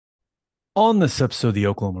On this episode of the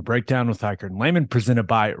Oklahoma Breakdown with Hiker and Layman, presented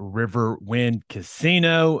by Riverwind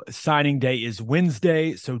Casino. Signing day is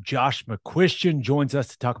Wednesday, so Josh McCuistion joins us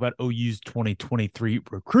to talk about OU's 2023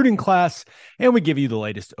 recruiting class, and we give you the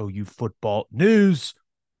latest OU football news.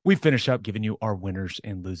 We finish up giving you our winners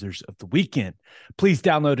and losers of the weekend. Please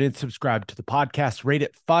download and subscribe to the podcast, rate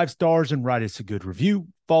it 5 stars, and write us a good review.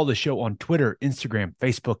 Follow the show on Twitter, Instagram,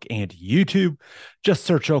 Facebook, and YouTube. Just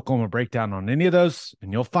search Oklahoma Breakdown on any of those,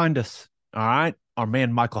 and you'll find us. All right, our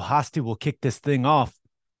man Michael Hosty will kick this thing off.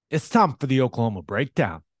 It's time for the Oklahoma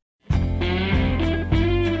Breakdown.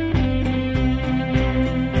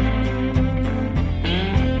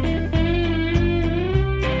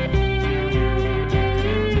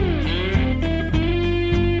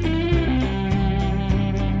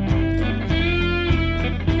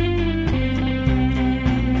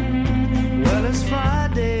 Well, it's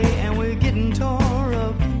Friday and we're getting tore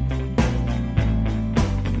up.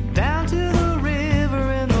 Down to the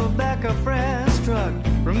river in the back of Fred's truck.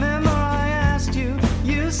 Remember I asked you,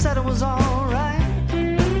 you said it was alright.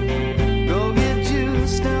 Go get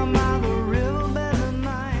juice down by the riverbed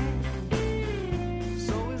tonight.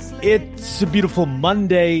 It's a beautiful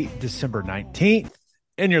Monday, December 19th,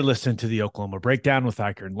 and you're listening to the Oklahoma Breakdown with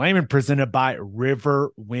Hiker and Layman, presented by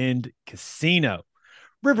Riverwind Casino.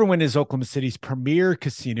 Riverwind is Oklahoma City's premier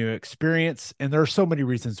casino experience, and there are so many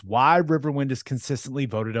reasons why Riverwind is consistently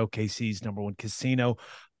voted OKC's number one casino,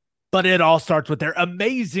 but it all starts with their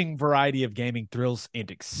amazing variety of gaming thrills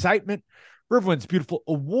and excitement. Riverwind's beautiful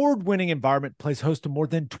award-winning environment plays host to more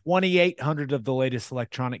than 2,800 of the latest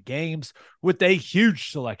electronic games with a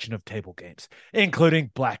huge selection of table games,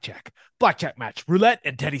 including blackjack, blackjack match, roulette,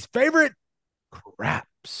 and Teddy's favorite,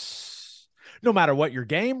 craps. No matter what your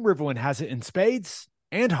game, Riverwind has it in spades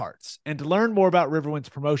and hearts. And to learn more about Riverwind's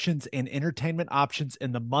promotions and entertainment options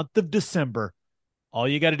in the month of December, all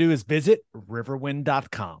you got to do is visit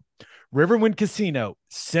riverwind.com. Riverwind Casino,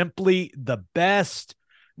 simply the best.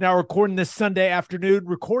 Now recording this Sunday afternoon,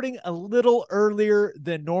 recording a little earlier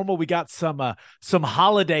than normal. We got some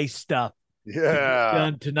holiday stuff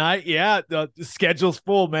done tonight. Yeah, the schedule's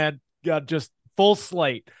full, man. Got just full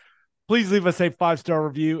slate. Please leave us a 5-star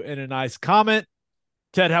review and a nice comment.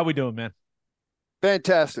 Ted, how we doing, man?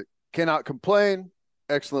 Fantastic. Cannot complain.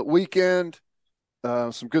 Excellent weekend.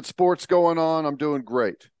 Some good sports going on. I'm doing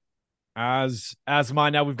great. As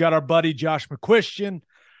mine. Now we've got our buddy Josh McCuistion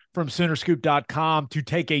from Soonerscoop.com to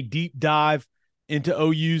take a deep dive into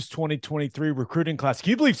OU's 2023 recruiting class.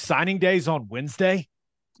 Can you believe signing days on Wednesday?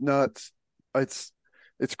 Nuts. It's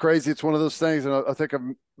crazy. It's one of those things, and I think I've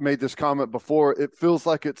made this comment before. It feels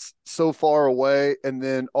like it's so far away, and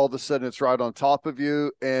then all of a sudden it's right on top of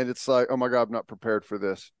you, and it's like, oh my God, I'm not prepared for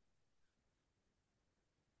this.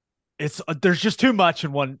 There's just too much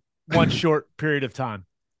in one short period of time.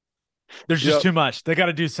 There's just too much. They got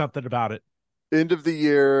to do something about it. End of the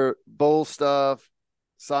year, bowl stuff,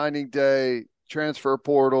 signing day, transfer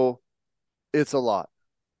portal. It's a lot.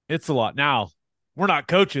 It's a lot. Now, we're not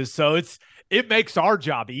coaches, so it makes our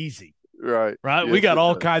job easy. Right. Yes, we got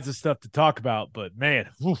all kinds of stuff to talk about, but man,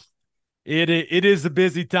 it is a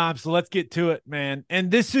busy time. So let's get to it, man. And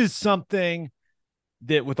this is something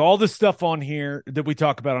that with all the stuff on here that we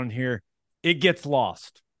talk about on here, it gets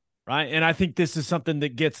lost, right? And I think this is something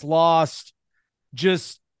that gets lost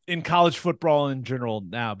just in college football in general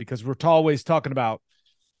now, because we're always talking about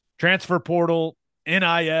transfer portal,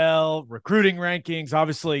 NIL, recruiting rankings,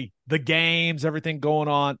 obviously the games, everything going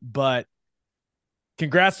on, but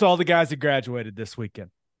congrats to all the guys that graduated this weekend.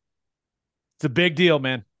 It's a big deal,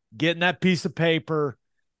 man. Getting that piece of paper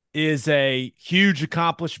is a huge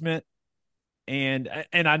accomplishment. And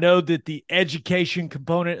I know that the education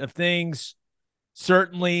component of things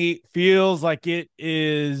certainly feels like it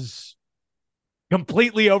is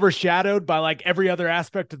completely overshadowed by like every other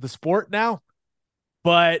aspect of the sport now.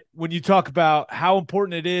 But when you talk about how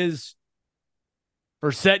important it is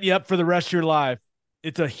for setting you up for the rest of your life,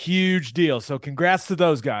 it's a huge deal. So congrats to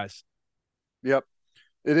those guys. Yep.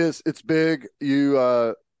 It is. It's big.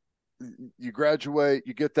 You graduate,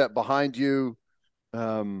 you get that behind you.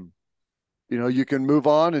 You can move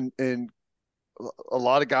on and a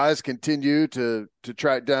lot of guys continue to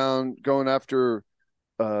track down going after,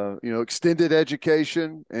 extended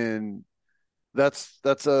education, and that's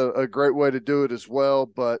a great way to do it as well.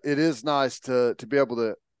 But it is nice to be able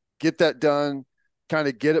to get that done, kind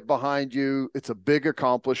of get it behind you. It's a big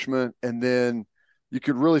accomplishment. And then you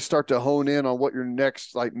could really start to hone in on what your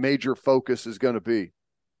next like major focus is going to be.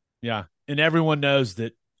 Yeah. And everyone knows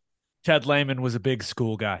that Ted Layman was a big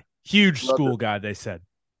school guy, huge Loved school it. guy, they said.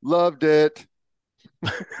 Loved it.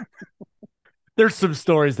 there's some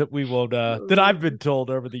stories that we won't that I've been told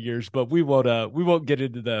over the years, but we won't get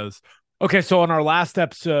into those. Okay, so on our last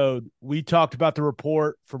episode, we talked about the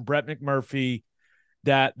report from Brett McMurphy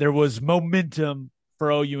that there was momentum for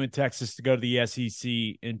OU and Texas to go to the SEC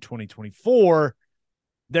in 2024.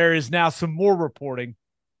 There is now some more reporting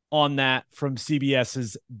on that from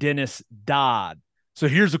CBS's Dennis Dodd. So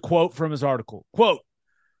here's a quote from his article. Quote,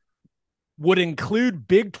 would include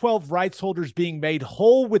Big 12 rights holders being made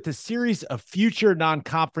whole with a series of future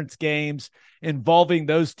non-conference games involving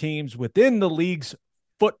those teams within the league's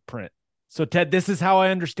footprint. So, Ted, this is how I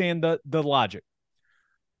understand the logic.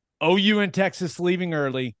 OU and Texas leaving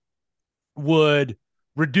early would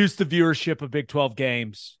reduce the viewership of Big 12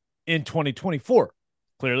 games in 2024,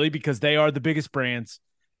 clearly because they are the biggest brands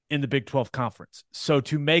in the Big 12 conference. So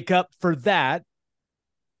to make up for that,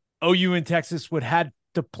 OU and Texas would have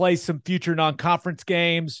to play some future non-conference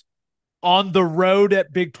games on the road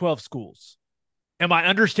at Big 12 schools. Am I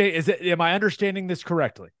understanding this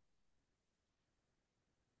correctly?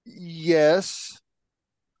 Yes,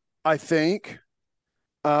 I think.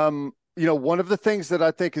 One of the things that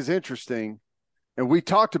I think is interesting, and we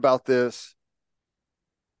talked about this,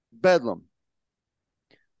 Bedlam.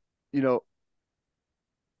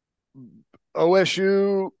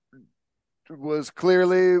 OSU was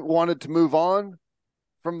clearly wanted to move on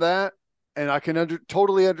from that, and I can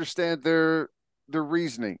totally understand their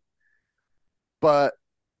reasoning. But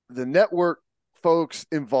the network folks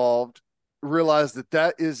involved realize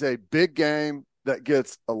that is a big game that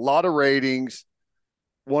gets a lot of ratings,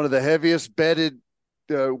 one of the heaviest betted,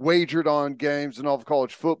 wagered on games in all of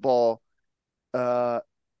college football. I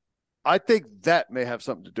think that may have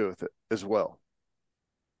something to do with it as well.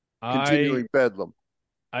 Continuing Bedlam.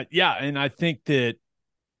 Yeah, and I think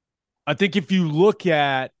if you look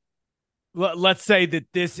at, let's say that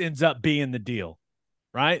this ends up being the deal,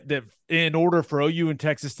 right? That in order for OU and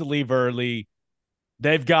Texas to leave early,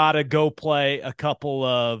 they've got to go play a couple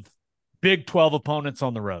of Big 12 opponents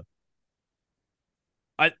on the road.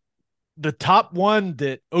 The top one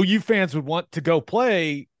that OU fans would want to go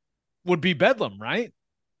play would be Bedlam, right?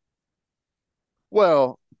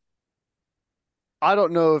 Well, I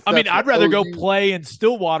don't know if I'd rather go play in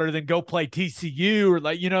Stillwater than go play TCU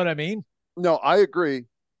or you know what I mean? No, I agree.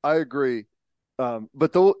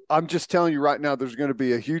 But I'm just telling you right now, there's going to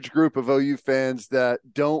be a huge group of OU fans that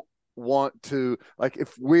don't want to,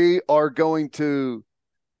 if we are going to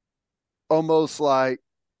almost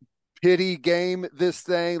pity game this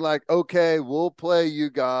thing, okay, we'll play you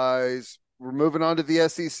guys. We're moving on to the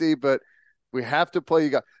SEC, but we have to play you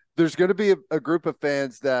guys. There's going to be a group of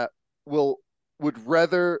fans that would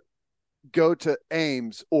rather go to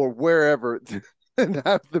Ames or wherever than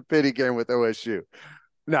have the pity game with OSU.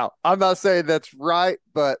 Now, I'm not saying that's right,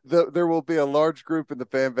 but there will be a large group in the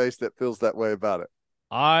fan base that feels that way about it.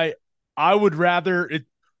 I would rather it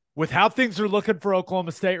with how things are looking for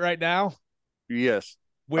Oklahoma State right now. Yes.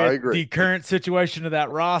 With the current situation of that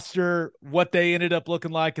roster, what they ended up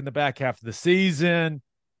looking like in the back half of the season,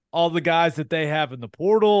 all the guys that they have in the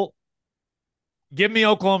portal, give me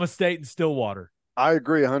Oklahoma State and Stillwater. I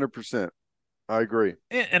agree 100%. I agree.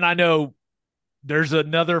 And I know there's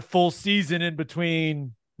another full season in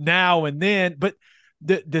between now and then, but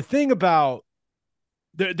the thing about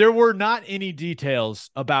there were not any details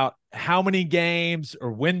about how many games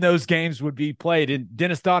or when those games would be played. And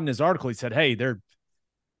Dennis Dodd in his article, he said, hey,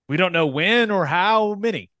 we don't know when or how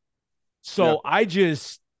many. So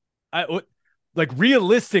yeah.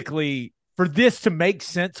 Realistically, for this to make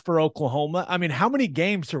sense for Oklahoma, how many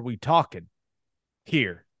games are we talking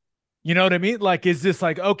here? You know what I mean? Is this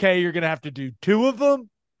okay, you're going to have to do 2 of them?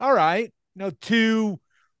 All right. 2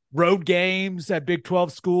 road games at Big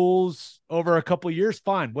 12 schools over a couple of years,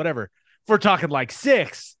 fine, whatever. If we're talking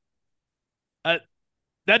 6, that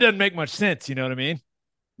doesn't make much sense. You know what I mean?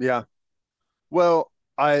 Yeah. Well,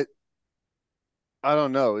 I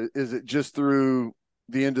don't know. Is it just through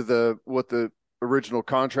the end of what the original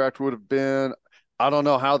contract would have been? I don't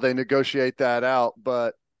know how they negotiate that out,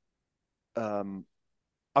 but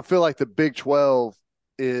I feel like the Big 12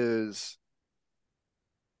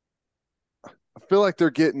 I feel like they're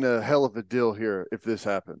getting a hell of a deal here if this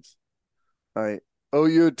happens. All right.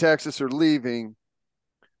 OU and Texas are leaving.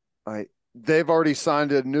 All right. They've already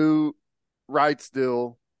signed a new rights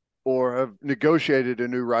deal or have negotiated a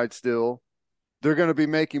new rights deal. They're going to be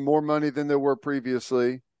making more money than they were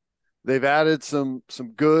previously. They've added some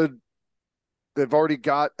good. They've already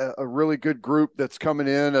got a really good group that's coming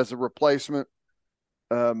in as a replacement.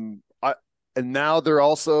 And now they're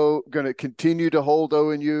also going to continue to hold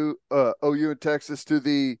OU and Texas to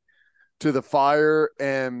the fire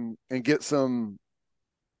and get some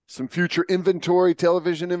some future inventory,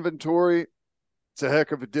 television inventory. It's a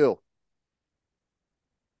heck of a deal.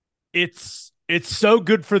 It's so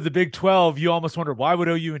good for the Big 12. You almost wonder, why would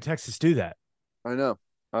OU and Texas do that? I know.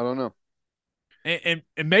 I don't know. And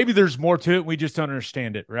maybe there's more to it. We just don't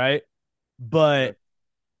understand it, right? But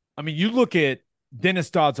I mean, you look at Dennis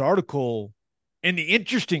Dodd's article, and the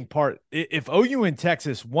interesting part, if OU and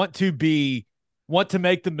Texas want to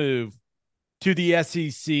make the move to the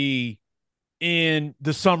SEC in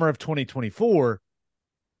the summer of 2024,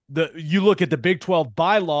 you look at the Big 12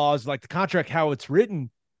 bylaws, like the contract, how it's written,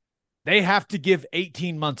 they have to give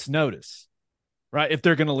 18 months notice, right? If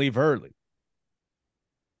they're going to leave early.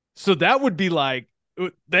 So that would be like,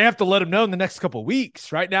 they have to let them know in the next couple of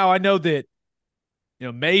weeks. Right now, I know that,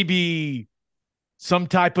 maybe some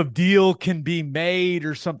type of deal can be made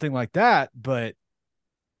or something like that, but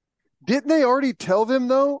didn't they already tell them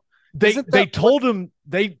though? They told them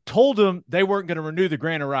they weren't going to renew the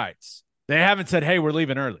grant of rights. They haven't said, hey, we're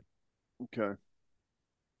leaving early. Okay.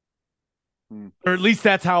 Or at least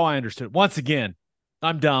that's how I understood it. Once again,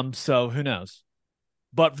 I'm dumb, so who knows?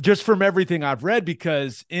 But just from everything I've read,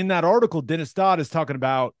 because in that article, Dennis Dodd is talking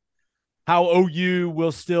about how OU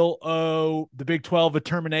will still owe the Big 12 a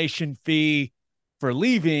termination fee for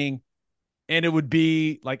leaving, and it would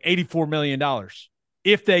be like $84 million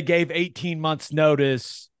if they gave 18 months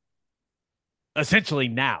notice essentially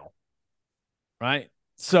now, right?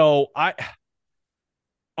 So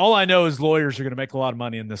all I know is lawyers are going to make a lot of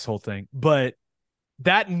money in this whole thing, but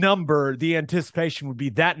that number, the anticipation would be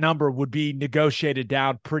that number would be negotiated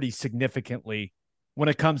down pretty significantly when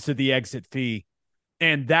it comes to the exit fee.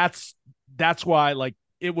 And that's why, like,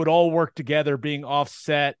 it would all work together, being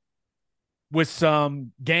offset with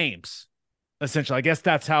some games, essentially. I guess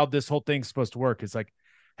that's how this whole thing's supposed to work. It's like,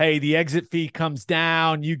 hey, the exit fee comes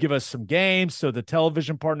down, you give us some games, so the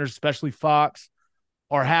television partners, especially Fox,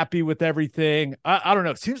 are happy with everything. I don't know.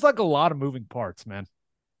 It seems like a lot of moving parts, man.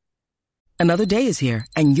 Another day is here,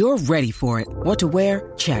 and you're ready for it. What to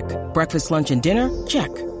wear? Check. Breakfast, lunch, and dinner? Check.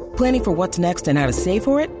 Planning for what's next and how to save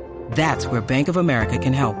for it? That's where Bank of America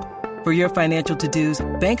can help. For your financial to-dos,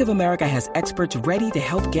 Bank of America has experts ready to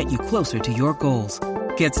help get you closer to your goals.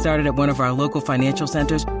 Get started at one of our local financial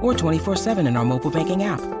centers or 24/7 in our mobile banking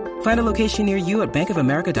app. Find a location near you at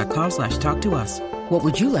bankofamerica.com/talktous. What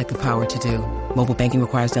would you like the power to do? Mobile banking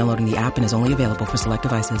requires downloading the app and is only available for select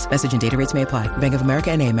devices. Message and data rates may apply. Bank of America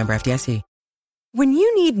N.A., member FDIC. When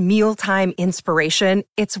you need mealtime inspiration,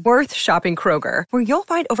 it's worth shopping Kroger, where you'll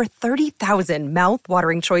find over 30,000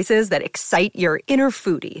 mouth-watering choices that excite your inner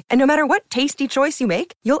foodie. And no matter what tasty choice you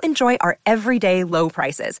make, you'll enjoy our everyday low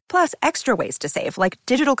prices, plus extra ways to save, like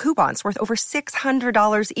digital coupons worth over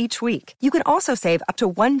 $600 each week. You can also save up to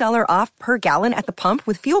 $1 off per gallon at the pump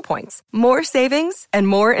with fuel points. More savings and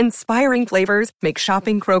more inspiring flavors make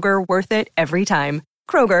shopping Kroger worth it every time.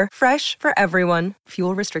 Kroger, fresh for everyone.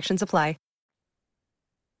 Fuel restrictions apply.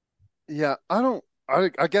 Yeah, I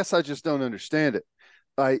guess I just don't understand it.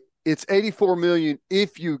 It's 84 million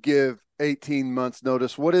if you give 18 months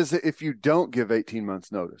notice. What is it if you don't give 18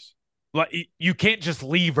 months notice? Like, you can't just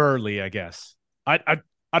leave early, I guess. I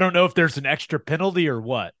don't know if there's an extra penalty or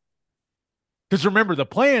what. Because remember, the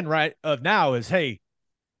plan right of now is, hey,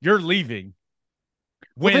 you're leaving.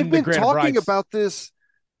 Well, they've been talking about this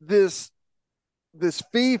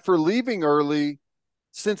fee for leaving early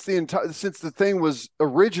since the thing was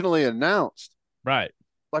originally announced. Right.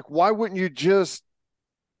 Like, why wouldn't you just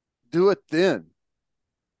do it then?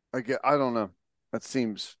 I don't know. That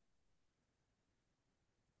seems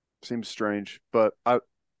strange, but I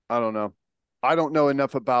don't know. I don't know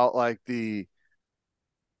enough about like the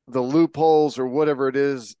loopholes or whatever it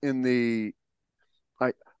is in the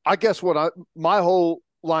I guess my whole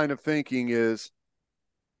line of thinking is,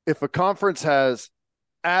 if a conference has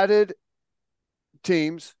added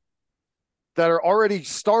teams that are already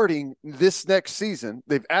starting this next season,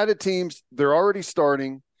 they've added teams, they're already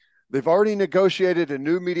starting, they've already negotiated a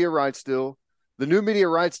new media rights deal. The new media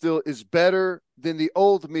rights deal is better than the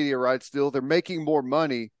old media rights deal. They're making more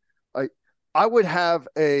money. I would have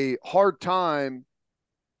a hard time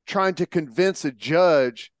trying to convince a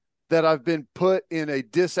judge that I've been put in a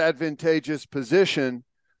disadvantageous position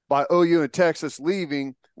by OU and Texas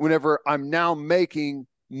leaving whenever I'm now making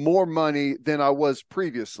more money than I was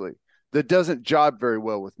previously. That doesn't jibe very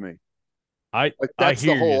well with me. That's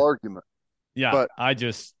the whole argument. Yeah, but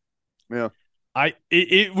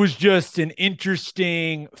it was just an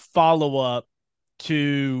interesting follow-up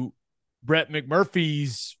to Brett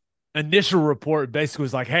McMurphy's initial report. Basically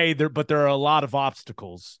was like, hey, there are a lot of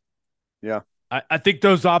obstacles. Yeah. I think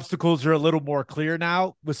those obstacles are a little more clear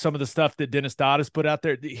now with some of the stuff that Dennis Dodd has put out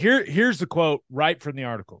there. Here's the quote right from the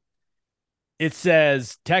article. It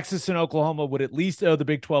says Texas and Oklahoma would at least owe the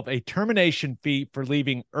Big 12 a termination fee for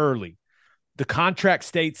leaving early. The contract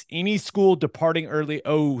states any school departing early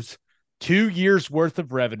owes 2 years worth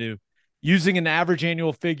of revenue. Using an average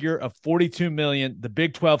annual figure of $42 million, the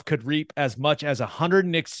Big 12 could reap as much as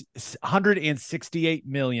 $168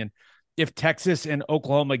 million if Texas and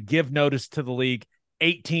Oklahoma give notice to the league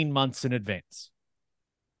 18 months in advance.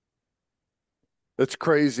 That's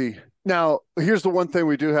crazy. Now, here's the one thing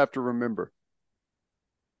we do have to remember.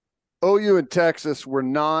 OU and Texas were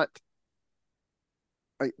not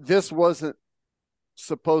 – this wasn't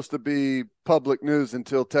supposed to be public news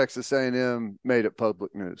until Texas A&M made it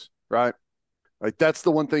public news, right? Like, that's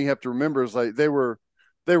the one thing you have to remember is, like, they were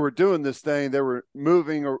doing this thing. They were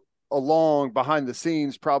moving along behind the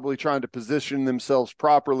scenes, probably trying to position themselves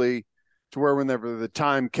properly to where whenever the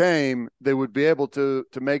time came, they would be able to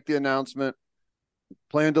make the announcement,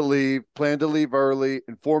 plan to leave early,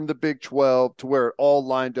 inform the Big 12 to where it all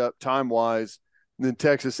lined up time-wise. And then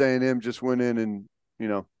Texas A&M just went in and,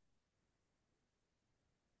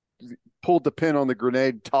 pulled the pin on the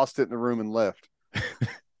grenade, tossed it in the room, and left.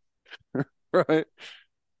 Right?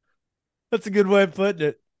 That's a good way of putting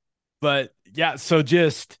it. But, yeah, so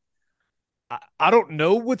just I don't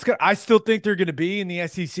know what's going to – I still think they're going to be in the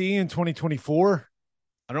SEC in 2024.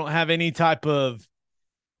 I don't have any type of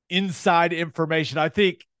inside information. I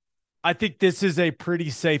think this is a pretty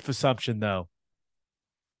safe assumption, though.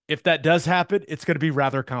 If that does happen, it's going to be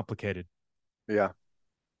rather complicated. Yeah.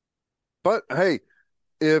 But, hey,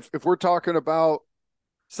 if we're talking about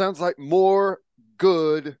 – sounds like more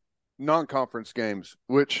good non-conference games,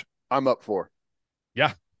 which I'm up for.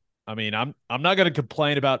 Yeah. I mean, I'm not going to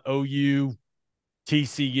complain about OU,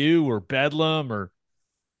 TCU, or Bedlam, or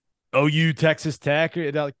OU, Texas Tech.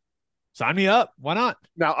 Sign me up. Why not?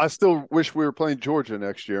 Now, I still wish we were playing Georgia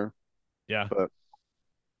next year. Yeah. But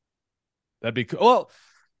that'd be cool. Well,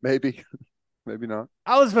 maybe not.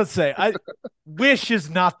 I was about to say, wish is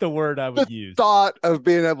not the word I would use. Thought of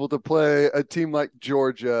being able to play a team like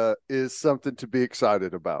Georgia is something to be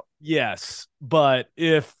excited about. Yes, but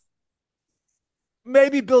if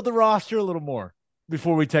maybe build the roster a little more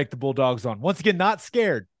before we take the Bulldogs on. Once again, not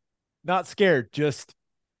scared, just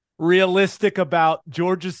realistic about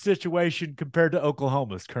Georgia's situation compared to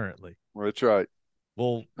Oklahoma's currently. That's right.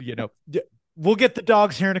 We'll get the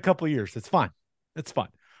Dogs here in a couple of years. It's fine.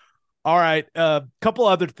 All right. Couple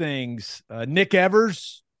other things. Nick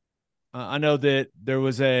Evers. I know that there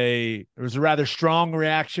was a rather strong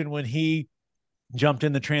reaction when he jumped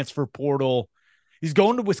in the transfer portal. He's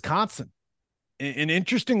going to Wisconsin. An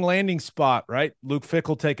interesting landing spot, right? Luke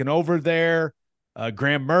Fickell taking over there.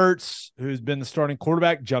 Graham Mertz, who's been the starting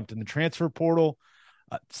quarterback, jumped in the transfer portal.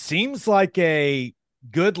 Seems like a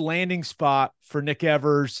good landing spot for Nick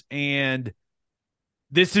Evers, and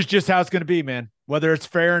this is just how it's going to be, man. Whether it's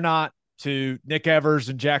fair or not to Nick Evers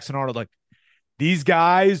and Jackson Arnold, like, these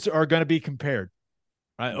guys are going to be compared.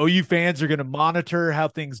 Right? OU fans are going to monitor how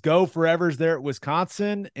things go for Evers there at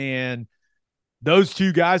Wisconsin, and those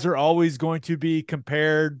two guys are always going to be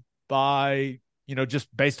compared by, just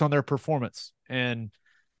based on their performance, and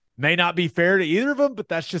may not be fair to either of them, but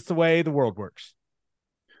that's just the way the world works.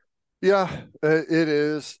 Yeah, it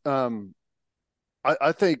is. I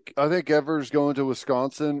think Evers going to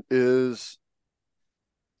Wisconsin is.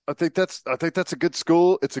 I think that's a good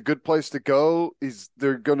school. It's a good place to go.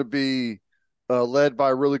 They're going to be led by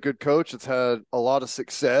a really good coach that's had a lot of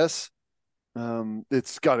success.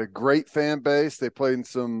 It's got a great fan base. They played in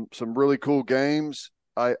some really cool games.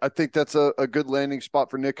 I think that's a good landing spot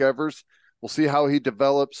for Nick Evers. We'll see how he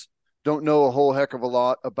develops. Don't know a whole heck of a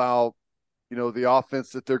lot about, the offense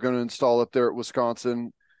that they're going to install up there at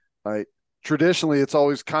Wisconsin. Traditionally, it's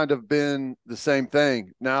always kind of been the same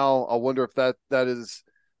thing. Now, I wonder if that is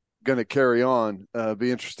going to carry on.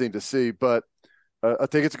 Be interesting to see. But I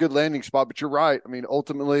think it's a good landing spot. But you're right. I mean,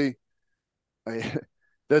 ultimately,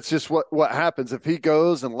 that's just what happens. If he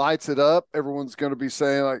goes and lights it up, everyone's going to be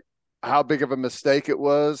saying, like, how big of a mistake it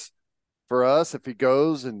was for us. If he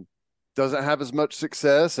goes and doesn't have as much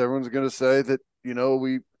success, everyone's going to say that,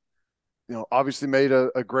 we obviously made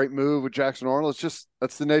a great move with Jackson Arnold.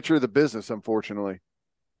 That's the nature of the business, unfortunately.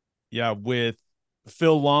 Yeah, with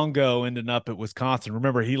Phil Longo ending up at Wisconsin.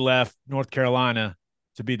 Remember, he left North Carolina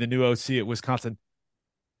to be the new OC at Wisconsin.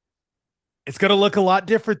 It's going to look a lot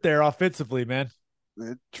different there offensively, man.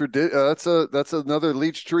 That's another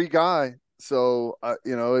Leach Tree guy. So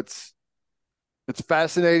it's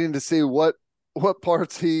fascinating to see what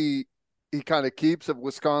parts he kind of keeps of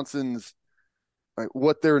Wisconsin's like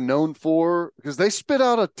what they're known for, because they spit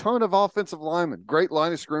out a ton of offensive linemen, great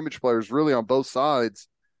line of scrimmage players, really on both sides,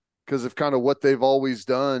 because of kind of what they've always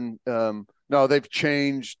done. Now they've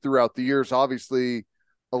changed throughout the years, obviously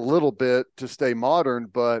a little bit to stay modern,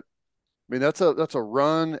 but I mean that's a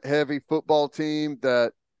run heavy football team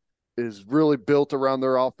that is really built around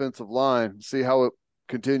their offensive line. See how it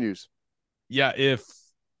continues. Yeah, if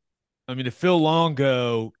Phil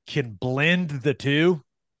Longo can blend the two,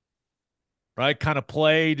 right, kind of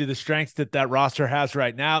play to the strengths that roster has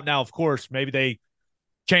right now. Now, of course, maybe they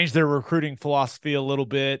change their recruiting philosophy a little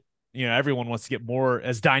bit. Everyone wants to get more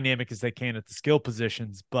as dynamic as they can at the skill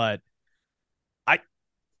positions. But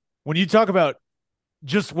when you talk about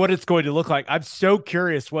just what it's going to look like, I'm so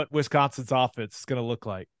curious what Wisconsin's offense is going to look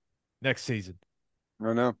like next season.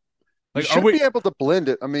 I know. Like, you should be able to blend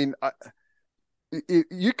it. I mean,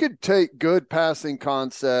 you could take good passing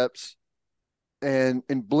concepts and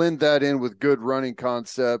blend that in with good running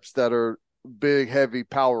concepts that are big, heavy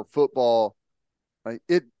power football. Like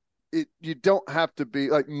you don't have to be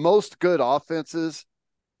like most good offenses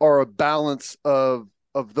are a balance of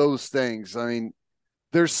those things. I mean,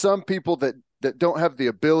 there's some people that don't have the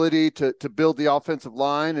ability to build the offensive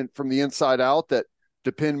line and from the inside out that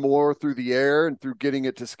depend more through the air and through getting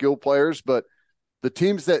it to skill players. But the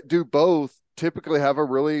teams that do both typically have a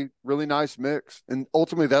really, really nice mix. And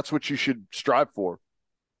ultimately that's what you should strive for.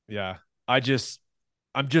 Yeah. I'm just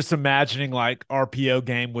imagining like RPO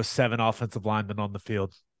game with 7 offensive linemen on the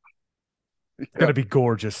field. It's going to be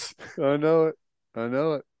gorgeous. I know it.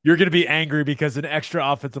 You're going to be angry because an extra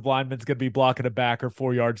offensive lineman's going to be blocking a back or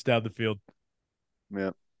 4 yards down the field.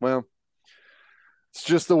 Yeah. Well, it's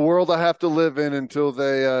just the world I have to live in until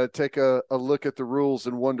they take a look at the rules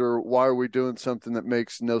and wonder why are we doing something that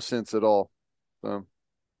makes no sense at all,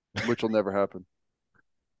 which will never happen.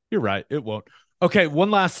 You're right. It won't. Okay,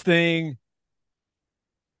 one last thing.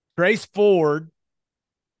 Trace Ford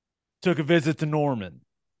took a visit to Norman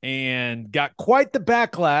and got quite the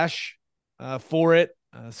backlash for it.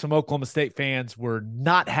 Some Oklahoma State fans were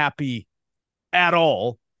not happy at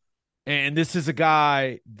all. And this is a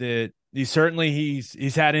guy that he's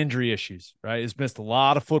had injury issues, right? He's missed a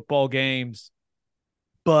lot of football games,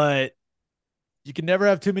 but you can never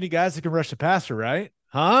have too many guys that can rush the passer, right?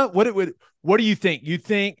 Huh? What do you think? You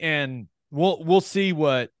think, and we'll see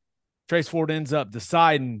what Trace Ford ends up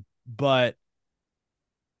deciding, but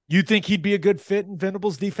you think he'd be a good fit in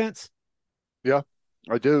Venables' defense? Yeah,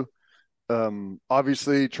 I do.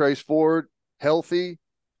 Obviously Trace Ford, healthy.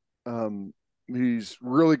 He's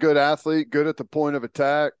really good athlete, good at the point of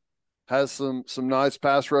attack, has some nice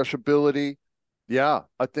pass rush ability. Yeah,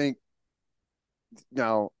 I think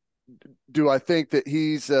now, do I think that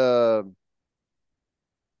he's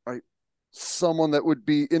someone that would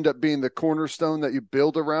end up being the cornerstone that you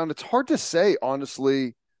build around? It's hard to say,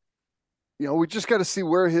 honestly. We just got to see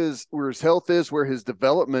where his health is, where his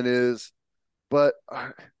development is. But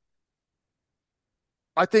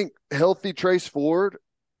I think healthy Trace Ford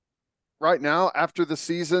right now, after the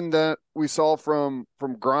season that we saw from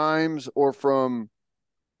Grimes or from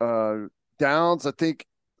Downs, I think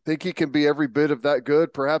he can be every bit of that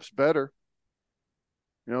good, perhaps better.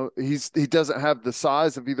 He doesn't have the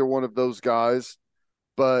size of either one of those guys,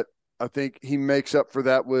 but I think he makes up for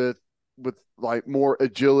that with like more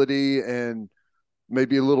agility and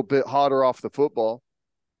maybe a little bit hotter off the football.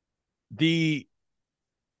 The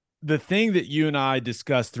thing that you and I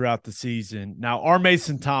discussed throughout the season, now our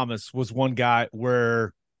Mason Thomas was one guy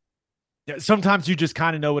where sometimes you just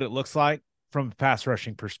kind of know what it looks like from a pass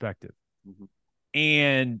rushing perspective. Mm-hmm.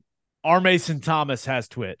 And our Mason Thomas has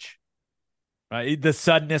twitch, right? The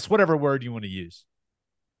suddenness, whatever word you want to use.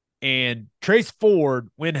 And Trace Ford,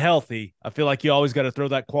 when healthy, I feel like you always got to throw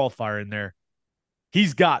that qualifier in there.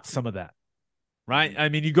 He's got some of that, right? I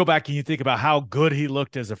mean, you go back and you think about how good he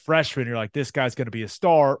looked as a freshman. You're like, this guy's going to be a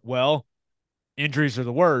star. Well, injuries are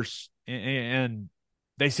the worst, and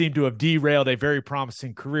they seem to have derailed a very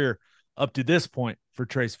promising career up to this point for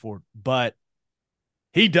Trace Ford. But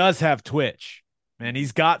he does have twitch, man.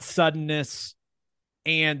 He's got suddenness,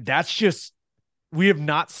 and that's just – we have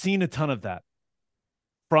not seen a ton of that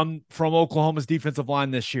from Oklahoma's defensive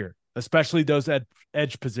line this year, especially those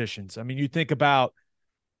edge positions. I mean, you think about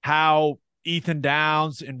how Ethan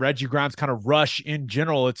Downs and Reggie Grimes kind of rush in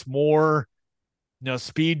general. It's more,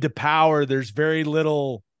 speed to power. There's very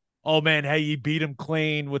little, oh man, hey, you beat him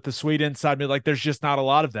clean with the sweet inside mid. Like there's just not a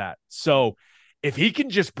lot of that. So if he can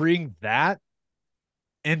just bring that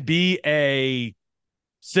and be a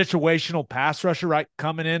situational pass rusher, right,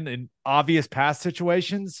 coming in obvious pass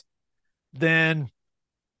situations, then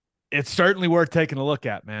it's certainly worth taking a look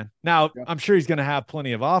at, man. Now, Yeah. I'm sure he's going to have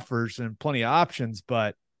plenty of offers and plenty of options,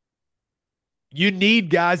 but you need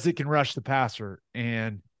guys that can rush the passer.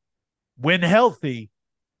 And when healthy,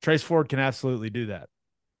 Trace Ford can absolutely do that.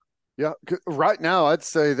 Yeah. Right now, I'd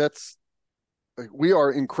say we are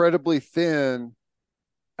incredibly thin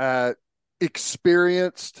at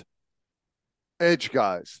experienced edge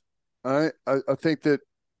guys. All right. I think that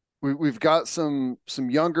we've got some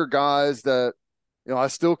younger guys that, I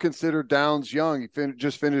still consider Downs young. He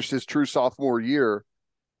just finished his true sophomore year.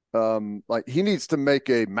 Like he needs to make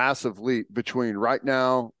a massive leap between right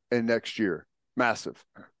now and next year. Massive.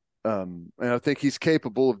 And I think he's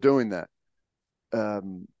capable of doing that.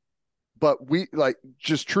 But we like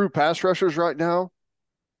just true pass rushers right now.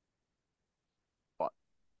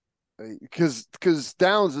 Because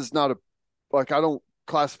Downs is not I don't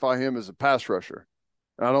classify him as a pass rusher.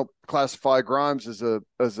 I don't classify Grimes as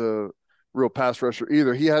a real pass rusher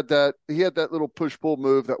either. He had that little push pull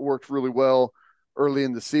move that worked really well early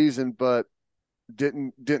in the season, but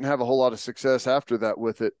didn't have a whole lot of success after that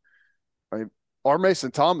with it. I mean, our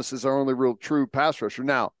Mason Thomas is our only real true pass rusher.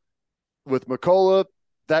 Now, with McCullough,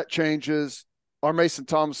 that changes. Our Mason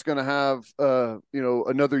Thomas is going to have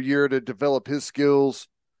another year to develop his skills,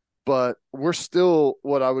 but we're still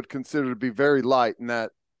what I would consider to be very light in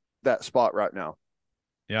that spot right now.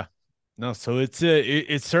 Yeah. No, so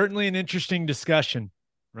it's certainly an interesting discussion,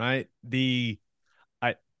 right?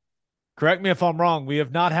 Correct me if I'm wrong, we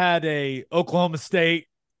have not had a Oklahoma State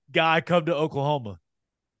guy come to Oklahoma.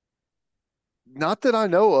 Not that I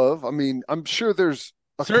know of. I mean, I'm sure there's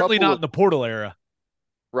certainly not in the portal era.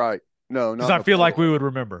 Right. No, not because I feel like we would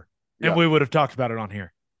remember and we would have talked about it on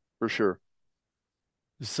here. For sure.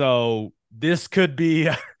 So this could be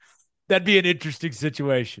that'd be an interesting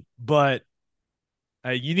situation, but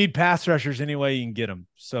you need pass rushers any way you can get them.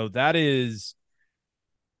 So that's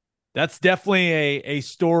definitely a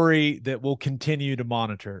story that we'll continue to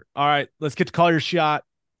monitor. All right, let's get to call your shot.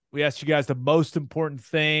 We asked you guys the most important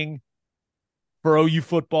thing for OU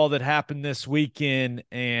football that happened this weekend,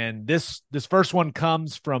 and this first one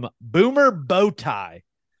comes from Boomer Bowtie,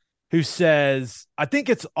 who says, I think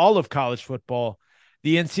it's all of college football,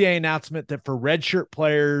 the NCAA announcement that for redshirt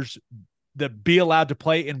players that be allowed to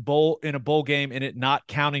play in a bowl game and it not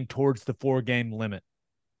counting towards the 4-game limit.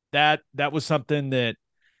 That was something that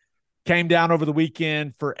came down over the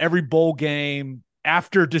weekend for every bowl game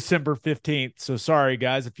after December 15th. So sorry,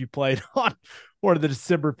 guys, if you played on one of the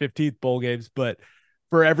December 15th bowl games, but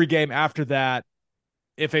for every game after that,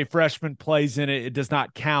 if a freshman plays in it, it does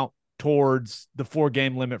not count towards the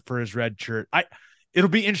 4-game limit for his red shirt. It'll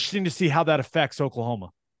be interesting to see how that affects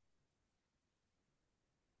Oklahoma.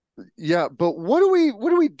 Yeah, but what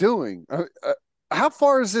are we doing? How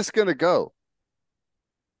far is this going to go?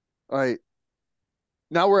 All right.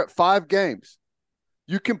 Now we're at 5 games.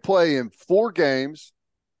 You can play in 4 games,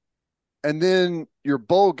 and then your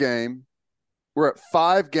bowl game. We're at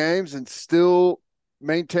 5 games and still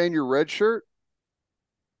maintain your red shirt.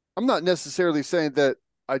 I'm not necessarily saying that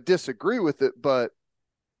I disagree with it, but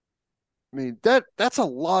I mean that's a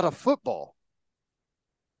lot of football.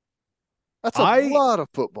 That's a lot of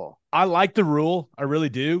football. I like the rule. I really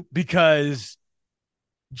do, because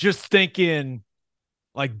just thinking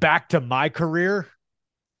like back to my career,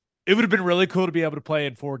 it would have been really cool to be able to play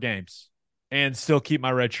in 4 games and still keep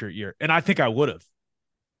my redshirt year. And I think I would have,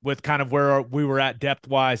 with kind of where we were at depth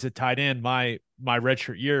wise at tight end, my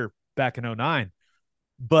redshirt year back in 2009.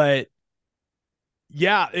 But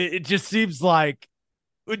yeah, it just seems like,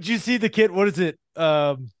 would you see the kid? What is it?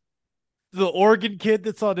 The Oregon kid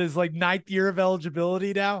that's on his like 9th year of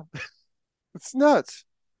eligibility now. It's nuts.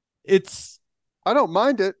 I don't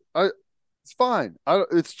mind it. It's fine.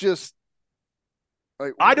 It's just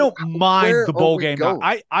like, I don't mind the bowl game.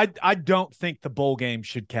 I don't think the bowl game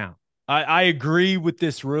should count. I agree with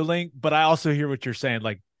this ruling, but I also hear what you're saying.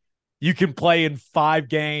 Like, you can play in 5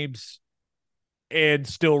 games and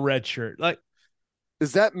still redshirt. Like,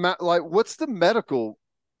 is that like what's the medical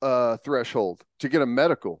threshold to get a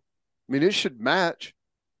medical? I mean, it should match,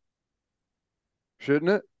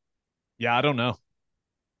 shouldn't it? Yeah, I don't know.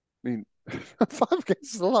 I mean, 5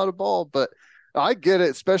 games is a lot of ball, but I get it,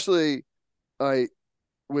 especially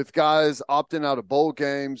with guys opting out of bowl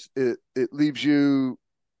games. It leaves you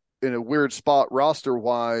in a weird spot roster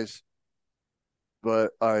wise,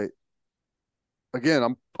 but I'm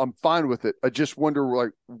fine with it. I just wonder,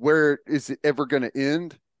 like, where is it ever going to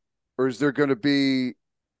end, or is there going to be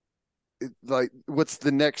like, what's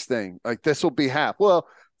the next thing? Like, this will be half. Well,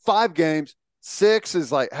 5 games, 6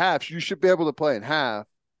 is like half. You should be able to play in half,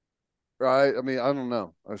 right? I mean, I don't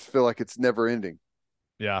know. I just feel like it's never ending.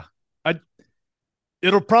 Yeah.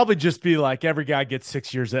 It'll probably just be like every guy gets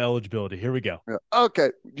 6 years of eligibility. Here we go. Yeah. Okay,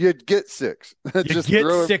 you'd get 6. You Just get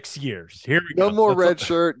throw 6 years. Here we no go. more red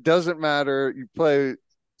shirt. Doesn't matter. You play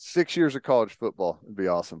 6 years of college football. It'd be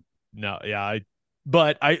awesome. No, yeah,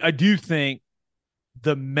 but I do think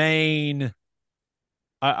the main,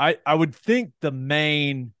 I would think the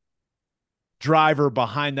main driver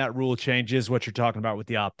behind that rule change is what you're talking about with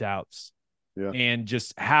the opt outs, and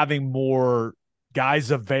just having more guys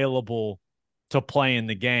available to play in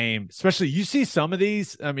the game. Especially, you see some of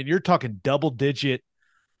these. I mean, you're talking double digit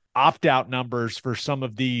opt out numbers for some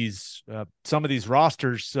of these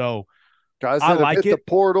rosters. So guys I that like have hit it. the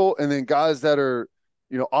portal, and then guys that are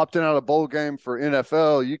opting out of bowl game for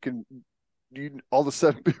NFL. You all of a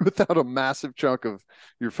sudden be without a massive chunk of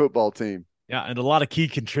your football team. Yeah, and a lot of key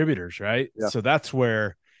contributors, right? Yeah. So that's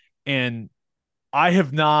where, and I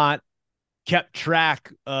have not kept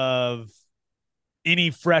track of any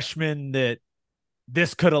freshmen that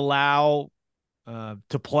this could allow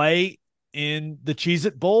to play in the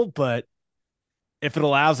Cheez-It Bowl, but if it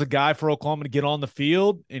allows a guy for Oklahoma to get on the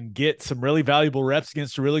field and get some really valuable reps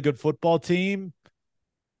against a really good football team,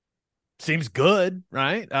 seems good,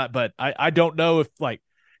 right? But I don't know if, like,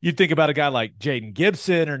 you think about a guy like Jaden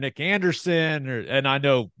Gibson or Nick Anderson, and I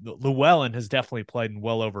know Llewellyn has definitely played in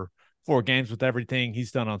well over 4 games with everything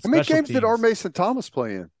he's done on special teams. How many games did R. Mason Thomas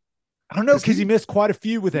play in? I don't know, because he missed quite a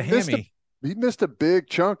few with a hammy. He missed a big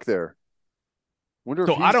chunk there. Wonder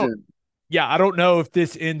so if he's in. Yeah, I don't know if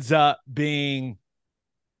this ends up being,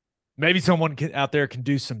 maybe someone out there can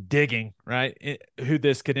do some digging, right? Who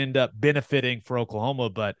this could end up benefiting for Oklahoma,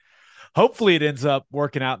 but hopefully it ends up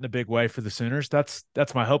working out in a big way for the Sooners. That's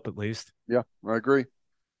my hope, at least. Yeah, I agree.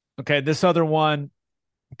 Okay, this other one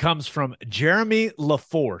comes from Jeremy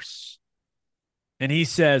LaForce, and he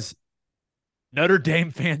says, Notre Dame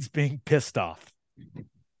fans being pissed off.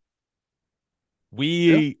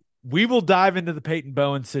 We will dive into the Peyton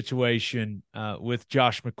Bowen situation with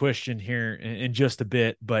Josh McCuistion here in just a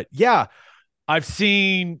bit. But yeah, have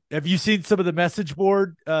you seen some of the message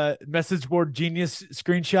board genius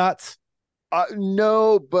screenshots?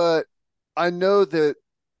 No, but I know that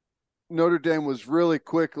Notre Dame was real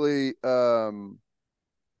quick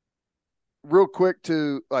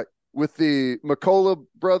to, like, with the McCullough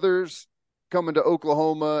brothers coming to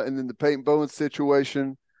Oklahoma and then the Peyton Bowen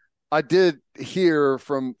situation. I did hear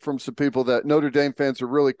from some people that Notre Dame fans are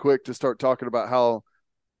really quick to start talking about how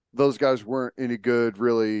those guys weren't any good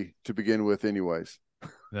really to begin with anyways.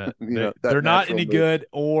 They're not any good,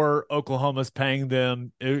 or Oklahoma's paying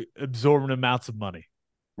them absorbent amounts of money.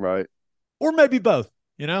 Right. Or maybe both,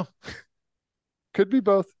 Could be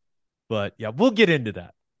both. But yeah, we'll get into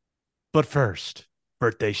that. But first,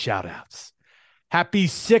 birthday shout outs. Happy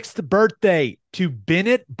 6th birthday to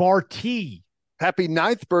Bennett Bartee. Happy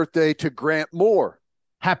 9th birthday to Grant Moore.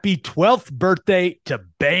 Happy 12th birthday to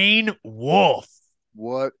Bane Wolf.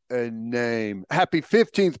 What a name. Happy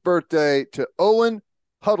 15th birthday to Owen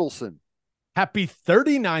Huddleston. Happy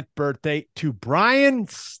 39th birthday to Brian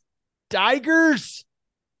Steigers.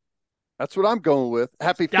 That's what I'm going with.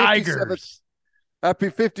 Happy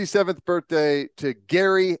 57th birthday to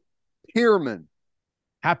Gary Pierman.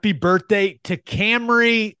 Happy birthday to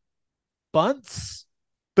Camry Bunts.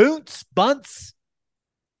 Bunts.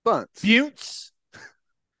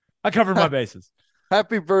 I covered my bases.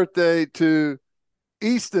 Happy birthday to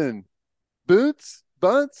Easton Bunts.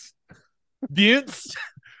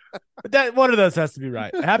 That one of those has to be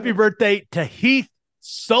right. Happy birthday to Heath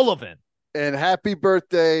Sullivan. And happy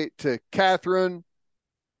birthday to Catherine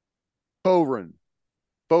Boron.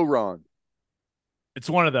 It's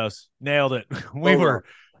one of those. Nailed it.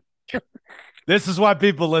 This is why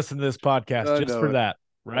people listen to this podcast, just for that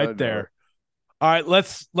right there. All right,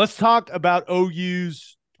 let's talk about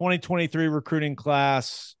OU's 2023 recruiting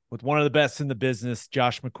class with one of the best in the business,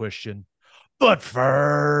 Josh McCuistion. But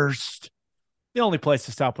first, the only place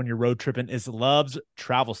to stop when you're road tripping is Love's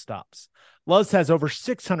Travel Stops. Love's has over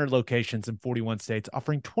 600 locations in 41 states,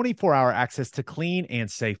 offering 24-hour access to clean and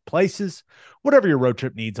safe places. Whatever your road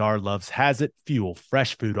trip needs are, Love's has it. Fuel,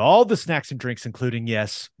 fresh food, all the snacks and drinks, including,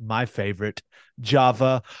 yes, my favorite,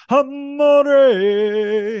 Java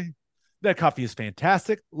Amore. That coffee is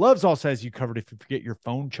fantastic. Love's also has you covered if you forget your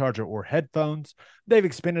phone charger or headphones. They've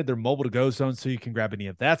expanded their mobile to-go zone so you can grab any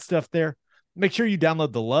of that stuff there. Make sure you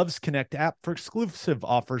download the Love's Connect app for exclusive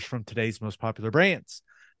offers from today's most popular brands.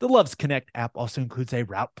 The Love's Connect app also includes a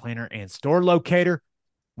route planner and store locator.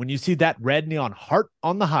 When you see that red neon heart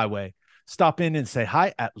on the highway, stop in and say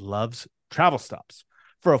hi at Love's Travel Stops.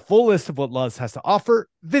 For a full list of what Love's has to offer,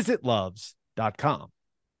 visit loves.com.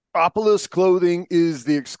 Opolis Clothing is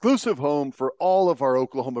the exclusive home for all of our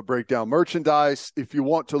Oklahoma Breakdown merchandise. If you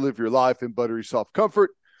want to live your life in buttery soft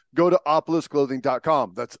comfort, go to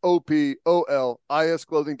opolisclothing.com. That's OPOLIS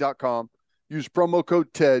clothing.com. Use promo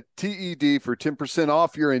code TED, TED, for 10%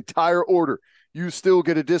 off your entire order. You still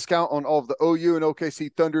get a discount on all of the OU and OKC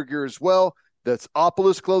Thunder gear as well. That's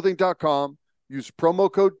opolisclothing.com. Use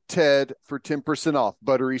promo code TED for 10% off.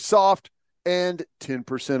 Buttery soft and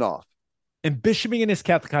 10% off. And Bishop McGuinness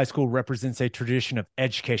Catholic High School represents a tradition of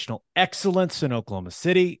educational excellence in Oklahoma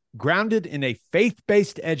City. Grounded in a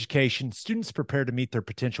faith-based education, students prepare to meet their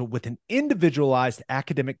potential with an individualized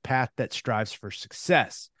academic path that strives for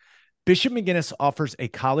success. Bishop McGuinness offers a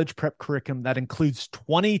college prep curriculum that includes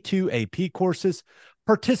 22 AP courses,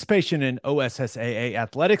 participation in OSSAA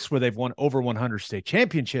athletics, where they've won over 100 state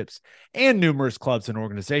championships, and numerous clubs and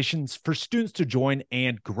organizations for students to join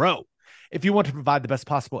and grow. If you want to provide the best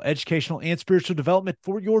possible educational and spiritual development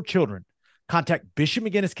for your children, contact Bishop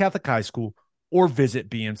McGuinness Catholic High School or visit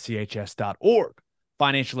bmchs.org.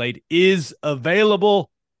 Financial aid is available.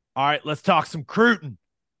 All right, let's talk some Cruton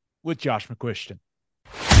with Josh McCuistion.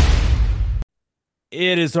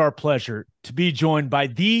 It is our pleasure to be joined by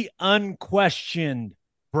the unquestioned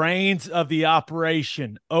brains of the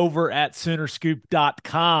operation over at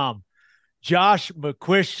Soonerscoop.com. Josh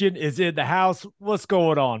McCuistion is in the house. What's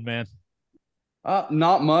going on, man?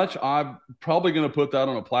 Not much. I'm probably going to put that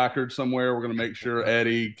on a placard somewhere. We're going to make sure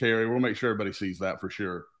Eddie, Carrie, we'll make sure everybody sees that for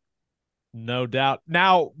sure. No doubt.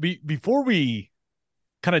 Now, before we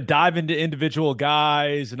kind of dive into individual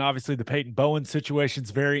guys, and obviously the Peyton Bowen situation is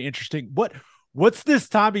very interesting. What's this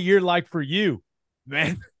time of year like for you,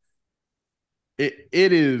 man?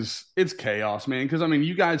 It's chaos, man. Because I mean,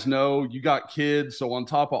 you guys know you got kids, so on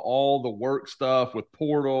top of all the work stuff with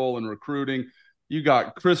portal and recruiting, you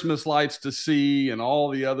got Christmas lights to see and all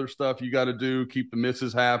the other stuff you got to do, keep the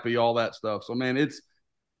missus happy, all that stuff. So, man, it's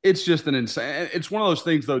just an insane. It's one of those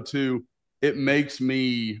things, though, too. It makes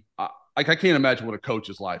me like I can't imagine what a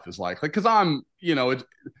coach's life is like. Because I'm, it's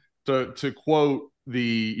to quote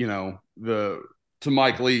to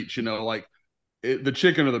Mike Leach, the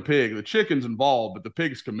chicken or the pig. The chicken's involved, but the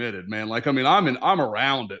pig's committed, man. Like, I mean, I'm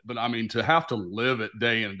around it, but I mean, to have to live it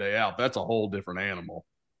day in and day out, that's a whole different animal.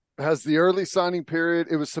 Has the early signing period,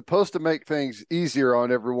 it was supposed to make things easier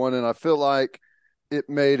on everyone, and I feel like it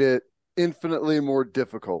made it infinitely more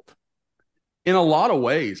difficult. In a lot of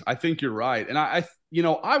ways, I think you're right. And I've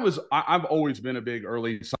always been a big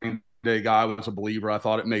early signing day guy. I was a believer. I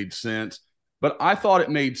thought it made sense, but I thought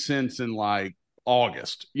it made sense in like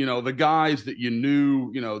August. The guys that you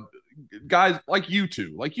knew, guys like you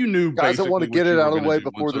two, like you knew guys that want to get it out of the way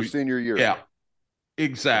before their senior year. Yeah,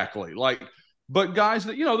 exactly. But guys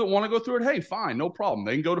that, that want to go through it, hey, fine, no problem.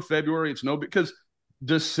 They can go to February. Because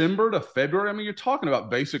December to February, I mean, you're talking about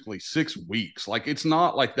basically 6 weeks. Like, it's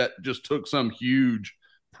not like that just took some huge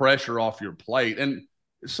pressure off your plate. And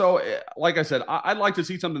so, like I said, I'd like to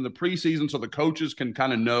see something in the preseason so the coaches can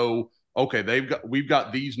kind of know, okay, we've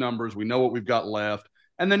got these numbers. We know what we've got left.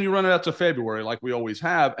 And then you run it out to February like we always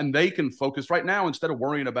have, and they can focus right now instead of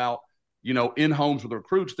worrying about in homes with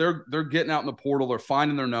recruits, they're getting out in the portal, they're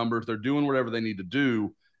finding their numbers, they're doing whatever they need to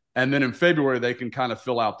do. And then in February, they can kind of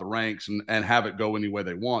fill out the ranks and have it go any way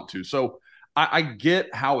they want to. So I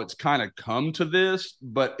get how it's kind of come to this,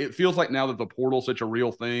 but it feels like now that the portal's such a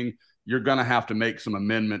real thing, you're going to have to make some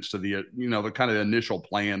amendments to the, the kind of initial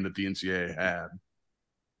plan that the NCAA had.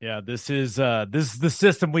 Yeah, this is the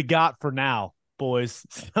system we got for now, boys.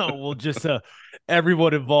 So we'll just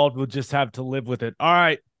everyone involved will just have to live with it. All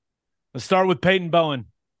right. Let's start with Peyton Bowen.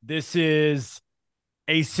 This is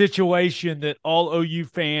a situation that all OU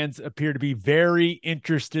fans appear to be very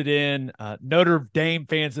interested in. Notre Dame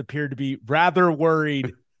fans appear to be rather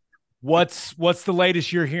worried. What's the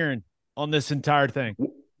latest you're hearing on this entire thing?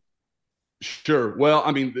 Sure. Well,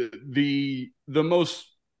 I mean, the most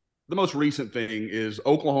recent thing is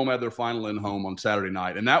Oklahoma had their final in home on Saturday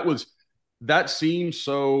night, and that seems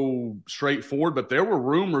so straightforward, but there were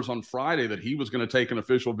rumors on Friday that he was going to take an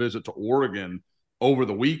official visit to Oregon over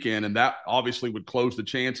the weekend, and that obviously would close the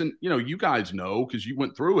chance. And, you guys know, because you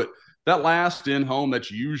went through it, that last in-home, that's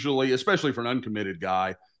usually, especially for an uncommitted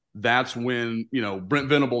guy, that's when, Brent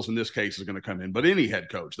Venables in this case is going to come in. But any head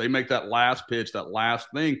coach, they make that last pitch, that last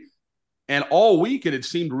thing. And all weekend, it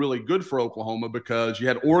seemed really good for Oklahoma because you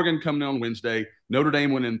had Oregon coming in on Wednesday, Notre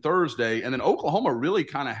Dame went in Thursday, and then Oklahoma really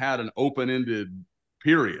kind of had an open-ended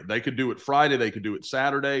period. They could do it Friday, they could do it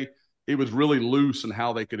Saturday. It was really loose in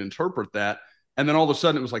how they could interpret that. And then all of a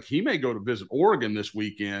sudden, it was like he may go to visit Oregon this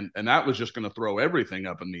weekend, and that was just going to throw everything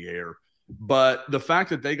up in the air. But the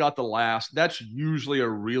fact that they got the last, that's usually a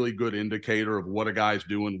really good indicator of what a guy's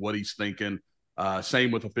doing, what he's thinking.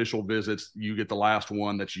 Same with official visits. You get the last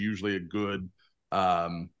one. That's usually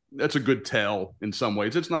that's a good tell in some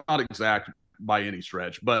ways. It's not exact by any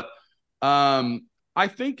stretch, but I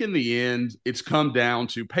think in the end, it's come down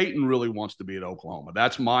to Peyton really wants to be at Oklahoma.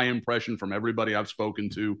 That's my impression from everybody I've spoken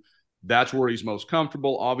to. That's where he's most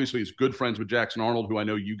comfortable. Obviously, he's good friends with Jackson Arnold, who I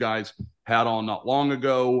know you guys had on not long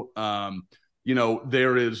ago.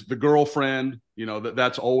 There is the girlfriend.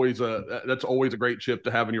 That's always a great chip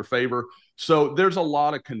to have in your favor. So there's a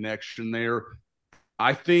lot of connection there.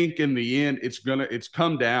 I think in the end, it's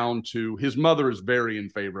come down to his mother is very in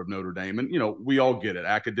favor of Notre Dame, and we all get it.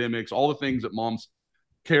 Academics, all the things that moms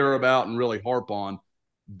care about and really harp on.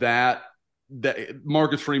 That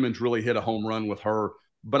Marcus Freeman's really hit a home run with her.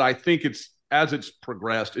 But I think as it's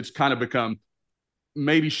progressed, it's kind of become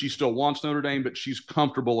maybe she still wants Notre Dame, but she's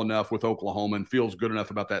comfortable enough with Oklahoma and feels good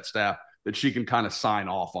enough about that staff that she can kind of sign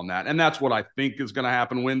off on that. And that's what I think is going to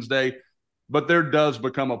happen Wednesday. But there does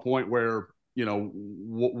become a point where,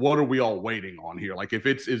 what are we all waiting on here? Like if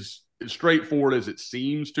it's as straightforward as it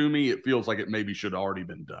seems to me, it feels like it maybe should have already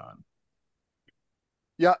been done.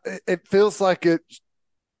 Yeah, it feels like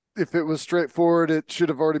if it was straightforward, it should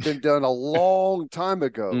have already been done a long time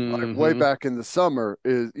ago, like way back in the summer.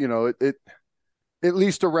 It at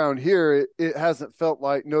least around here, it hasn't felt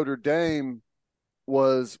like Notre Dame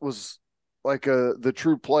was like the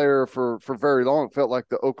true player for very long. It felt like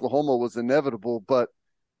the Oklahoma was inevitable, but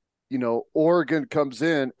Oregon comes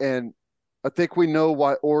in, and I think we know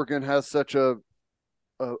why Oregon has such a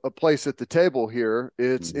place at the table here.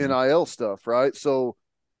 It's NIL stuff, right? So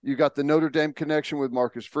you got the Notre Dame connection with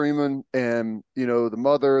Marcus Freeman and, the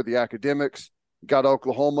mother, the academics. You got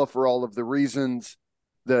Oklahoma for all of the reasons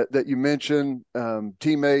that you mentioned.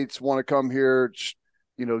 Teammates want to come here,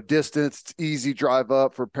 distance, it's easy drive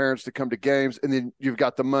up for parents to come to games. And then you've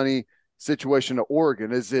got the money situation at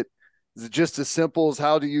Oregon. Is it just as simple as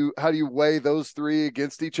how do you weigh those three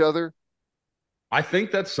against each other? I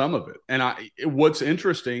think that's some of it. And what's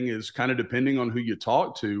interesting is kind of depending on who you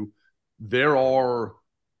talk to, there are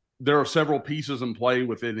several pieces in play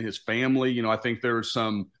within his family. I think there's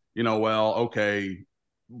some,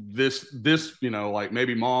 this, like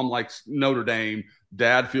maybe mom likes Notre Dame,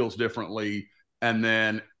 dad feels differently. And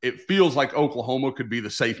then it feels like Oklahoma could be the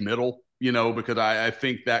safe middle, because I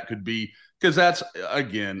think that could be, because that's,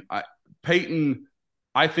 again, Peyton,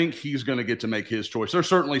 I think he's going to get to make his choice. There's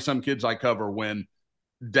certainly some kids I cover when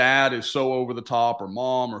dad is so over the top, or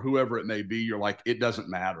mom, or whoever it may be, you're like, it doesn't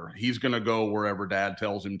matter. He's going to go wherever dad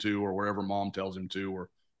tells him to, or wherever mom tells him to, or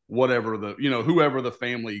whatever whoever the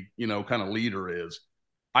family, kind of leader is.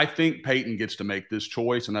 I think Peyton gets to make this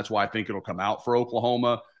choice, and that's why I think it'll come out for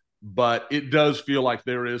Oklahoma. But it does feel like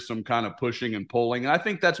there is some kind of pushing and pulling. And I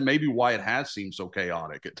think that's maybe why it has seemed so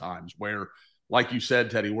chaotic at times, where, like you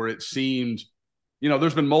said, Teddy, where it seemed,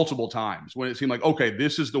 there's been multiple times when it seemed like, okay,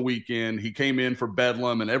 this is the weekend. He came in for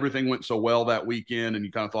Bedlam and everything went so well that weekend. And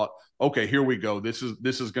you kind of thought, okay, here we go. This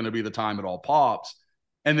is going to be the time it all pops.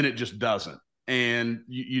 And then it just doesn't. And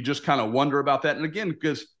you just kind of wonder about that. And again,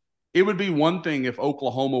 because it would be one thing if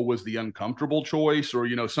Oklahoma was the uncomfortable choice, or,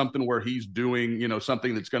 something where he's doing,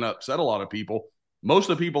 something that's going to upset a lot of people. Most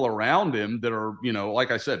of the people around him that are,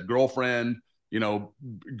 like I said, girlfriend,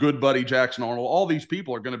 good buddy Jackson Arnold, all these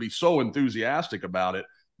people are going to be so enthusiastic about it,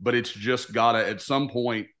 but it's just got to, at some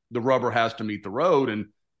point, the rubber has to meet the road. And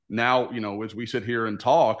now, as we sit here and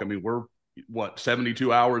talk, I mean, we're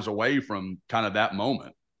 72 hours away from kind of that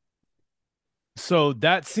moment. So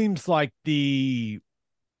that seems like the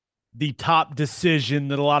top decision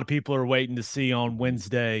that a lot of people are waiting to see on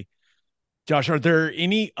Wednesday. Josh, are there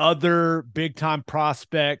any other big time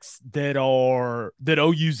prospects that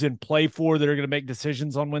OU's in play for that are going to make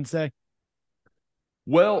decisions on Wednesday?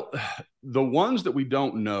 Well, the ones that we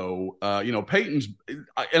don't know, Peyton's,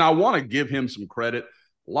 and I want to give him some credit.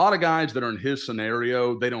 A lot of guys that are in his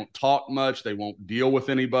scenario, they don't talk much. They won't deal with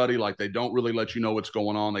anybody. Like, they don't really let you know what's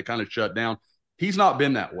going on. They kind of shut down. He's not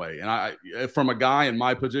been that way. And from a guy in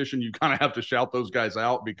my position, you kind of have to shout those guys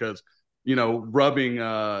out, because, rubbing,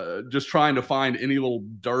 just trying to find any little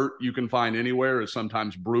dirt you can find anywhere is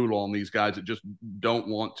sometimes brutal on these guys that just don't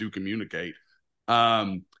want to communicate.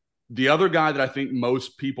 The other guy that I think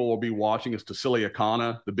most people will be watching is Tassili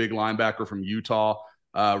Akana, the big linebacker from Utah.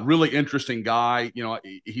 Really interesting guy.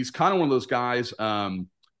 He's kind of one of those guys.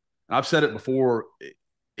 I've said it before.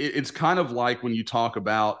 It's kind of like when you talk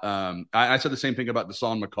about, I said the same thing about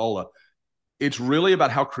Dasan McCullough. It's really about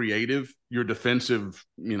how creative your defensive,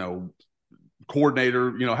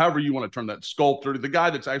 coordinator, however you want to term that, sculptor, the guy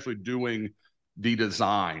that's actually doing the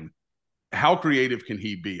design. how creative can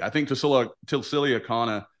he be? I think Tassilia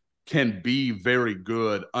Kana can be very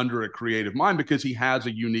good under a creative mind because he has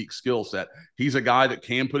a unique skill set. He's a guy that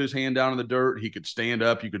can put his hand down in the dirt. He could stand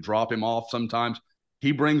up. You could drop him off sometimes.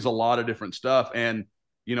 He brings a lot of different stuff. And,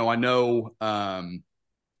 I know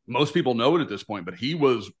most people know it at this point, but he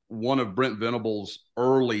was one of Brent Venable's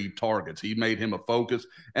early targets. He made him a focus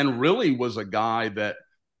and really was a guy that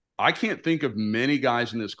I can't think of many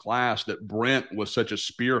guys in this class that Brent was such a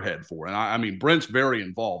spearhead for. And I mean, Brent's very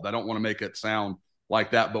involved. I don't want to make it sound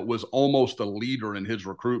like that, but was almost a leader in his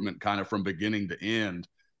recruitment kind of from beginning to end.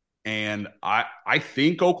 And I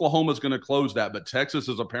think Oklahoma's going to close that, but Texas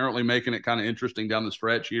is apparently making it kind of interesting down the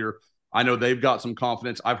stretch here. I know they've got some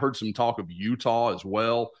confidence. I've heard some talk of Utah as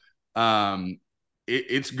well.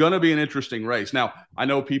 It's going to be an interesting race. Now, I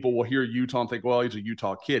know people will hear Utah and think, well, he's a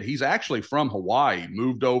Utah kid. He's actually from Hawaii,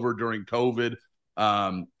 moved over during COVID,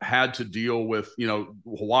 had to deal with,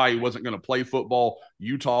 Hawaii wasn't going to play football.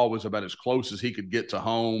 Utah was about as close as he could get to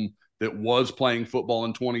home that was playing football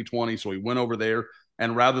in 2020. So he went over there.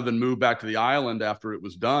 And rather than move back to the island after it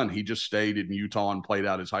was done, he just stayed in Utah and played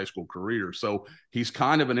out his high school career. So he's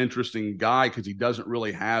kind of an interesting guy because he doesn't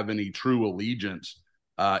really have any true allegiance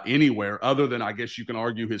anywhere other than, I guess you can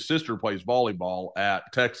argue, his sister plays volleyball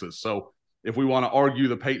at Texas. So if we want to argue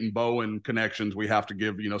the Peyton Bowen connections, we have to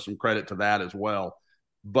give, some credit to that as well.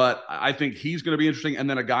 But I think he's going to be interesting. And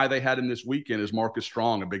then a guy they had in this weekend is Marcus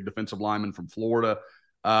Strong, a big defensive lineman from Florida.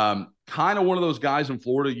 Kind of one of those guys in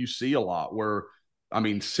Florida you see a lot where,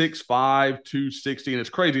 6'5", 260. And it's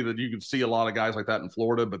crazy that you can see a lot of guys like that in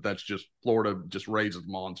Florida, but that's just Florida just raises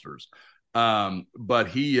monsters. But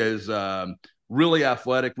he is really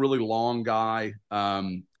athletic, really long guy.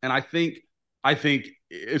 And I think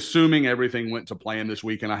assuming everything went to plan this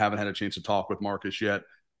weekend, I haven't had a chance to talk with Marcus yet.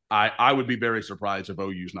 I would be very surprised if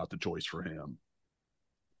OU's not the choice for him.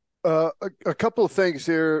 A couple of things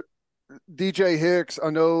here. DJ Hicks,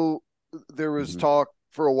 I know there was talk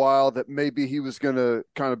for a while that maybe he was going to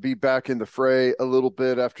kind of be back in the fray a little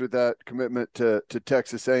bit after that commitment to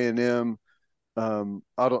Texas A&M.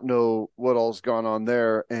 I don't know what all's gone on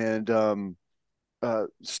there. And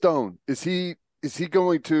Stone, is he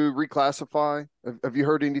going to reclassify? Have you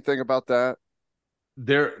heard anything about that?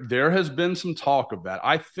 There has been some talk of that.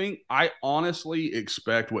 I honestly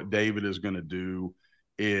expect what David is going to do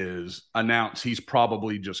is announce he's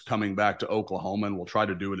probably just coming back to Oklahoma and will try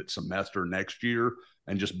to do it at semester next year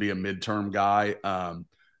and just be a midterm guy.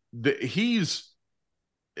 He's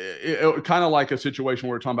kind of like a situation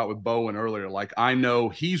we were talking about with Bowen earlier. Like, I know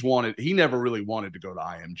he never really wanted to go to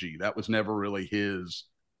IMG. That was never really his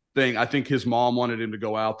thing. I think his mom wanted him to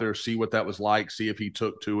go out there, see what that was like, see if he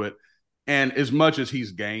took to it. And as much as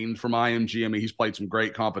he's gained from IMG, he's played some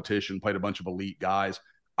great competition, played a bunch of elite guys.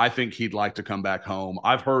 I think he'd like to come back home.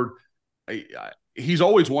 I've heard he's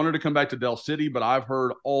always wanted to come back to Del City, but I've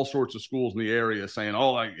heard all sorts of schools in the area saying,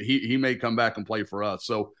 he may come back and play for us.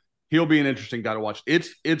 So he'll be an interesting guy to watch.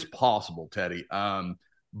 It's possible, Teddy.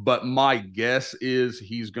 But my guess is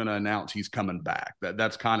he's going to announce he's coming back.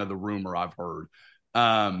 That's kind of the rumor I've heard.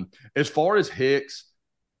 As far as Hicks,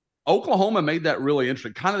 Oklahoma made that really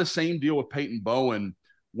interesting. Kind of the same deal with Peyton Bowen,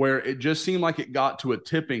 where it just seemed like it got to a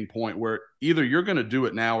tipping point where either you're going to do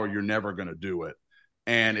it now or you're never going to do it.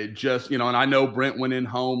 And it just, and I know Brent went in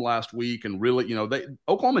home last week and really,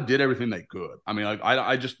 Oklahoma did everything they could.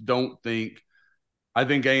 I just don't think, I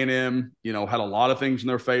think A&M, had a lot of things in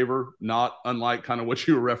their favor, not unlike kind of what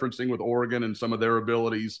you were referencing with Oregon and some of their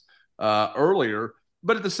abilities earlier.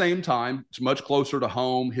 But at the same time, it's much closer to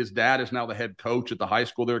home. His dad is now the head coach at the high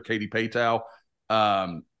school there, Katie Paytow.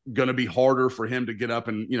 Going to be harder for him to get up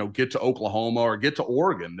and, get to Oklahoma or get to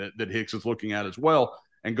Oregon that Hicks is looking at as well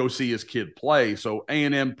and go see his kid play. So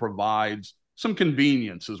A&M provides some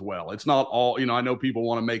convenience as well. It's not all, I know people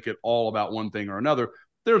want to make it all about one thing or another.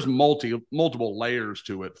 There's multiple layers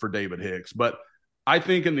to it for David Hicks, but I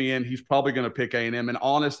think in the end, he's probably going to pick A&M. And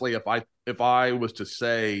honestly, if I was to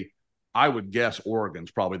say, I would guess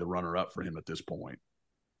Oregon's probably the runner-up for him at this point.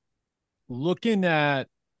 Looking at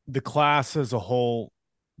the class as a whole,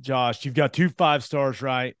 Josh, you've got 2 5-stars,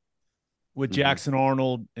 right? With Jackson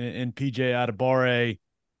Arnold and PJ Adebawore.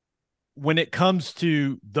 When it comes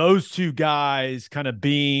to those two guys kind of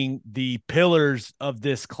being the pillars of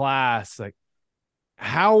this class, like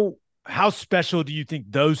how special do you think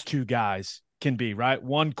those two guys can be, right?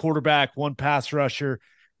 One quarterback, one pass rusher,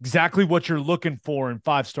 exactly what you're looking for in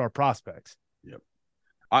 5-star prospects. Yep.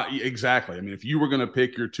 Exactly. If you were going to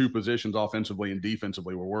pick your 2 positions offensively and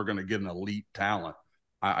defensively where we're going to get an elite talent,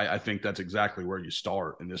 I think that's exactly where you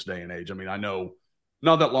start in this day and age. I know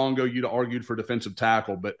not that long ago you'd argued for defensive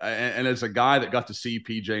tackle, but and as a guy that got to see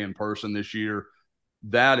PJ in person this year,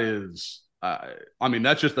 that is, I mean,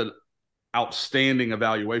 that's just an outstanding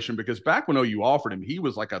evaluation, because back when OU offered him, he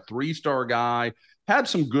was like a 3-star guy, had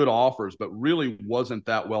some good offers, but really wasn't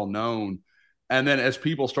that well known. And then as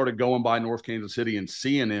people started going by North Kansas City and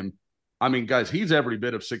seeing him, I mean, guys, he's every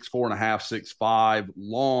bit of 6'4.5", 6'5",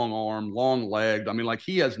 long arm, long legged. I mean, like,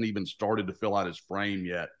 he hasn't even started to fill out his frame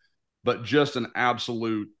yet, but just an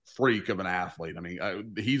absolute freak of an athlete. I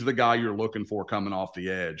mean, he's the guy you're looking for coming off the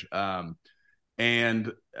edge.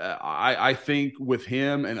 I think with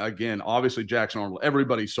him, and again, obviously Jackson Arnold,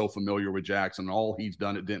 everybody's so familiar with Jackson, all he's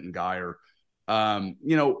done at Denton Guyer.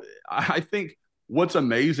 I think what's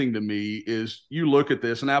amazing to me is you look at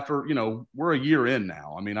this, and after, we're a year in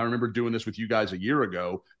now. I mean, I remember doing this with you guys a year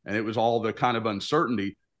ago, and it was all the kind of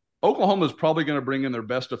uncertainty. Oklahoma's probably going to bring in their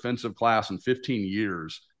best defensive class in 15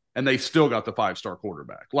 years, and they still got the 5-star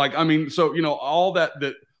quarterback. Like, I mean, so, all that,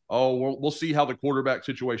 we'll see how the quarterback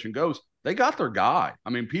situation goes. They got their guy. I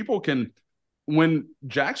mean, when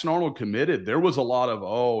Jackson Arnold committed, there was a lot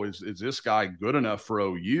of, is this guy good enough for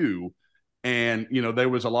OU? And, there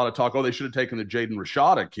was a lot of talk, they should have taken the Jaden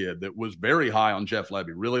Rashada kid that was very high on Jeff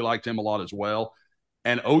Lebby. Really liked him a lot as well.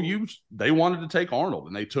 And OU, they wanted to take Arnold,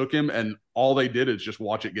 and they took him, and all they did is just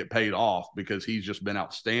watch it get paid off, because he's just been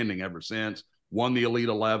outstanding ever since. Won the Elite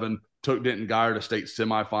 11, took Denton Guyer to state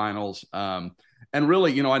semifinals. And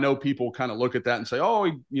really, I know people kind of look at that and say,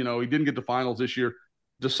 he didn't get the finals this year.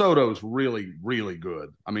 DeSoto's really, really good.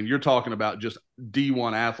 I mean, you're talking about just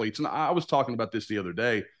D1 athletes. And I was talking about this the other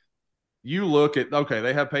day. You look at,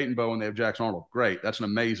 they have Peyton Bowen, they have Jackson Arnold. Great. That's an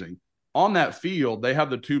amazing. On that field, they have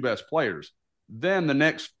the 2 best players. Then the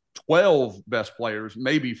next 12 best players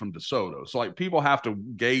may be from DeSoto. So, like, people have to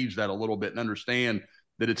gauge that a little bit and understand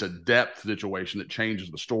that it's a depth situation that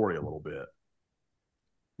changes the story a little bit.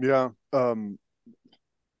 Yeah.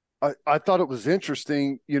 I thought it was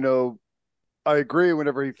interesting. I agree.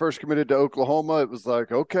 Whenever he first committed to Oklahoma, it was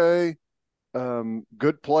like, okay,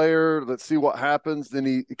 good player. Let's see what happens.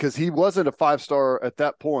 Then because he wasn't a 5-star at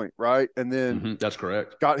that point, right? And then that's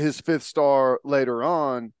correct. Got his 5th star later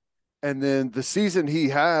on. And then the season he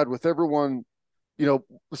had with everyone,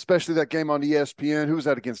 especially that game on ESPN, who was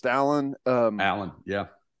that against Allen? Allen, yeah.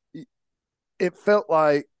 It felt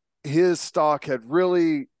like his stock had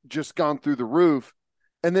really just gone through the roof.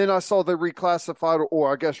 And then I saw they reclassified,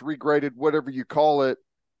 or I guess regraded, whatever you call it,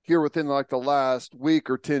 here within like the last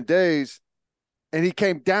week or 10 days, and he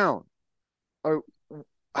came down.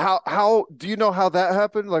 How do you know how that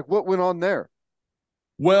happened? Like, what went on there?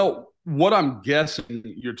 Well, what I'm guessing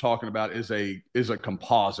you're talking about is a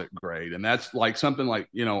composite grade, and that's like something like,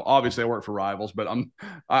 obviously I work for Rivals, but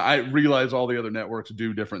I realize all the other networks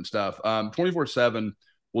do different stuff. 24/7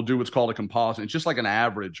 will do what's called a composite. It's just like an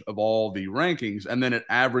average of all the rankings, and then it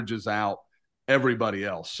averages out everybody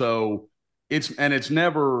else. So it's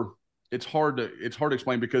hard to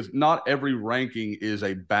explain, because not every ranking is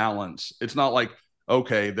a balance. It's not like,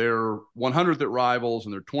 they're 100th at Rivals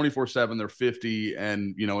and they're 24/7, they're 50,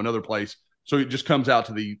 and another place. So it just comes out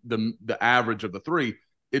to the average of the 3.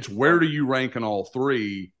 It's where do you rank in all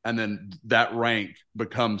 3, and then that rank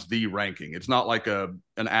becomes the ranking. It's not like an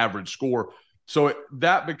average score. So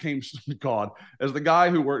that became, God, as the guy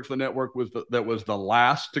who works for the network that was the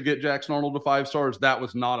last to get Jackson Arnold to 5 stars, that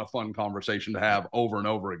was not a fun conversation to have over and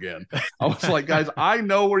over again. I was like, guys, I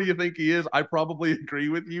know where you think he is. I probably agree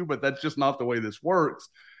with you, but that's just not the way this works.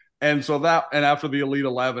 And so and after the Elite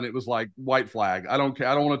 11, it was like, white flag. I don't care.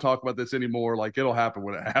 I don't want to talk about this anymore. Like, it'll happen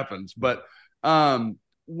when it happens. But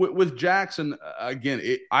with Jackson, again,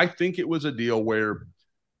 I think it was a deal where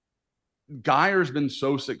Guyer's been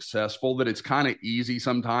so successful that it's kind of easy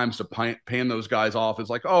sometimes to pan those guys off as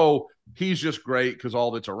like, he's just great because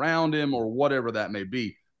all that's around him, or whatever that may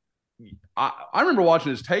be. I remember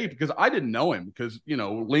watching his tape, because I didn't know him, because,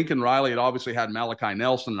 Lincoln Riley had obviously had Malachi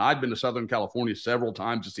Nelson, and I'd been to Southern California several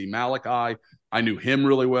times to see Malachi. I knew him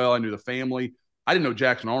really well. I knew the family. I didn't know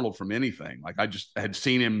Jackson Arnold from anything. Like, I just had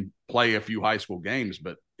seen him play a few high school games,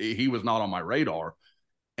 but he was not on my radar.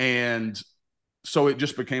 And so it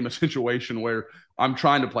just became a situation where I'm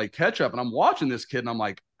trying to play catch up, and I'm watching this kid, and I'm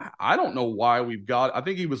like, I don't know why I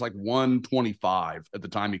think he was like 125 at the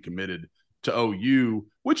time he committed to OU,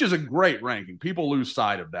 which is a great ranking. People lose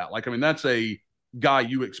sight of that. Like, I mean, that's a guy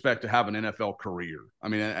you expect to have an NFL career. I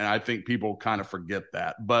mean, and I think people kind of forget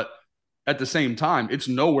that. But at the same time, it's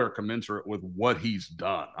nowhere commensurate with what he's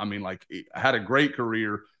done. I mean, like, he had a great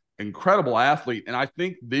career, incredible athlete. And I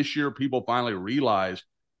think this year people finally realized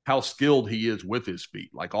how skilled he is with his feet,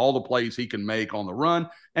 like all the plays he can make on the run.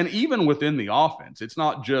 And even within the offense, it's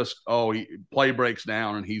not just, play breaks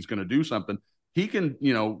down and he's going to do something. He can,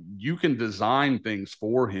 you can design things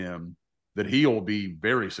for him that he will be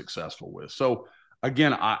very successful with. So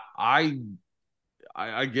again, I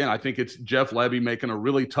think it's Jeff Levy making a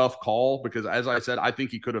really tough call because, as I said, I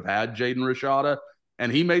think he could have had Jaden Rashada,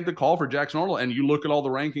 and he made the call for Jackson Arnold. And you look at all the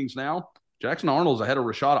rankings now, Jackson Arnold's ahead of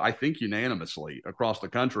Rashada, I think, unanimously across the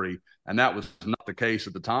country, and that was not the case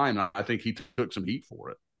at the time. I think he took some heat for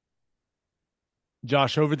it.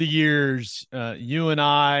 Josh, over the years, you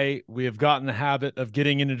and we have gotten the habit of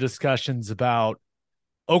getting into discussions about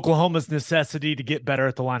Oklahoma's necessity to get better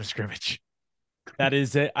at the line of scrimmage. That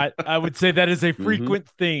is I would say that is a frequent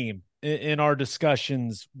theme in our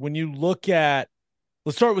discussions. When you look at,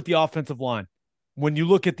 let's start with the offensive line. When you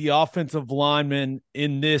look at the offensive linemen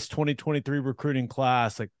in this 2023 recruiting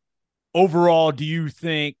class, like overall, do you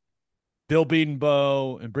think Bill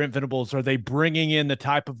Bedenbaugh and Brent Venables, are they bringing in the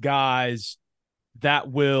type of guys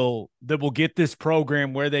that will get this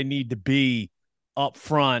program where they need to be up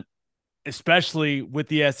front, especially with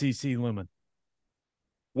the SEC looming?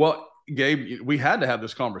 Well, Gabe, we had to have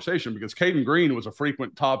this conversation because Caden Green was a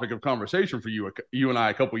frequent topic of conversation for you and I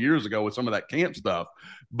a couple of years ago with some of that camp stuff.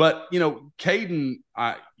 But, Caden,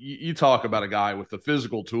 you talk about a guy with the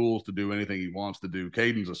physical tools to do anything he wants to do.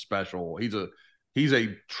 Caden's he's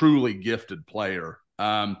a truly gifted player.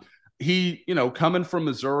 He, coming from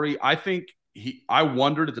Missouri, I think I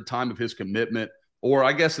wondered at the time of his commitment, or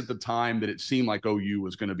I guess at the time that it seemed like OU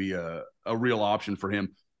was going to be a real option for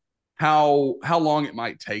him, how long it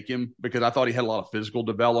might take him, because I thought he had a lot of physical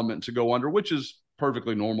development to go under, which is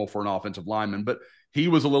perfectly normal for an offensive lineman. But he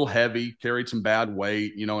was a little heavy, carried some bad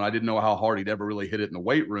weight, and I didn't know how hard he'd ever really hit it in the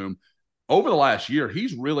weight room. Over the last year,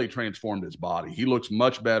 he's really transformed his body. He looks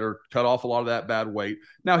much better, cut off a lot of that bad weight.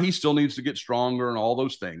 Now, he still needs to get stronger and all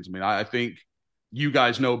those things. I mean, I think you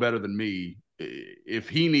guys know better than me. If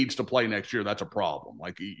he needs to play next year, that's a problem.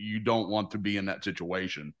 Like, you don't want to be in that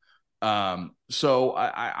situation. So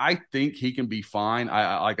I think he can be fine.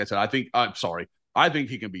 Like I said, I think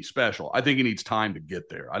he can be special. I think he needs time to get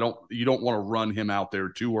there. You don't want to run him out there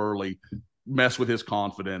too early, mess with his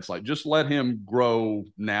confidence. Like, just let him grow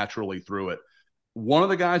naturally through it. One of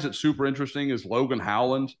the guys that's super interesting is Logan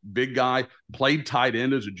Howland, big guy, played tight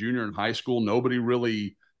end as a junior in high school. Nobody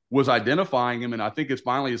really was identifying him. And I think it's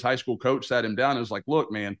finally his high school coach sat him down and was like,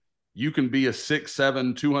 look, man, you can be a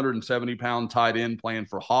 6'7", 270-pound tight end playing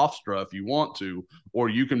for Hofstra if you want to, or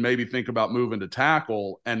you can maybe think about moving to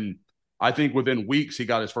tackle. And I think within weeks he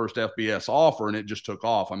got his first FBS offer, and it just took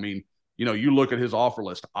off. I mean, you look at his offer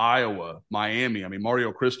list: Iowa, Miami. I mean,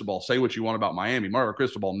 Mario Cristobal, say what you want about Miami. Mario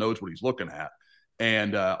Cristobal knows what he's looking at.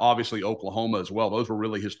 And obviously Oklahoma as well. Those were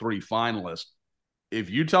really his three finalists. If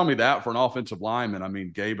you tell me that for an offensive lineman, I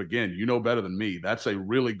mean, Gabe, again, you know better than me. That's a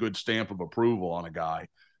really good stamp of approval on a guy.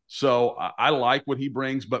 So I like what he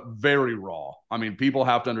brings, but very raw. I mean, people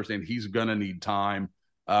have to understand he's going to need time.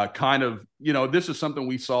 This is something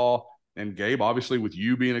we saw, and Gabe, obviously with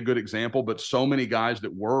you being a good example, but so many guys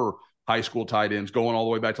that were high school tight ends going all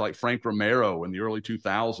the way back to like Frank Romero in the early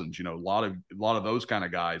 2000s, a lot of those kind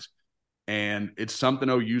of guys. And it's something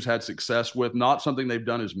OU's had success with, not something they've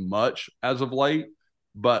done as much as of late,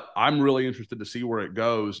 but I'm really interested to see where it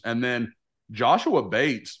goes. And then Joshua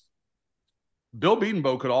Bates, Bill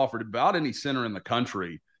Bedenbaugh could offer to about any center in the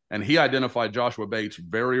country, and he identified Joshua Bates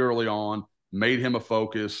very early on, made him a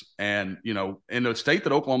focus. And, in a state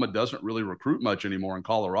that Oklahoma doesn't really recruit much anymore, in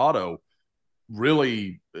Colorado,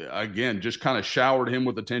 really, again, just kind of showered him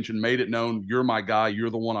with attention, made it known, you're my guy, you're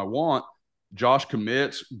the one I want. Josh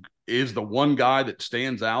commits, is the one guy that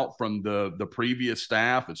stands out from the previous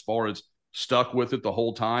staff as far as stuck with it the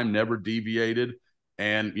whole time, never deviated.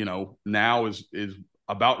 And, now is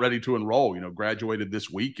about ready to enroll, graduated this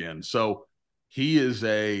weekend. So he is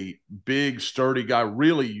a big, sturdy guy,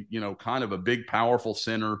 really, kind of a big, powerful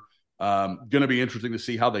center. Going to be interesting to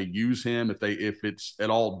see how they use him, if it's at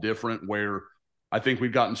all different, where I think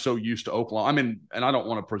we've gotten so used to Oklahoma. I mean, and I don't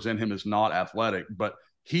want to present him as not athletic, but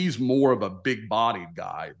he's more of a big-bodied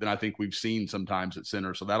guy than I think we've seen sometimes at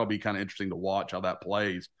center. So that'll be kind of interesting to watch how that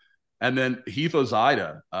plays. And then Heath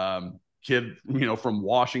Ozida, kid, from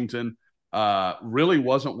Washington, really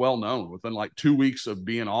wasn't well known. Within like 2 weeks of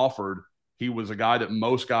being offered, he was a guy that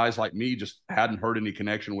most guys like me just hadn't heard any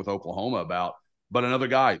connection with Oklahoma about. But another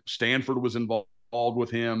guy, Stanford was involved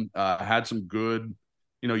with him, had some good,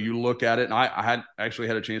 you look at it, and I had actually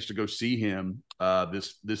had a chance to go see him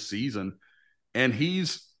this season. And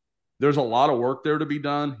there's a lot of work there to be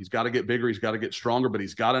done. He's got to get bigger. He's got to get stronger, but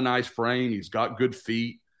he's got a nice frame. He's got good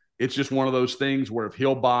feet. It's just one of those things where if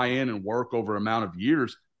he'll buy in and work over amount of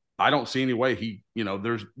years, I don't see any way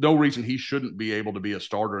there's no reason he shouldn't be able to be a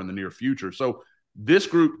starter in the near future. So this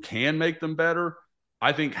group can make them better.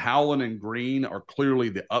 I think Howland and Green are clearly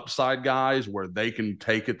the upside guys where they can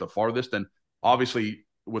take it the farthest. And obviously,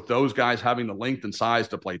 with those guys having the length and size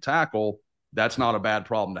to play tackle, that's not a bad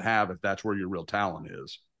problem to have if that's where your real talent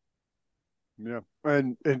is. Yeah.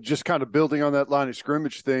 And just kind of building on that line of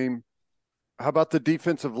scrimmage theme, how about the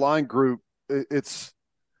defensive line group? It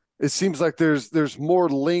seems like there's more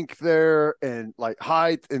length there and like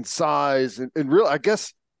height and size and real, I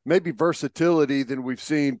guess, maybe versatility than we've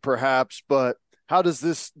seen perhaps, but how does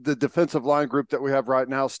the defensive line group that we have right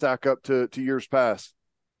now stack up to years past?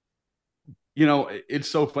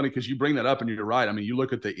 It's so funny because you bring that up and you're right. I mean, you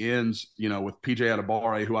look at the ends, with PJ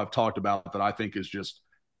Adebawore, who I've talked about that I think is just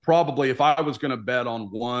probably, if I was going to bet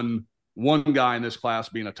on one guy in this class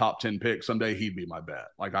being a top 10 pick, someday he'd be my bet.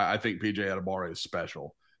 Like, I think PJ Adebawore is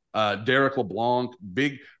special. Derek LeBlanc,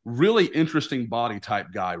 big, really interesting body type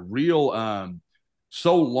guy, real,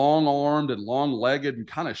 so long-armed and long-legged and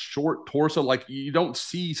kind of short torso. Like, you don't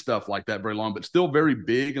see stuff like that very long, but still very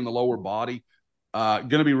big in the lower body. Going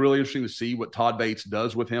to be really interesting to see what Todd Bates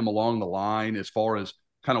does with him along the line as far as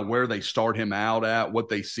kind of where they start him out at, what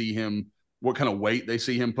kind of weight they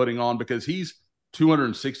see him putting on, because he's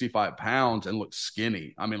 265 pounds and looks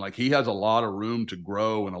skinny. I mean, like, he has a lot of room to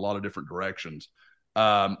grow in a lot of different directions.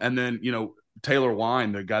 And then, Taylor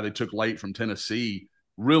Wine, the guy they took late from Tennessee,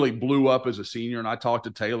 really blew up as a senior. And I talked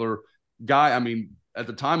to Taylor, guy, I mean, at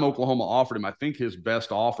the time Oklahoma offered him, I think his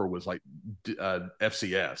best offer was like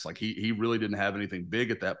FCS. Like, he really didn't have anything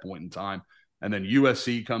big at that point in time. And then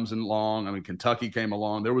USC comes along. I mean, Kentucky came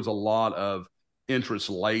along. There was a lot of interest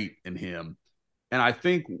late in him. And I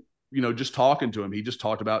think, just talking to him, he just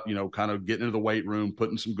talked about, kind of getting into the weight room,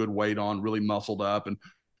 putting some good weight on, really muscled up and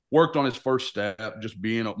worked on his first step, just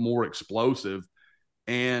being more explosive.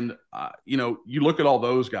 And, you look at all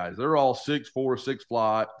those guys, they're all 6'4",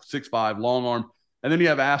 6'5", long arm. And then you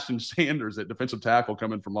have Ashton Sanders at defensive tackle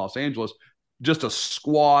coming from Los Angeles, just a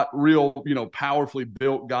squat, real, powerfully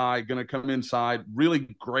built guy, going to come inside.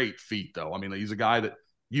 Really great feet, though. I mean, he's a guy that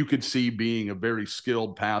you could see being a very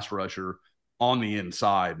skilled pass rusher on the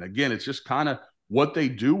inside. And again, it's just kind of what they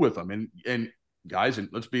do with them. And guys, and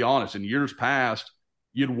let's be honest, in years past,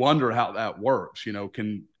 you'd wonder how that works.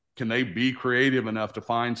 Can they be creative enough to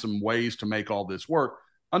find some ways to make all this work?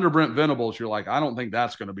 Under Brent Venables, you're like, I don't think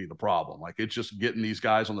that's going to be the problem. Like, it's just getting these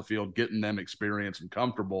guys on the field, getting them experience and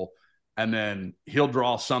comfortable, and then he'll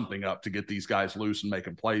draw something up to get these guys loose and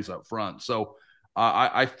making plays up front. So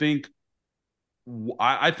I think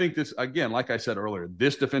this, again, like I said earlier,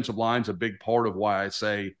 this defensive line is a big part of why I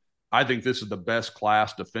say I think this is the best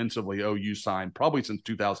class defensively OU signed probably since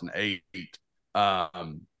 2008.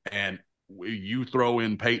 And you throw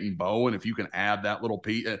in Peyton Bowen, if you can add that little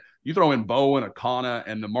piece, you throw in Bowen, Akana,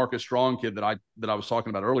 and the Marcus Strong kid that I was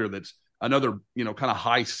talking about earlier. That's another, kind of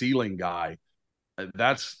high ceiling guy.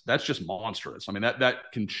 That's just monstrous. I mean,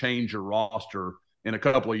 that can change your roster in a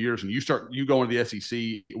couple of years. And you go into the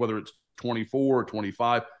SEC, whether it's 24 or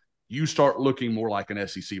 25, you start looking more like an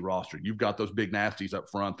SEC roster. You've got those big nasties up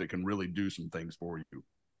front that can really do some things for you.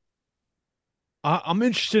 I'm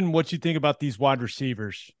interested in what you think about these wide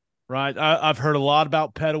receivers, right? I've heard a lot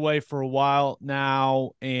about Petaway for a while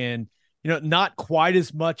now, and, not quite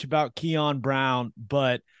as much about Keon Brown,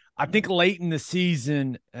 but I think late in the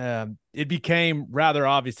season, it became rather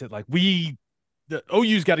obvious that the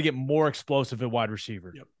OU's got to get more explosive at wide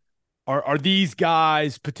receiver. Yep. Are these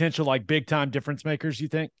guys potential big time difference makers, you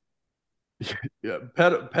think? Yeah.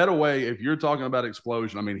 Petaway, if you're talking about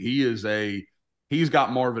explosion, I mean, he's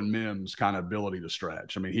got Marvin Mims kind of ability to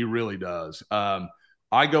stretch. I mean, he really does.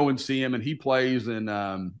 I go and see him, and he plays in,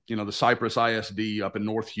 the Cypress ISD up in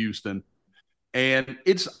North Houston. And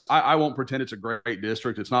I won't pretend it's a great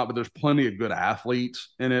district. It's not, but there's plenty of good athletes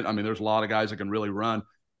in it. I mean, there's a lot of guys that can really run.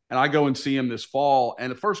 And I go and see him this fall,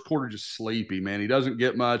 and the first quarter just sleepy, man. He doesn't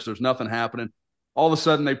get much. There's nothing happening. All of a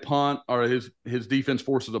sudden they punt, or his defense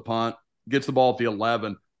forces a punt, gets the ball at the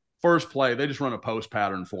 11. First play, they just run a post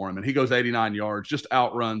pattern for him, and he goes 89 yards, just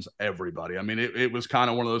outruns everybody. I mean, it was kind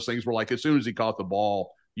of one of those things where, as soon as he caught the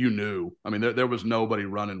ball, you knew. I mean, there was nobody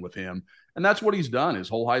running with him. And that's what he's done his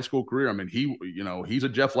whole high school career. I mean, he's a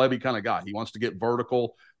Jeff Levy kind of guy. He wants to get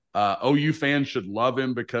vertical. OU fans should love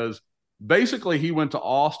him because basically he went to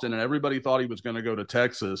Austin and everybody thought he was going to go to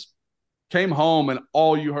Texas, came home, and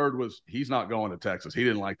all you heard was he's not going to Texas. He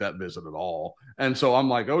didn't like that visit at all. And so I'm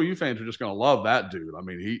like, OU fans are just going to love that dude. I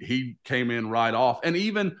mean, he came in right off. And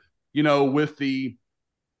even, with the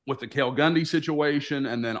Cale Gundy situation,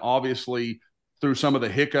 and then obviously through some of the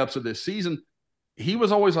hiccups of this season, he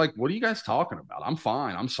was always like, what are you guys talking about? I'm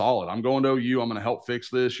fine. I'm solid. I'm going to OU. I'm going to help fix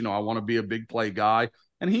this. I want to be a big play guy.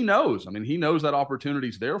 And he knows. He knows that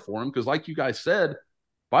opportunity's there for him because, like you guys said,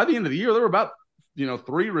 by the end of the year, there were about,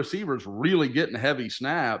 3 receivers really getting heavy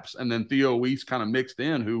snaps. And then Theo Weiss kind of mixed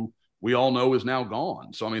in, who we all know is now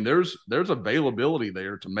gone. So, there's availability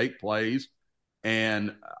there to make plays.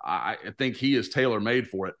 And I think he is tailor-made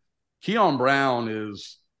for it. Keon Brown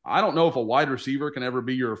is – I don't know if a wide receiver can ever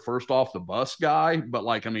be your first off the bus guy, but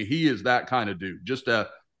he is that kind of dude. Just a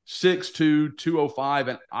 6'2", 205.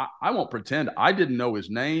 And I won't pretend I didn't know his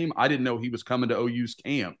name. I didn't know he was coming to OU's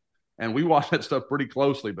camp. And we watch that stuff pretty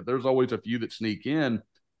closely, but there's always a few that sneak in.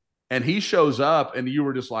 And he shows up and you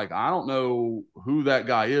were just like, I don't know who that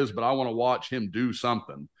guy is, but I want to watch him do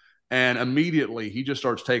something. And immediately he just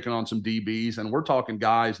starts taking on some DBs. And we're talking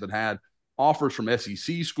guys that had offers from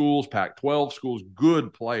SEC schools, Pac-12 schools,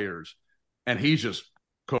 good players, and he's just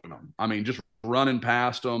cooking them. Just running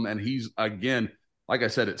past them, and he's, again, like I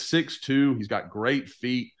said, at 6'2", he's got great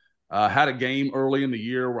feet. Had a game early in the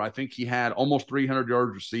year where I think he had almost 300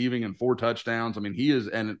 yards receiving and 4 touchdowns. He is,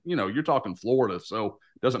 and you're talking Florida, so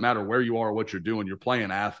it doesn't matter where you are or what you're doing, you're playing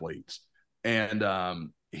athletes.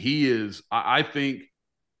 And he is, I think,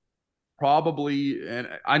 probably, and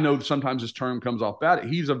I know sometimes this term comes off bad,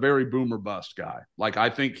 he's a very boomer bust guy.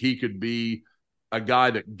 I think he could be a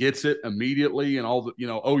guy that gets it immediately and all the,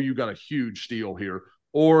 you got a huge steal here.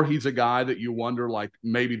 Or he's a guy that you wonder,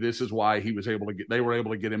 maybe this is why they were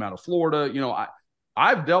able to get him out of Florida.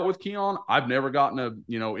 I've dealt with Keon. I've never gotten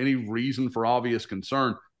any reason for obvious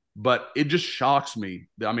concern, but it just shocks me.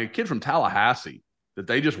 A kid from Tallahassee that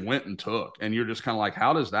they just went and took, and you're just kind of like,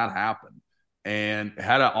 how does that happen? And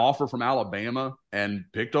had an offer from Alabama and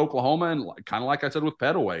picked Oklahoma. And kind of like I said with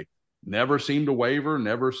Petaway, never seemed to waver,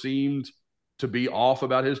 never seemed to be off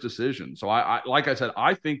about his decision. So like I said,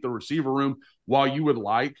 I think the receiver room, while you would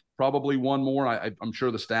like probably one more, I'm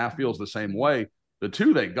sure the staff feels the same way. The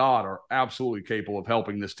 2 they got are absolutely capable of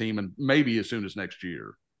helping this team, and maybe as soon as next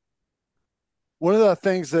year. One of the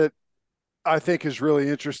things that I think is really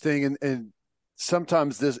interesting, and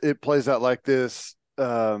sometimes it plays out like this,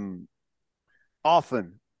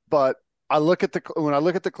 often, but when I look at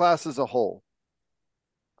the class as a whole,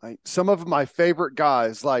 some of my favorite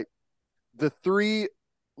guys, like the 3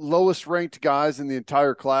 lowest ranked guys in the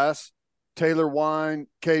entire class, Taylor Wine,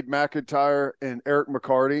 Cade McIntyre, and Eric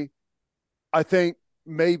McCarty, I think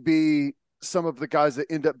may be some of the guys that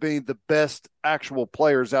end up being the best actual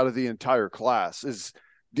players out of the entire class.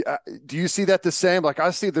 Do you see that the same? I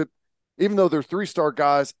see that even though they're 3-star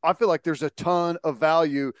guys, I feel like there's a ton of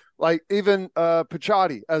value. Even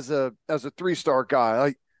Pachotti as a 3-star guy.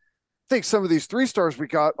 I think some of these 3-stars we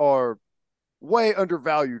got are way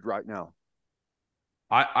undervalued right now.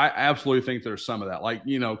 I absolutely think there's some of that.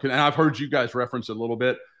 And I've heard you guys reference it a little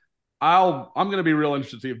bit. I'm going to be real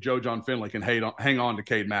interested to see if Joe John Finley can hang on to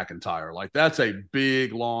Cade McIntyre. That's a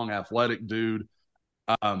big, long, athletic dude.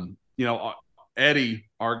 Eddie,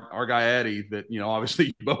 our guy Eddie, that obviously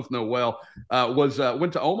you both know well,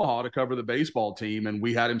 went to Omaha to cover the baseball team, and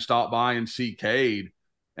we had him stop by and see Cade,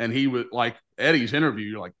 and he was Eddie's interview.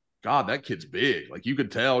 You're like, God, that kid's big. You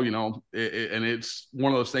could tell, and it's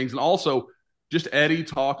one of those things. And also, just Eddie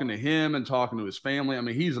talking to him and talking to his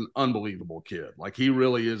family. He's an unbelievable kid. He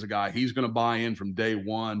really is a guy. He's going to buy in from day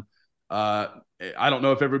one. I don't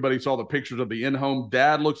know if everybody saw the pictures of the in-home.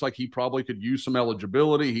 Dad looks like he probably could use some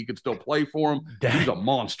eligibility. He could still play for him. He's a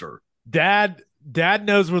monster. Dad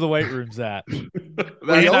knows where the weight room's at.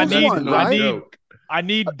 I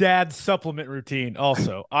need Dad's supplement routine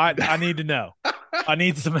also. I need to know. I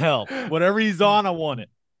need some help. Whatever he's on, I want it.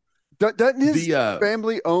 Doesn't his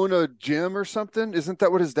family own a gym or something? Isn't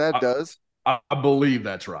that what his dad does? I believe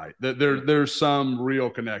that's right. There's some real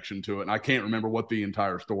connection to it, and I can't remember what the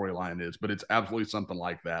entire storyline is, but it's absolutely something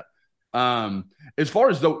like that. As far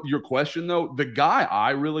as your question, though, the guy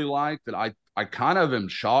I really like that I kind of am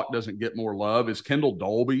shocked doesn't get more love is Kendall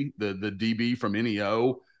Dolby, the DB from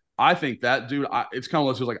NEO. I think that dude, it's kind of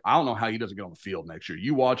one of those I don't know how he doesn't get on the field next year.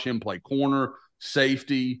 You watch him play corner,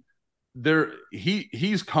 safety.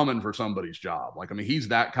 He's coming for somebody's job. He's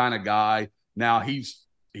that kind of guy. Now he's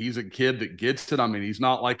a kid that gets it. He's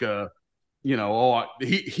not like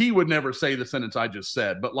he would never say the sentence I just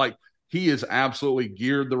said, but he is absolutely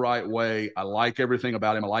geared the right way. I like everything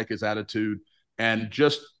about him. I like his attitude. And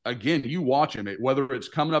just, again, you watch him, whether it's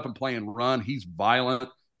coming up and playing run, he's violent.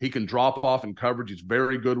 He can drop off in coverage. He's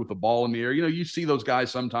very good with the ball in the air. You see those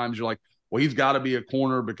guys sometimes you're like, well, he's got to be a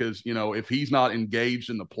corner because, if he's not engaged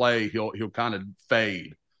in the play, he'll kind of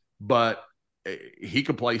fade. But he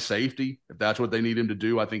could play safety if that's what they need him to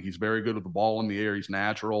do. I think he's very good with the ball in the air. He's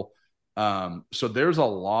natural. So there's a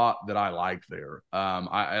lot that I like there.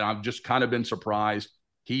 I've just kind of been surprised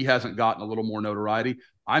he hasn't gotten a little more notoriety.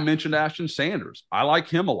 I mentioned Ashton Sanders. I like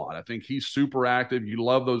him a lot. I think he's super active. You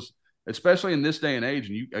love those, especially in this day and age.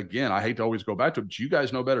 And you, again, I hate to always go back to it, but you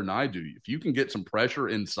guys know better than I do. If you can get some pressure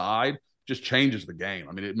inside, just changes the game.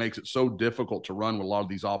 I mean, it makes it so difficult to run what a lot of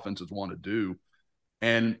these offenses want to do.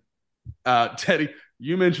 And Teddy,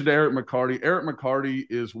 you mentioned Eric McCarty. Eric McCarty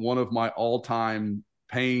is one of my all-time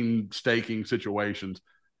painstaking situations.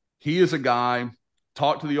 He is a guy,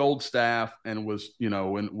 talked to the old staff and was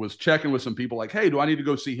checking with some people like, hey, do I need to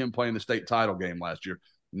go see him play in the state title game last year?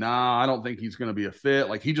 Nah, I don't think he's going to be a fit.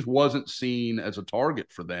 Like, he just wasn't seen as a target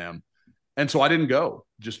for them. And so I didn't go.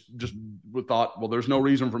 Just thought, well, there's no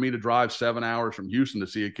reason for me to drive 7 hours from Houston to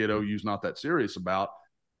see a kid OU's not that serious about.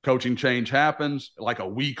 Coaching change happens like a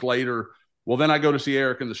week later. Well, then I go to see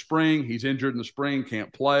Eric in the spring. He's injured in the spring,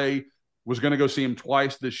 can't play. Was going to go see him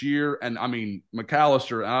twice this year. And I mean,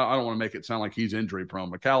 McAllister, I don't want to make it sound like he's injury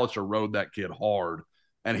prone. McAllister rode that kid hard.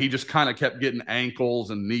 And he just kind of kept getting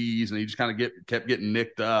ankles and knees, and he just kind of kept getting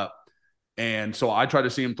nicked up. And so I tried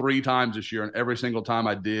to see him 3 times this year, and every single time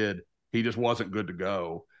I did, he just wasn't good to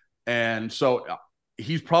go. And so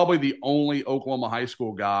he's probably the only Oklahoma high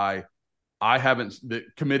school guy that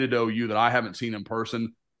committed to OU that I haven't seen in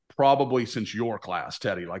person probably since your class,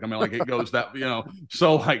 Teddy. Like, I mean, like, it goes that,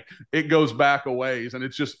 so like it goes back a ways, and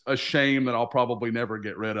it's just a shame that I'll probably never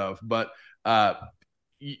get rid of. But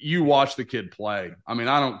you watch the kid play. I mean,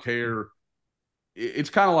 I don't care. It's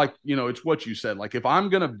kind of like, it's what you said. Like, if I'm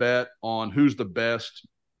going to bet on who's the best,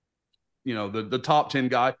 the top 10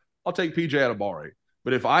 guy, I'll take PJ Adebawore.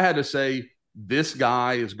 But if I had to say this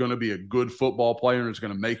guy is going to be a good football player and is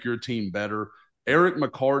going to make your team better, Eric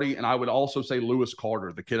McCarty, and I would also say Lewis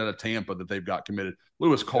Carter, the kid out of Tampa that they've got committed.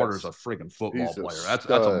 Lewis Carter is a freaking football player. That's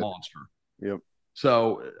a monster. Yep.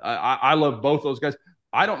 So I love both those guys.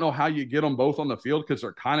 I don't know how you get them both on the field because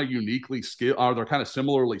they're kind of uniquely skilled, or they're kind of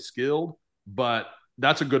similarly skilled, but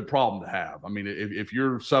that's a good problem to have. I mean, if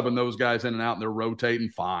you're subbing those guys in and out and they're rotating,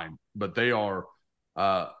 fine. But they are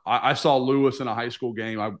I saw Lewis in a high school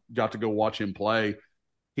game. I got to go watch him play.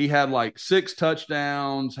 He had like 6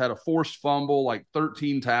 touchdowns, had a forced fumble, like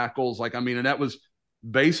 13 tackles. Like, I mean, and that was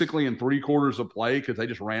basically in 3 quarters of play because they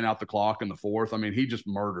just ran out the clock in the 4th. I mean, he just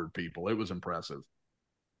murdered people. It was impressive.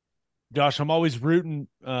 Josh, I'm always rooting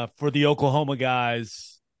for the Oklahoma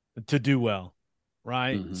guys to do well,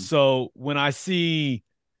 right? Mm-hmm. So when I see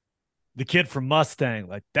the kid from Mustang,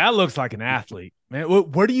 like, that looks like an athlete, man.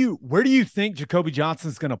 Where do you think Jacoby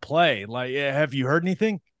Johnson's going to play? Like, have you heard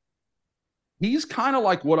anything? He's kind of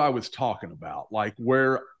like what I was talking about, like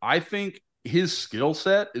where I think his skill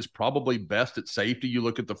set is probably best at safety. You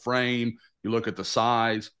look at the frame, you look at the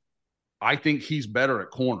size. I think he's better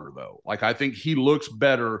at corner, though. Like, I think he looks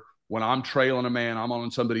better when I'm trailing a man, I'm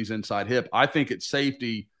on somebody's inside hip. I think at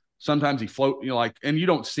safety, sometimes he float, and you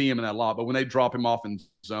don't see him in that lot, but when they drop him off in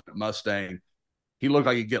zone at Mustang, he looked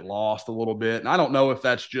like he'd get lost a little bit. And I don't know if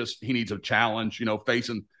that's just he needs a challenge,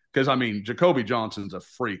 facing – because, I mean, Jacoby Johnson's a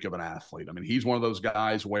freak of an athlete. I mean, he's one of those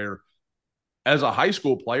guys where, as a high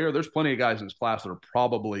school player, there's plenty of guys in his class that are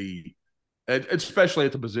probably, especially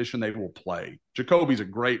at the position they will play. Jacoby's a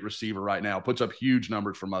great receiver right now, puts up huge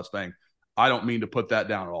numbers for Mustang. I don't mean to put that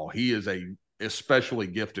down at all. He is a especially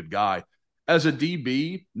gifted guy. As a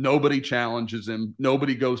DB, nobody challenges him.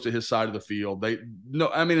 Nobody goes to his side of the field.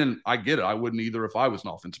 And I get it. I wouldn't either if I was an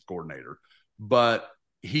offensive coordinator. But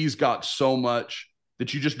he's got so much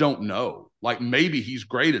that you just don't know. Like, maybe he's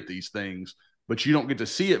great at these things, but you don't get to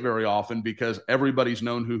see it very often because everybody's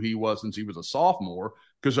known who he was since he was a sophomore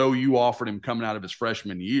because OU offered him coming out of his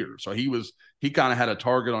freshman year. So he kind of had a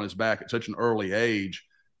target on his back at such an early age.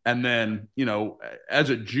 And then, as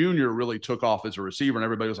a junior, really took off as a receiver, and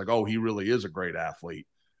everybody was like, oh, he really is a great athlete.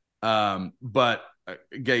 But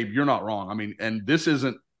Gabe, you're not wrong. I mean, and this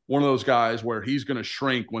isn't one of those guys where he's going to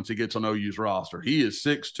shrink once he gets on OU's roster. He is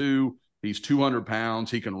 6'2". He's 200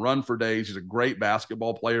 pounds. He can run for days. He's a great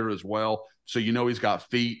basketball player as well. So, he's got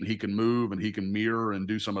feet and he can move and he can mirror and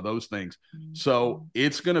do some of those things. So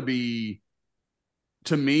it's going to be,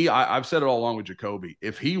 to me, I've said it all along with Jacoby.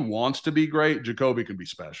 If he wants to be great, Jacoby can be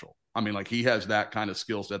special. I mean, like, he has that kind of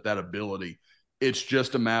skill set, that ability. It's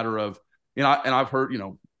just a matter of, and I've heard,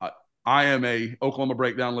 I am a Oklahoma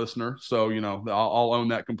Breakdown listener, so I'll own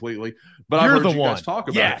that completely. But I've heard you guys talk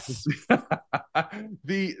about yes.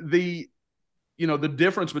 the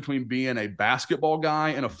difference between being a basketball guy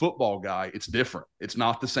and a football guy. It's different. It's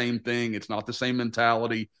not the same thing. It's not the same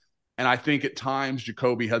mentality. And I think at times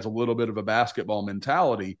Jacoby has a little bit of a basketball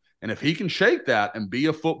mentality. And if he can shake that and be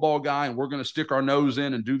a football guy, and we're going to stick our nose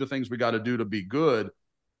in and do the things we got to do to be good,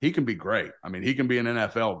 he can be great. I mean, he can be an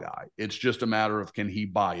NFL guy. It's just a matter of, can he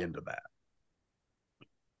buy into that?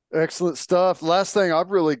 Excellent stuff. Last thing I've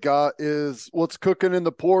really got is what's cooking in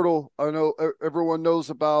the portal. I know everyone knows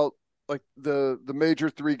about like the major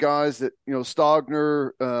three guys that, Stogner,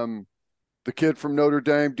 the kid from Notre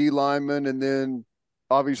Dame, D lineman, and then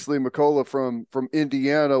obviously McCullough from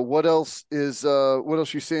Indiana. What else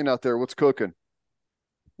you seeing out there? What's cooking?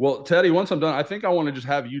 Well, Teddy, once I'm done, I think I want to just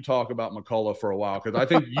have you talk about McCullough for a while, because I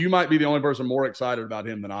think you might be the only person more excited about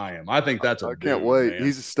him than I am. I think that's I can't wait. Man.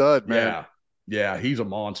 He's a stud, man. Yeah, he's a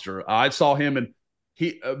monster. I saw him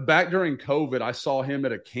back during COVID. I saw him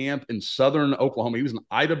at a camp in southern Oklahoma. He was in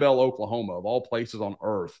Idabel, Oklahoma, of all places on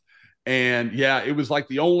earth. And yeah, it was like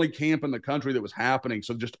the only camp in the country that was happening.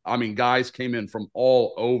 So guys came in from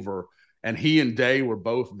all over, and he and Day were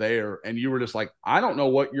both there. And you were just like, I don't know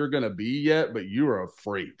what you're going to be yet, but you're a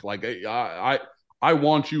freak. Like I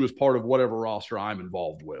want you as part of whatever roster I'm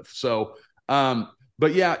involved with. So,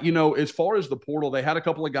 but yeah, as far as the portal, they had a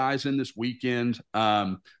couple of guys in this weekend.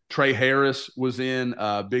 Trey Harris was in,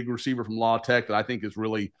 a big receiver from La Tech that I think is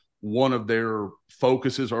really one of their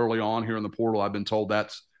focuses early on here in the portal. I've been told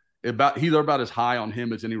they're about as high on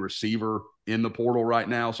him as any receiver in the portal right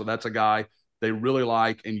now. So that's a guy they really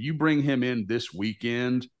like. And you bring him in this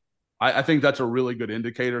weekend, I think that's a really good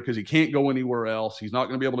indicator, because he can't go anywhere else. He's not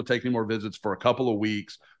going to be able to take any more visits for a couple of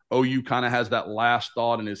weeks. OU kind of has that last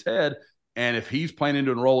thought in his head. And if he's planning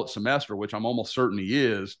to enroll at semester, which I'm almost certain he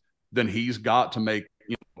is, then he's got to make,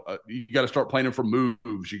 you got to start planning for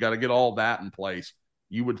moves. You got to get all that in place.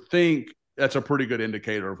 You would think that's a pretty good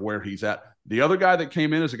indicator of where he's at. The other guy that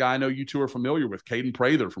came in is a guy I know you two are familiar with, Caden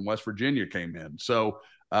Prather from West Virginia came in. So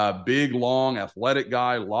big, long, athletic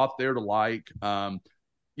guy, a lot there to like. Kind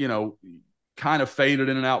of faded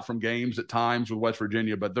in and out from games at times with West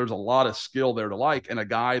Virginia, but there's a lot of skill there to like, and a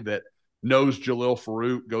guy that knows Jalil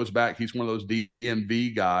Farouk, goes back. He's one of those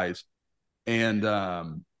DMV guys. And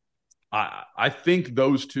I think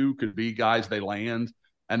those two could be guys they land,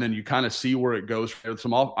 and then you kind of see where it goes.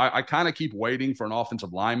 I kind of keep waiting for an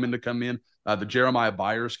offensive lineman to come in. The Jeremiah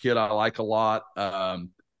Byers kid I like a lot.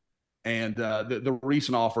 And the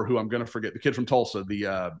recent offer, who I'm going to forget, the kid from Tulsa,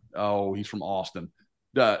 he's from Austin.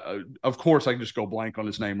 Of course, I can just go blank on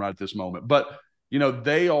his name right at this moment. But,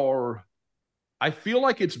 I feel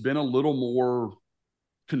like it's been a little more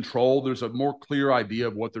controlled. There's a more clear idea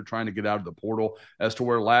of what they're trying to get out of the portal, as to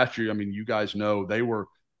where last year, you guys know,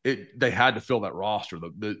 they had to fill that roster.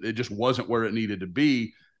 It just wasn't where it needed to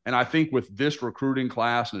be. And I think with this recruiting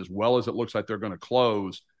class, and as well as it looks like they're going to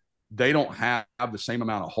close, they don't have the same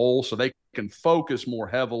amount of holes, so they can focus more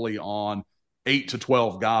heavily on 8 to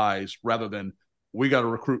 12 guys rather than we got to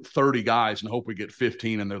recruit 30 guys and hope we get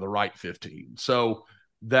 15 and they're the right 15. So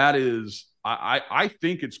that is, I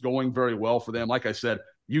think it's going very well for them. Like I said,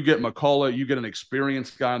 you get McCullough, you get an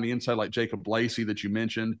experienced guy on the inside like Jacob Lacey that you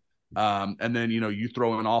mentioned. And then, you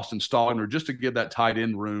throw in Austin Stogner just to give that tight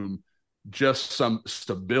end room just some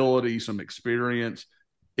stability, some experience.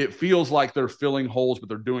 It feels like they're filling holes, but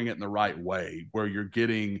they're doing it in the right way, where you're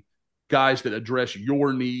getting guys that address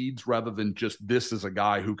your needs rather than just, this is a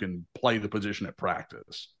guy who can play the position at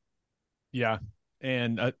practice. Yeah.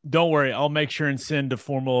 And don't worry, I'll make sure and send a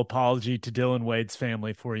formal apology to Dylan Wade's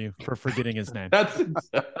family for you for forgetting his name.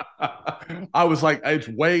 I was like, it's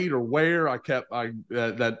Wade or Where.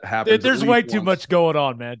 That happened. There's way too much going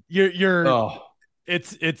on, man. You're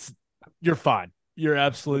fine. You're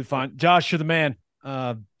absolutely fine. Josh, you're the man.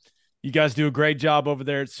 You guys do a great job over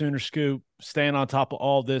there at Sooner Scoop, staying on top of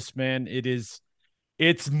all this, man.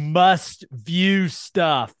 It's must view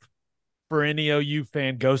stuff for any OU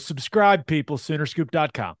fan. Go subscribe, people.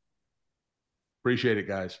 Soonerscoop.com. Appreciate it,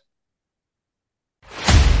 guys.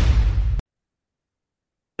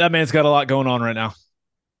 That man's got a lot going on right now.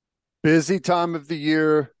 Busy time of the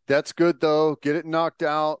year. That's good, though. Get it knocked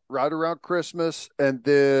out right around Christmas, and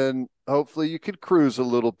then hopefully you could cruise a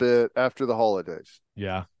little bit after the holidays.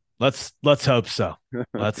 Yeah. Let's hope so.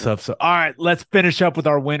 Let's hope so. All right, let's finish up with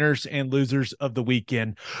our winners and losers of the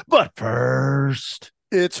weekend. But first,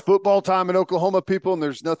 it's football time in Oklahoma, people, and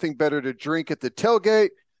there's nothing better to drink at the tailgate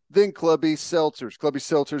than Clubby Seltzers. Clubby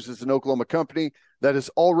Seltzers is an Oklahoma company that is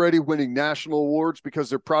already winning national awards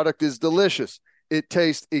because their product is delicious. It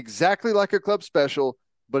tastes exactly like a club special,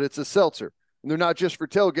 but it's a seltzer. And they're not just for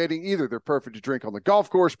tailgating either. They're perfect to drink on the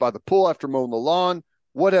golf course, by the pool after mowing the lawn,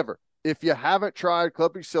 whatever. If you haven't tried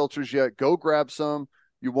Clubby Seltzers yet, go grab some.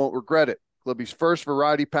 You won't regret it. Clubby's first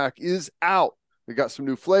variety pack is out. They got some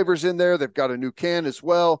new flavors in there. They've got a new can as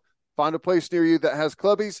well. Find a place near you that has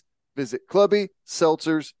Clubbies. Visit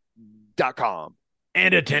clubbyseltzers.com.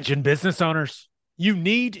 And attention business owners, you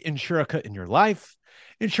need Insurica in your life.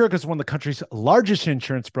 Insurica is one of the country's largest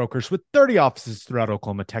insurance brokers with 30 offices throughout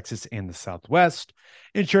Oklahoma, Texas, and the Southwest.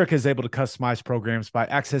 Insurica is able to customize programs by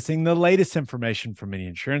accessing the latest information from many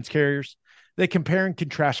insurance carriers. They compare and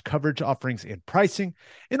contrast coverage offerings and pricing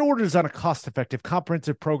in order to design a cost-effective,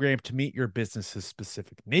 comprehensive program to meet your business's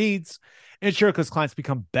specific needs. Insurica's clients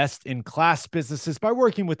become best-in-class businesses by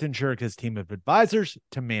working with Insurica's team of advisors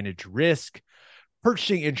to manage risk.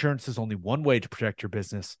 Purchasing insurance is only one way to protect your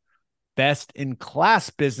business. Best-in-class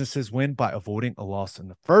businesses win by avoiding a loss in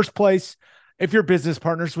the first place. If your business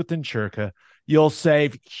partners with Insurica, you'll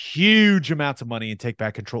save huge amounts of money and take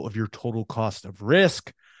back control of your total cost of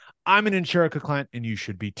risk. I'm an Insurica client, and you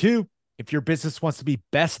should be too. If your business wants to be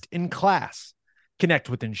best in class, connect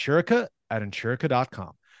with Insurica at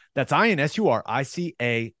Insurica.com. That's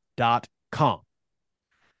INSURICA.com.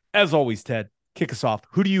 As always, Ted, kick us off.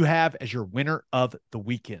 Who do you have as your winner of the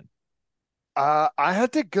weekend? I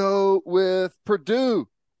had to go with Purdue.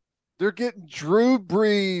 They're getting Drew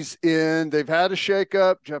Brees in. They've had a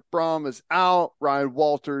shakeup. Jeff Brom is out. Ryan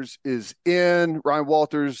Walters is in. Ryan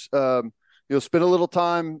Walters, spent a little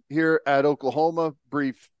time here at Oklahoma,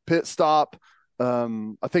 brief pit stop. I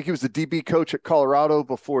think he was the DB coach at Colorado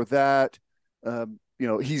before that.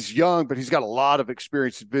 He's young, but he's got a lot of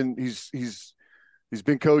experience. He's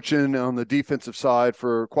been coaching on the defensive side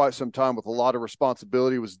for quite some time with a lot of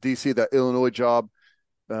responsibility. He was DC, that Illinois job,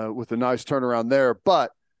 with a nice turnaround there.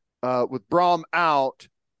 But with Brom out,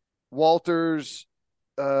 Walters,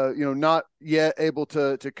 not yet able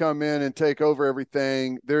to come in and take over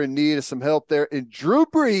everything. They're in need of some help there. And Drew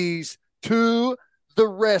Brees to the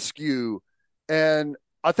rescue. And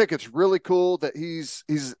I think it's really cool that he's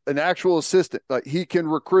an actual assistant. Like, he can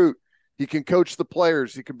recruit, he can coach the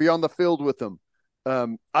players, he can be on the field with them.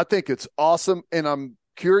 I think it's awesome, and I'm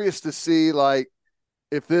curious to see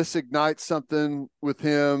if this ignites something with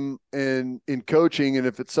him in coaching, and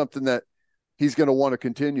if it's something that he's going to want to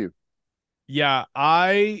continue. Yeah,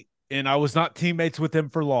 I was not teammates with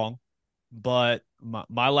him for long, but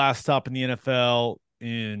my last stop in the NFL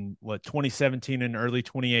in 2017 and early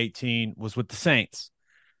 2018 was with the Saints.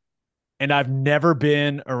 And I've never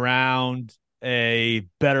been around a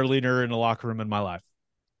better leader in the locker room in my life.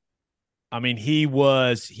 I mean, he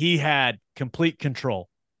had complete control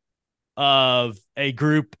of a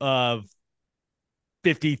group of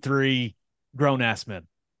 53 grown-ass men.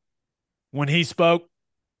 When he spoke,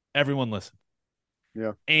 everyone listened.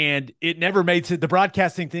 Yeah. And it never made sense. The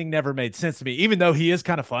broadcasting thing never made sense to me, even though he is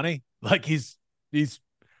kind of funny. Like, he's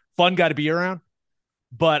fun guy to be around.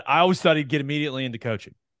 But I always thought he'd get immediately into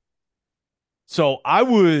coaching. So I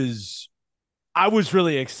was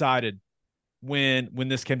really excited when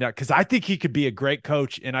this came down, because I think he could be a great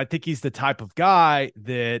coach, and I think he's the type of guy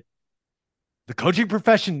that the coaching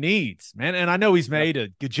profession needs, man. And I know he's made a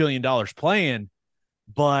gajillion dollars playing,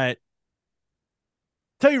 but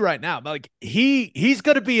tell you right now, he's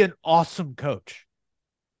going to be an awesome coach.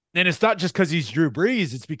 And it's not just because he's Drew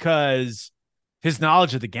Brees, it's because his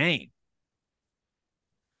knowledge of the game.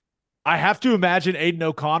 I have to imagine Aiden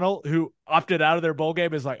O'Connell, who opted out of their bowl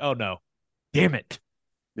game, is like, oh no, damn it.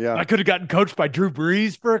 Yeah. I could have gotten coached by Drew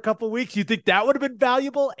Brees for a couple of weeks. You think that would have been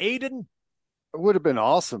valuable, Aiden? It would have been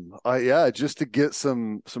awesome. Just to get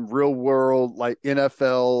some real world,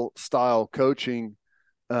 NFL style coaching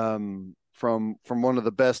from one of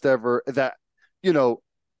the best ever. That,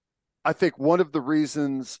 I think one of the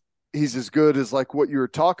reasons he's as good as what you were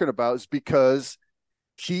talking about is because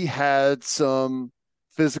he had some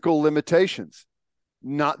physical limitations.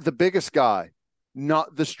 Not the biggest guy,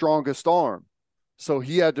 not the strongest arm. So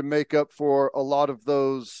he had to make up for a lot of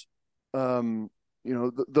those, those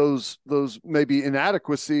maybe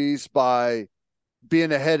inadequacies by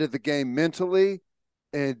being ahead of the game mentally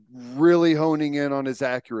and really honing in on his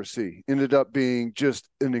accuracy. Ended up being just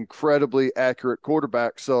an incredibly accurate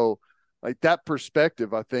quarterback. So that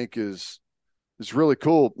perspective, I think, is really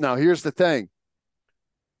cool. Now, here's the thing.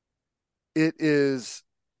 It's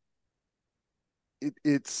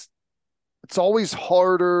always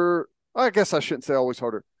harder. I guess I shouldn't say always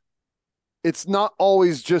harder. It's not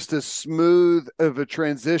always just as smooth of a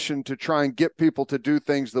transition to try and get people to do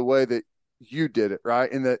things the way that you did it,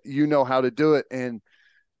 right? And that you know how to do it, and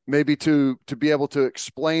maybe to be able to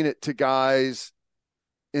explain it to guys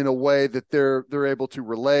in a way that they're able to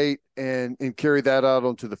relate and carry that out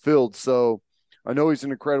onto the field. So I know he's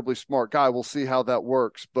an incredibly smart guy. We'll see how that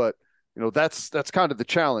works, but that's kind of the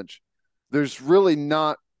challenge. There's really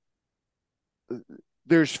not –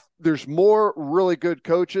 there's more really good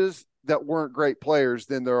coaches that weren't great players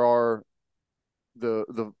than there are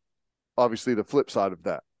the obviously the flip side of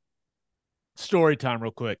that. Story time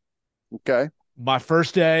real quick. Okay. My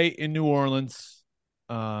first day in New Orleans,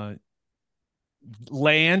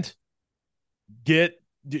 land,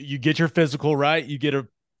 you get your physical, right? You get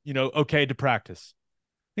okay to practice.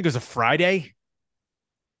 I think it was a Friday.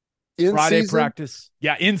 In Friday season? practice.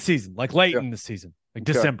 Yeah, in season, like late in the season, like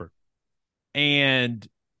Okay. December. And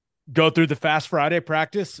go through the fast Friday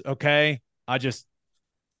practice. Okay. I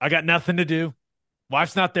got nothing to do.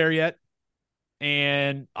 Wife's not there yet.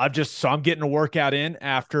 And I'm getting a workout in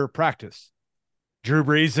after practice. Drew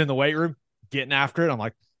Brees in the weight room, getting after it. I'm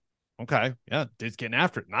like, okay, yeah, dude's getting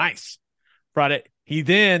after it. Nice. Friday. He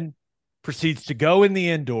then proceeds to go in the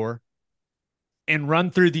indoor and run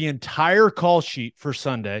through the entire call sheet for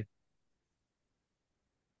Sunday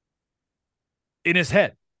in his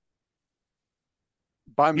head.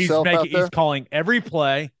 By himself out there? He's calling every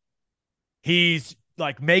play. He's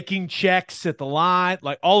like making checks at the line,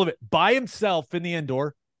 like all of it by himself in the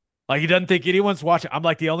indoor. Like he doesn't think anyone's watching. I'm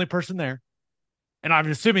like the only person there. And I'm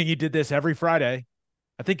assuming he did this every Friday.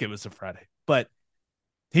 I think it was a Friday, but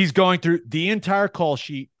he's going through the entire call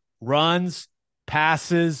sheet, runs,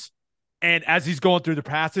 passes. And as he's going through the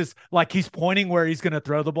passes, like he's pointing where he's going to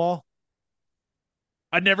throw the ball.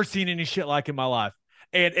 I'd never seen any shit like in my life.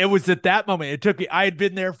 And it was at that moment, it took me, I had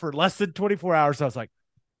been there for less than 24 hours. I was like,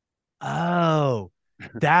 oh,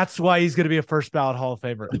 that's why he's going to be a first ballot Hall of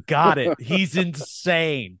Famer. Got it. He's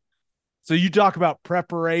insane. So you talk about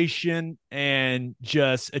preparation and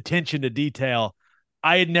just attention to detail.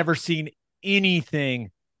 I had never seen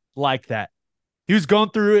anything like that. He was going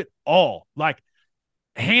through it all, like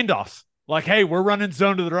handoffs. Like, hey, we're running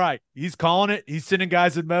zone to the right. He's calling it. He's sending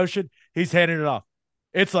guys in motion. He's handing it off.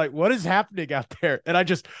 It's like, what is happening out there? And I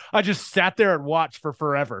just sat there and watched for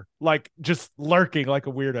forever, like just lurking like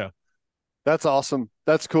a weirdo. That's awesome.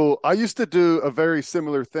 That's cool. I used to do a very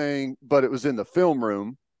similar thing, but it was in the film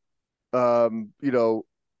room.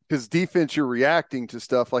 Because defense, you're reacting to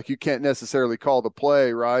stuff like you can't necessarily call the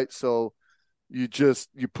play, right? So you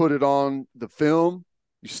put it on the film,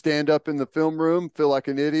 you stand up in the film room, feel like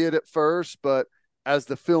an idiot at first, but as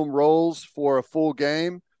the film rolls for a full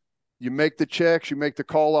game, you make the checks, you make the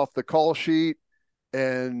call off the call sheet,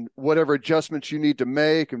 and whatever adjustments you need to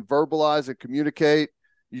make and verbalize and communicate,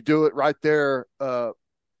 you do it right there in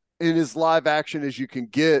as live action as you can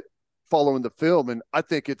get following the film. And I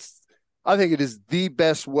think it is the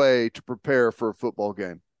best way to prepare for a football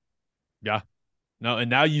game. Yeah. No, and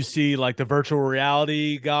now you see like the virtual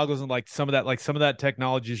reality goggles and like some of that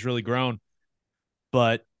technology has really grown.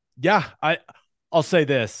 But yeah, I'll say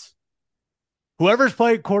this. Whoever's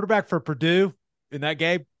playing quarterback for Purdue in that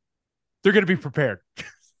game, they're going to be prepared.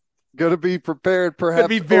 Going to be prepared, perhaps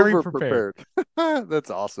be very over-prepared. That's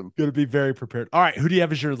awesome. Going to be very prepared. All right, who do you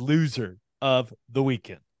have as your loser of the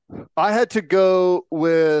weekend? I had to go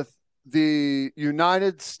with the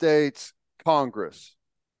United States Congress.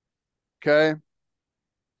 Okay?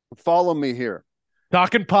 Follow me here.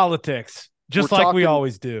 Talking politics, just like we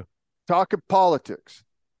always do. Talking politics.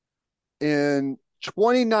 In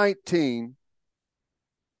 2019,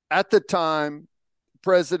 at the time,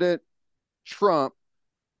 President Trump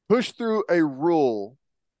pushed through a rule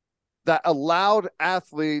that allowed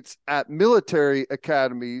athletes at military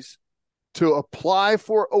academies to apply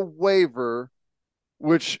for a waiver,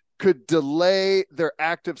 which could delay their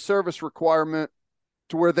active service requirement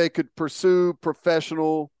to where they could pursue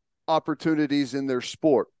professional opportunities in their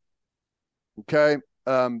sport. Okay.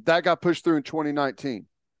 That got pushed through in 2019.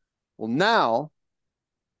 Well, now,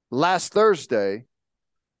 last Thursday,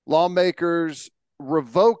 lawmakers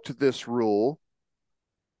revoked this rule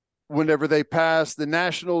whenever they passed the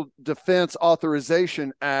National Defense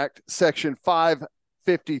Authorization Act, Section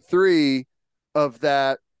 553 of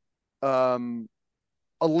that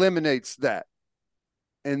eliminates that.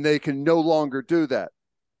 And they can no longer do that.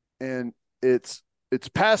 And it's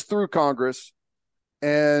passed through Congress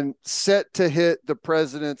and set to hit the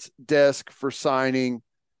president's desk for signing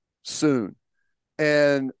soon.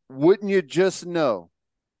 And wouldn't you just know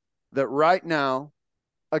that right now,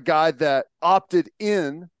 a guy that opted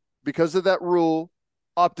in because of that rule,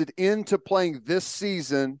 opted into playing this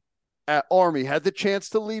season at Army, had the chance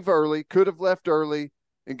to leave early, could have left early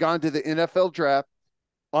and gone to the NFL draft.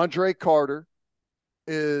 Andre Carter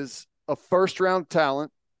is a first-round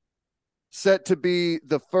talent, set to be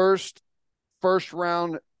the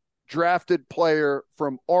first-round drafted player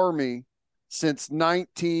from Army since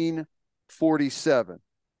 1947.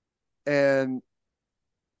 And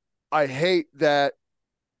I hate that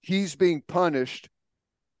he's being punished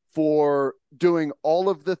for doing all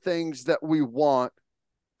of the things that we want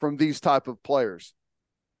from these type of players.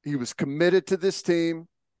 He was committed to this team.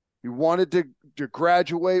 He wanted to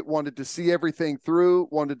graduate, wanted to see everything through,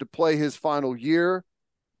 wanted to play his final year,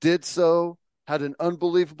 did so, had an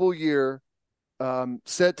unbelievable year,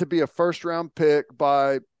 set to be a first-round pick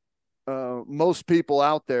by most people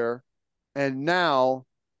out there. And now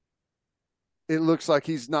it looks like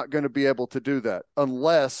he's not going to be able to do that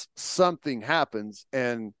unless something happens.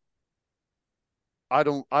 And I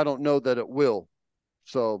don't know that it will.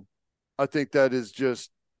 So I think that is just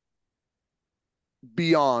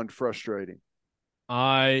beyond frustrating.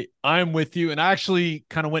 I'm with you. And I actually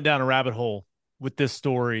kind of went down a rabbit hole with this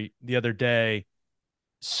story the other day.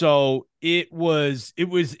 So it was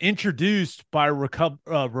introduced by a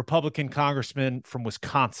Republican congressman from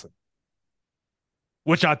Wisconsin,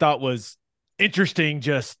 which I thought was interesting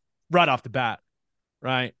just right off the bat,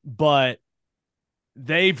 right? But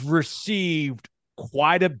they've received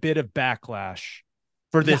quite a bit of backlash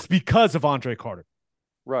for this because of Andre Carter.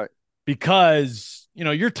 Right. Because,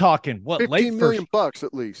 you're talking what, $15 million bucks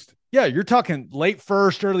at least. Yeah, you're talking late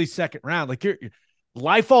first, early second round. Like you're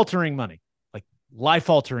life-altering money.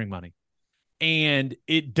 Life-altering money. And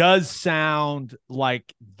it does sound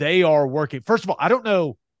like they are working. First of all, I don't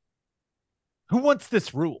know who wants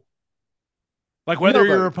this rule. Like whether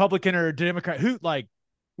you're a Republican or a Democrat,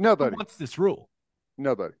 nobody wants this rule.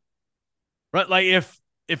 Nobody. Right? Like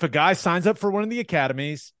if a guy signs up for one of the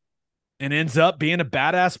academies and ends up being a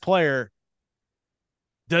badass player,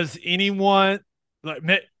 does anyone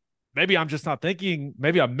maybe I'm just not thinking,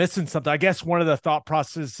 maybe I'm missing something. I guess one of the thought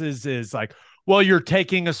processes is like, well, you're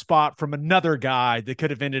taking a spot from another guy that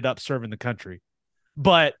could have ended up serving the country.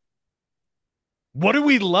 But what do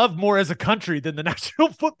we love more as a country than the National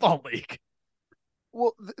Football League?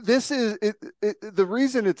 Well, this is the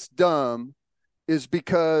reason it's dumb is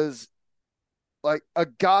because like a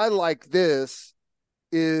guy like this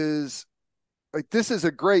is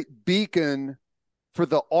a great beacon for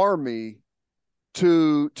the Army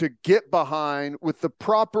to get behind with the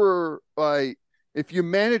proper, if you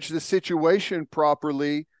manage the situation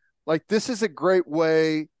properly, like this is a great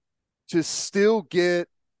way to still get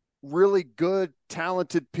really good,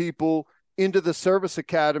 talented people into the service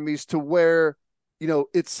academies to where,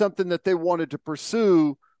 it's something that they wanted to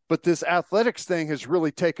pursue, but this athletics thing has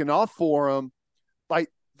really taken off for them. Like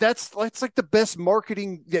that's like the best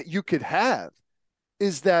marketing that you could have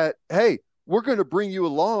is that, hey, we're going to bring you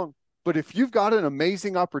along, but if you've got an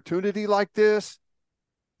amazing opportunity like this,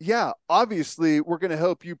 yeah, obviously we're going to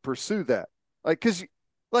help you pursue that. Because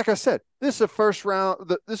like I said, this is a first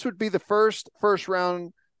round. This would be the first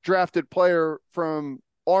round drafted player from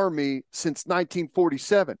Army since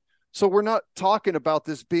 1947. So we're not talking about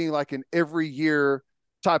this being like an every year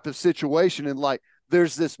type of situation. And like,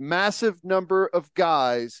 there's this massive number of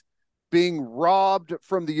guys being robbed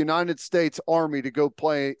from the United States Army to go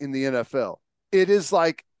play in the NFL. It is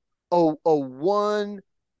like a 1,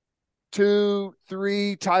 2,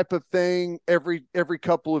 3 type of thing every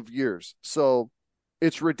couple of years. So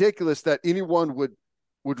it's ridiculous that anyone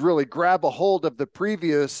would really grab a hold of the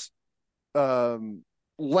previous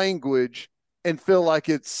language and feel like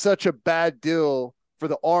it's such a bad deal for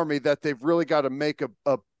the Army that they've really got to make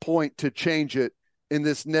a point to change it in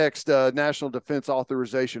this next National Defense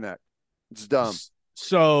Authorization Act. It's dumb.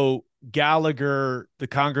 So Gallagher, the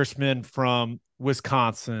congressman from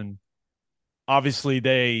Wisconsin, obviously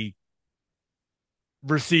they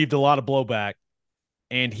received a lot of blowback,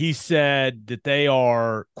 and he said that they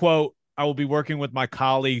are, quote, I will be working with my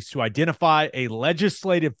colleagues to identify a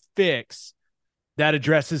legislative fix that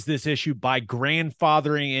addresses this issue by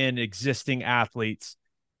grandfathering in existing athletes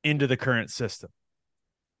into the current system.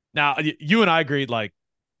 Now, you and I agreed, like,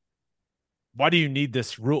 why do you need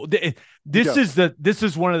this rule? This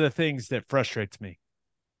is one of the things that frustrates me.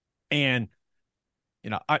 And,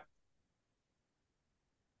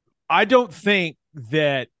 I don't think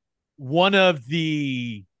that one of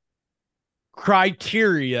the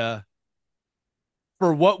criteria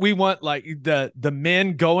for what we want, like the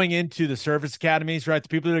men going into the service academies, right? The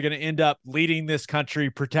people that are going to end up leading this country,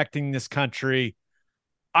 protecting this country.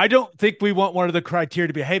 I don't think we want one of the criteria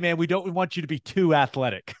to be, hey man, we want you to be too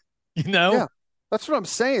athletic, Yeah, that's what I'm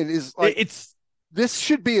saying is like, this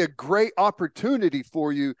should be a great opportunity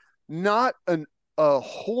for you, not a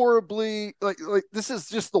horribly like this is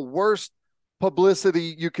just the worst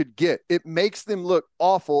publicity you could get. It makes them look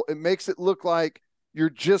awful. It makes it look like you're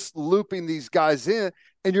just looping these guys in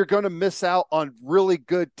and you're going to miss out on really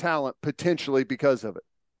good talent potentially because of it.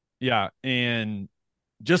 Yeah. And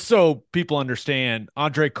just so people understand,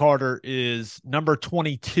 Andre Carter is number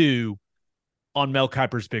 22 on Mel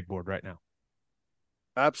Kiper's big board right now.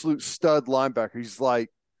 Absolute stud linebacker. He's like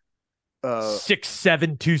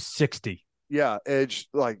 6'7", 260. Yeah, edge,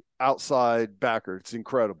 like outside backer. It's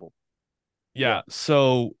incredible. Yeah.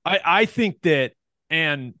 So I think that,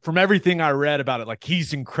 and from everything I read about it, like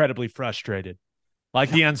he's incredibly frustrated. Like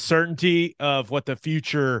the uncertainty of what the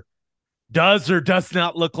future does or does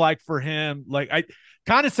not look like for him. Like I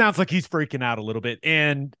kind of sounds like he's freaking out a little bit,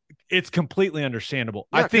 and it's completely understandable.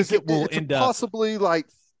 Yeah, I think it will it's end up possibly like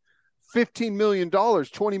 $15 million,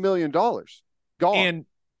 $20 million gone.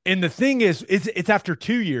 And the thing is, it's after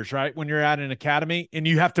 2 years, right? When you're at an academy and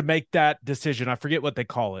you have to make that decision. I forget what they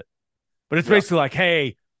call it, but it's basically like,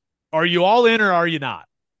 hey, are you all in or are you not?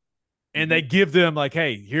 And they give them like,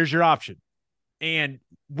 hey, here's your option. And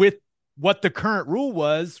with what the current rule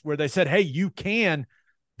was, where they said, hey, you can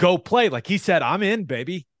go play. Like he said, I'm in,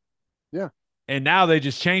 baby. Yeah. And now they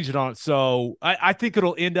just changed it on it. So I think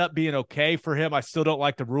it'll end up being okay for him. I still don't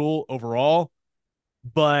like the rule overall,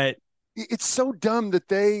 but it's so dumb that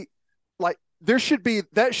that should be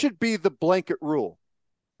the blanket rule,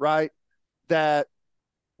 right? That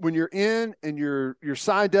when you're in and you're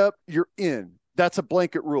signed up, you're in. That's a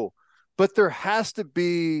blanket rule. But there has to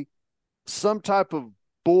be some type of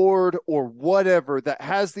board or whatever that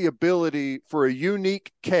has the ability for a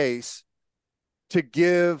unique case to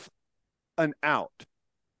give an out.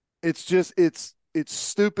 It's just it's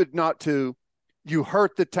stupid not to. You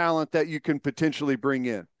hurt the talent that you can potentially bring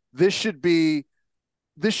in. This should be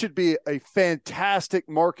a fantastic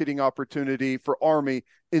marketing opportunity for Army.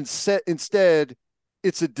 Instead,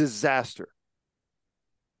 it's a disaster.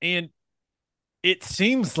 And it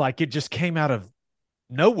seems like it just came out of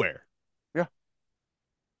nowhere. Yeah.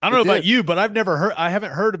 I don't know about you, but I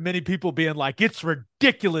haven't heard of many people being like, it's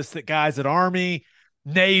ridiculous that guys at Army,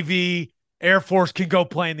 Navy, Air Force can go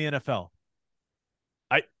play in the NFL.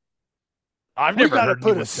 I've never heard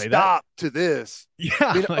anyone say that. We got to put a stop to this. Yeah.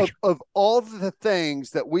 I mean, of all the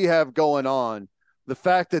things that we have going on, the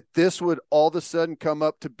fact that this would all of a sudden come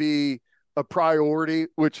up to be a priority,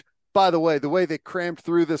 which, by the way they crammed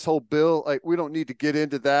through this whole bill, like we don't need to get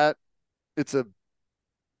into that. It's a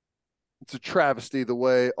travesty the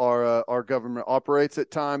way our government operates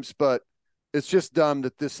at times, but it's just dumb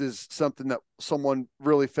that this is something that someone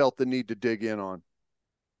really felt the need to dig in on.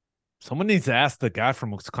 Someone needs to ask the guy from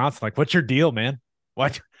Wisconsin, like, what's your deal, man?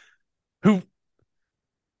 What? Who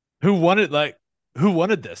wanted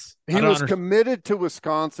this? He was committed to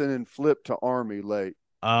Wisconsin and flipped to Army late.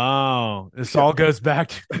 Oh, this all goes back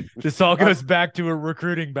to a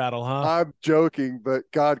recruiting battle, huh? I'm joking,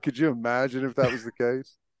 but God, could you imagine if that was the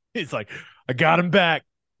case? He's like, I got him back.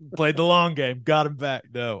 Played the long game, got him back.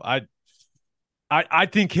 No, I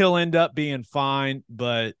think he'll end up being fine,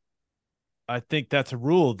 but I think that's a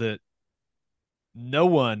rule that no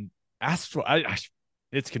one asked for.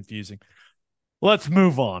 It's confusing. Let's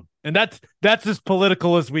move on. And that's as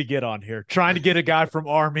political as we get on here, trying to get a guy from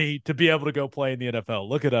Army to be able to go play in the NFL.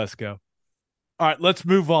 Look at us go. All right, let's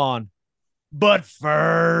move on. But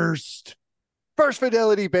First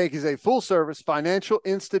Fidelity Bank is a full-service financial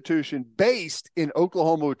institution based in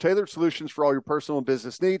Oklahoma with tailored solutions for all your personal and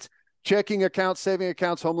business needs. Checking accounts, saving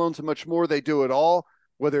accounts, home loans, and much more. They do it all.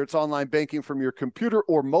 Whether it's online banking from your computer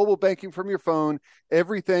or mobile banking from your phone,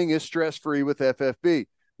 everything is stress-free with FFB.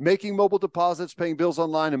 Making mobile deposits, paying bills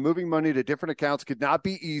online, and moving money to different accounts could not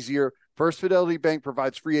be easier. First Fidelity Bank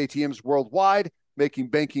provides free ATMs worldwide, making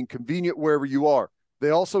banking convenient wherever you are. They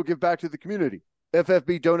also give back to the community.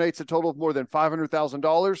 FFB donates a total of more than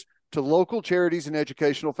 $500,000 to local charities and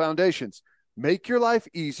educational foundations. Make your life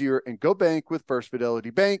easier and go bank with First Fidelity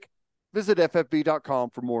Bank. Visit ffb.com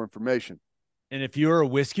for more information. And if you're a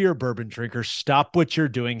whiskey or bourbon drinker, stop what you're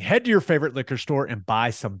doing. Head to your favorite liquor store and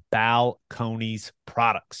buy some Balcones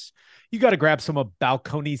products. You got to grab some of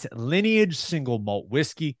Balcones Lineage Single Malt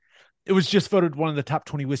Whiskey. It was just voted one of the top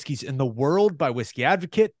 20 whiskeys in the world by Whiskey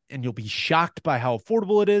Advocate, and you'll be shocked by how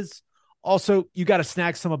affordable it is. Also, you got to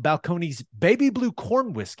snag some of Balcones Baby Blue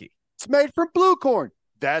Corn Whiskey. It's made from blue corn.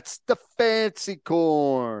 That's the fancy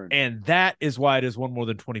corn. And that is why it has won more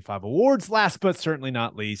than 25 awards. Last but certainly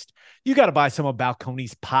not least, you got to buy some of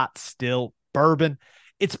Balcones Pot Still Bourbon.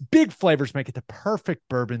 Its big flavors make it the perfect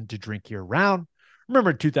bourbon to drink year-round.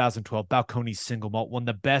 Remember in 2012, Balcones Single Malt won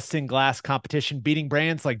the Best in Glass competition, beating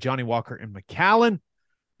brands like Johnny Walker and Macallan.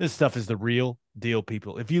 This stuff is the real deal,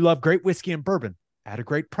 people. If you love great whiskey and bourbon at a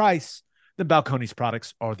great price, then Balcones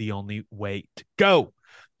products are the only way to go.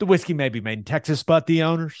 The whiskey may be made in Texas, but the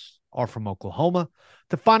owners are from Oklahoma.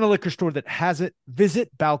 To find a liquor store that has it, visit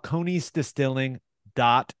balconesdistilling.com.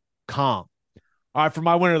 All right, for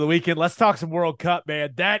my winner of the weekend, let's talk some World Cup,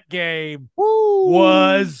 man. That game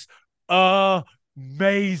was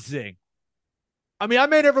amazing. I mean, I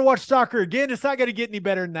may never watch soccer again. It's not going to get any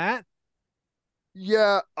better than that.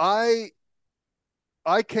 Yeah, I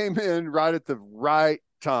came in right at the right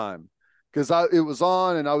time because it was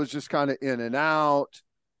on and I was just kind of in and out,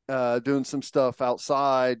 doing some stuff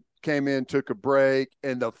outside. Came in, took a break,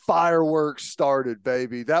 and the fireworks started,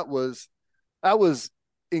 baby. That was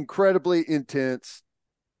incredibly intense.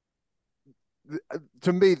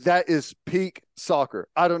 To me, that is peak soccer.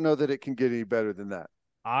 I don't know that it can get any better than that.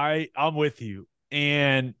 I'm with you.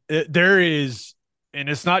 And there is, and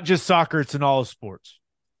it's not just soccer, it's in all sports.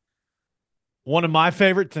 One of my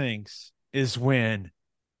favorite things is when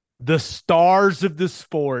the stars of the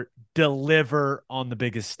sport deliver on the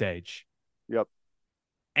biggest stage. Yep.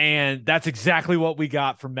 And that's exactly what we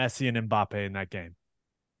got from Messi and Mbappe in that game.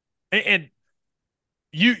 And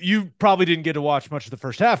you probably didn't get to watch much of the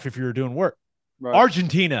first half if you were doing work. Right.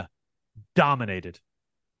 Argentina dominated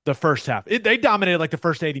the first half. They dominated like the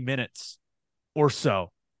first 80 minutes or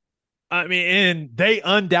so. I mean, and they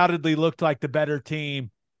undoubtedly looked like the better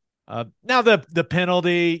team. Now the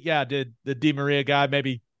penalty, yeah, did the Di Maria guy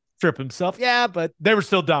maybe trip himself? Yeah, but they were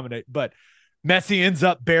still dominating. But Messi ends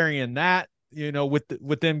up burying that,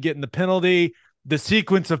 with them getting the penalty. The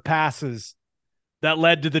sequence of passes that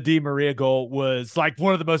led to the Di Maria goal was like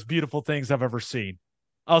one of the most beautiful things I've ever seen.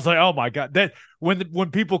 I was like, oh my God. That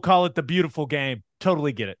when people call it the beautiful game,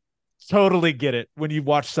 totally get it. Totally get it when you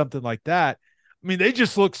watch something like that. I mean, they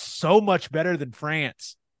just look so much better than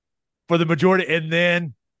France for the majority. And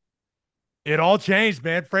then it all changed,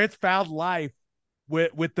 man. France found life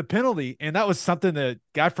with the penalty. And that was something that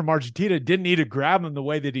guy from Argentina didn't need to grab him the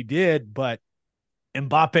way that he did, but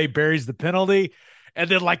Mbappe buries the penalty. And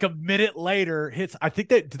then like a minute later hits, I think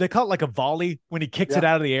did they call it like a volley when he kicks it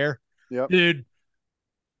out of the air? Yep. Dude,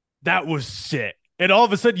 that was sick. And all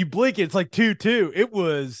of a sudden you blink, it's like 2-2. It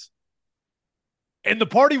was, and the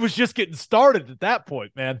party was just getting started at that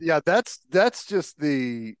point, man. Yeah, that's just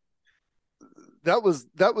that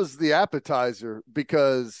was the appetizer,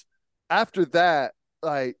 because after that,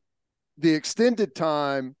 like, the extended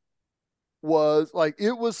time was like,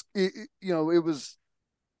 it was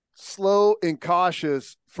slow and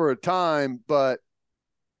cautious for a time, but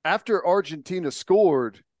after Argentina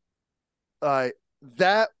scored,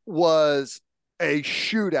 that was a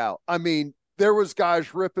shootout. I mean, there was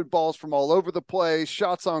guys ripping balls from all over the place,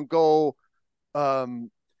 shots on goal. The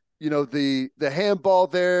handball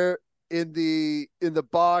there in the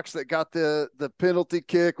box that got the penalty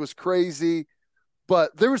kick was crazy,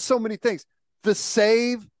 but there were so many things. The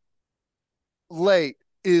save late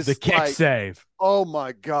is the kick save. Oh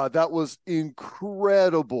my God, that was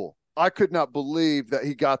incredible. I could not believe that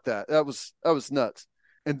he got that. That was nuts.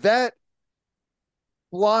 And that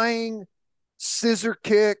flying scissor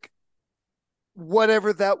kick,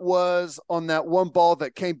 whatever that was, on that one ball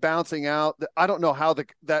that came bouncing out, I don't know how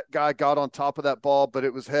that guy got on top of that ball, but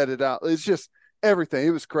it was headed out. It's just everything.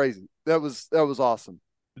 It was crazy. That was awesome.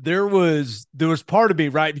 There was part of me,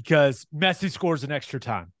 right, because Messi scores an extra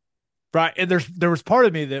time, right? And there was part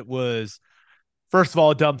of me that was, first of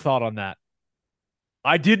all, a dumb thought on that.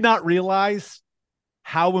 I did not realize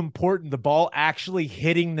how important the ball actually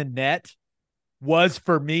hitting the net was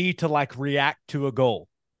for me to like react to a goal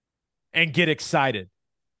and get excited.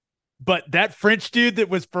 But that French dude that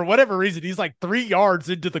was, for whatever reason, he's like 3 yards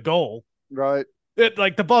into the goal. Right.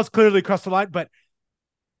 Like the ball's clearly across the line, but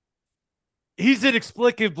he's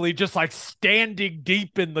inexplicably just like standing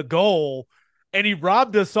deep in the goal. And he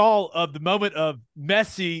robbed us all of the moment of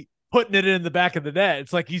Messi putting it in the back of the net.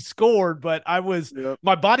 It's like he scored, but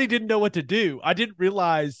my body didn't know what to do. I didn't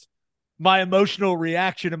realize my emotional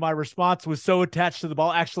reaction and my response was so attached to the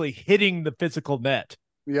ball actually hitting the physical net.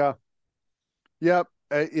 Yeah. Yep.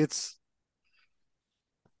 It's,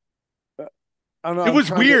 I don't know. It was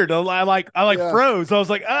weird. I froze. I was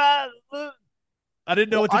like, I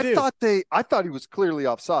didn't know what to do. I thought he was clearly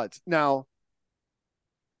offsides. Now,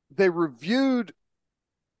 they reviewed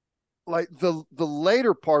like the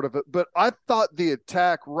later part of it, but I thought the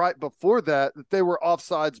attack right before that they were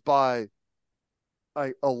offsides by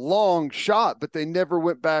a long shot, but they never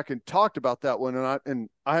went back and talked about that one. And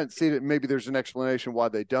I hadn't seen it. Maybe there's an explanation why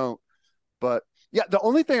they don't. But yeah, the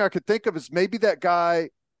only thing I could think of is maybe that guy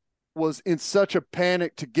was in such a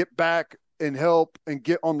panic to get back and help and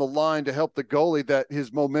get on the line to help the goalie that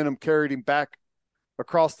his momentum carried him back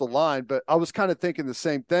across the line. But I was kind of thinking the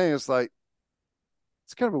same thing. It's like,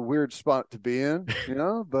 it's kind of a weird spot to be in,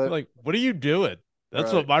 but like, what are you doing? That's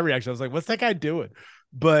right. what my reaction. I was like, what's that guy doing?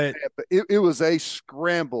 But it was a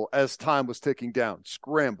scramble as time was ticking down.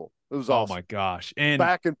 Scramble. It was awesome. Oh my gosh. And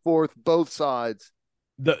back and forth, both sides.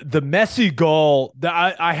 The Messi goal,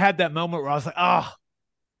 I had that moment where I was like,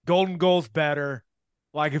 golden goal's better.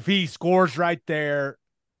 Like if he scores right there,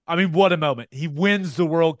 I mean, what a moment. He wins the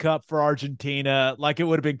World Cup for Argentina. Like, it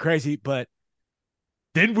would have been crazy, but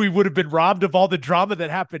then we would have been robbed of all the drama that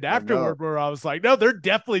happened afterward, where I was like, no, they're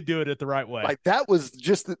definitely doing it the right way. Like, that was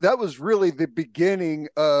really the beginning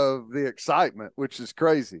of the excitement, which is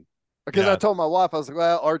crazy. Because I told my wife, I was like,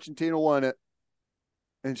 well, Argentina won it.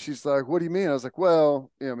 And she's like, what do you mean? I was like,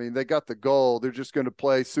 well, I mean, they got the goal. They're just going to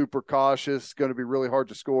play super cautious. It's going to be really hard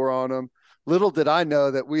to score on them. Little did I know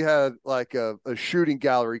that we had like a shooting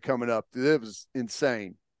gallery coming up. It was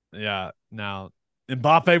insane. Yeah. Now,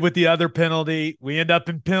 Mbappe with the other penalty. We end up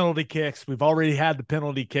in penalty kicks. We've already had the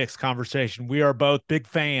penalty kicks conversation. We are both big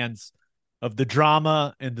fans of the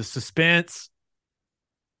drama and the suspense.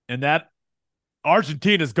 And that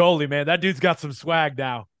Argentina's goalie, man, that dude's got some swag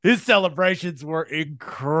now. His celebrations were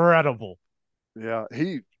incredible. Yeah,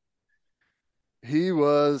 he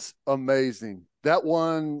was amazing. That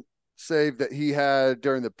one save that he had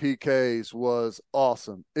during the PKs was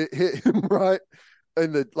awesome. It hit him right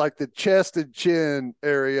in the chest and chin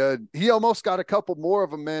area. He almost got a couple more of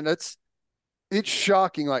them, man. It's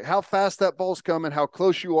shocking, like how fast that ball's coming, how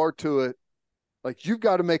close you are to it. Like, you've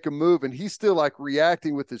got to make a move, and he's still like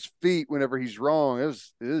reacting with his feet whenever he's wrong. It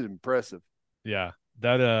is impressive. Yeah,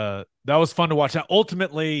 that was fun to watch. Now,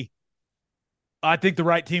 ultimately, I think the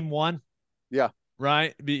right team won. Yeah.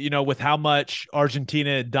 Right. With how much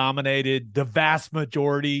Argentina dominated the vast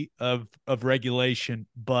majority of regulation,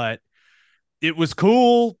 but it was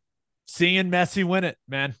cool seeing Messi win it,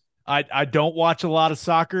 man. I don't watch a lot of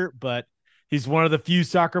soccer, but he's one of the few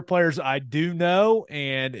soccer players I do know,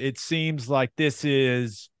 and it seems like this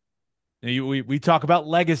is we talk about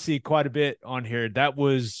legacy quite a bit on here. That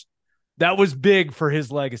was big for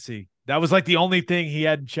his legacy. That was like the only thing he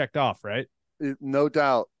hadn't checked off, right? No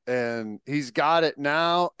doubt. And he's got it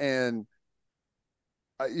now. And,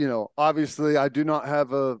 obviously I do not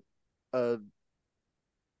have a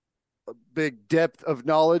big depth of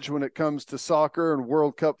knowledge when it comes to soccer and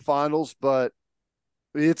World Cup finals, but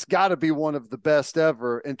it's got to be one of the best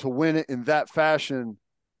ever. And to win it in that fashion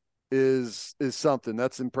is something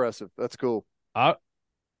that's impressive. That's cool. I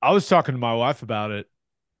was talking to my wife about it.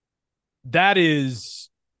 That is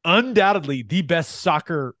undoubtedly the best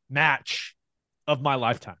soccer match of my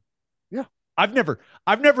lifetime. Yeah. I've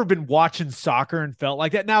never been watching soccer and felt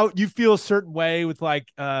like that. Now, you feel a certain way with like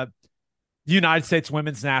the United States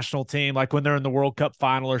women's national team, like when they're in the World Cup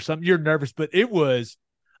final or something, you're nervous, but it was,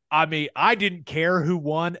 I mean, I didn't care who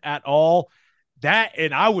won at all.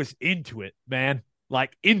 And I was into it, man,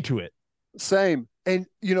 like into it. Same. And,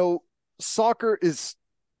 soccer is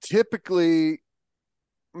typically,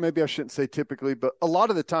 maybe I shouldn't say typically, but a lot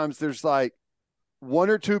of the times there's like one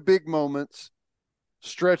or two big moments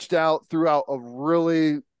stretched out throughout a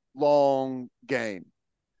really long game.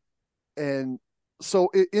 And so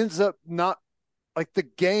it ends up not like the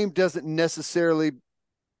game doesn't necessarily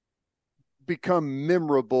become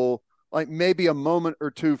memorable, like maybe a moment or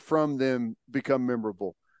two from them become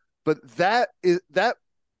memorable. But that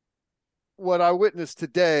what I witnessed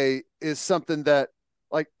today is something that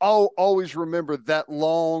like I'll always remember that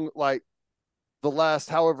long, like the last,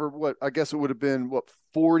 however, what I guess it would have been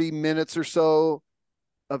 40 minutes or so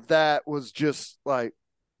of that was just like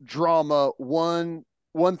drama, one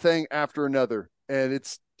thing after another. And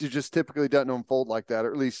it just typically doesn't unfold like that,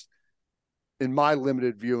 or at least in my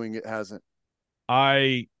limited viewing, it hasn't.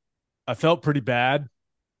 I felt pretty bad.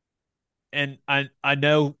 And I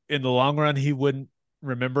know in the long run he wouldn't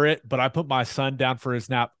remember it, but I put my son down for his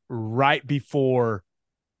nap right before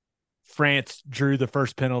France drew the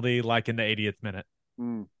first penalty, like in the 80th minute.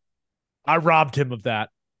 I robbed him of that.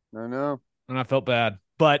 I know. And I felt bad,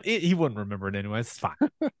 but he wouldn't remember it anyway. It's fine.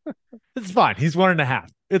 It's fine. He's 1.5.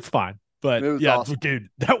 It's fine. But yeah, awesome. Dude,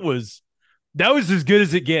 that was as good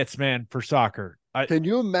as it gets, man, for soccer. Can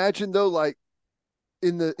you imagine though, like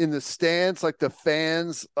in the stands, like the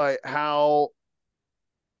fans, like how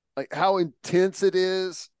intense it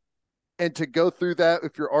is, and to go through that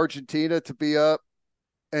if you're Argentina, to be up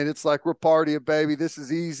and it's like, we're partying, baby. This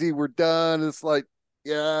is easy. We're done. It's like,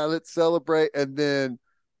 yeah, let's celebrate. And then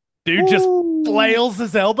dude just flails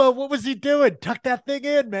his elbow. What was he doing? Tuck that thing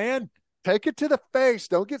in, man. Take it to the face.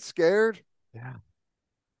 Don't get scared. Yeah.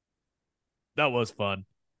 That was fun.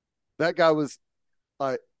 That guy was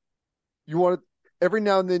like, you want to, every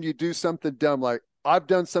now and then you do something dumb. Like, I've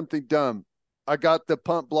done something dumb. I got the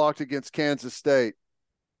punt blocked against Kansas State,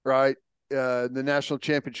 right? The national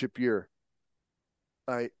championship year.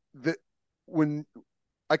 When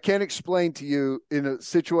I can't explain to you in a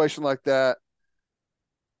situation like that,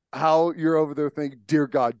 how you're over there thinking, dear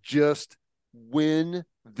God, just win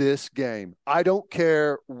this game. I don't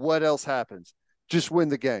care what else happens. Just win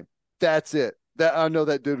the game. That's it. that I know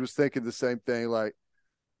that dude was thinking the same thing. Like,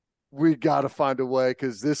 we got to find a way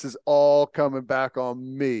because this is all coming back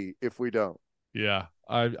on me if we don't. Yeah,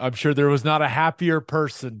 I'm sure there was not a happier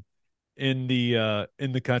person in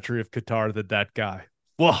the country of Qatar than that guy.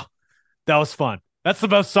 Well, that was fun. That's the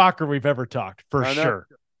most soccer we've ever talked, for sure.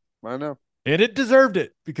 I know. And it deserved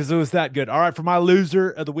it because it was that good. All right, for my loser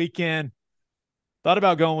of the weekend, thought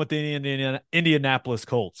about going with the Indianapolis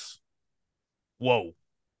Colts. Whoa.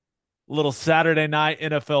 Little Saturday night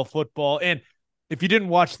NFL football. And if you didn't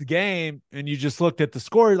watch the game and you just looked at the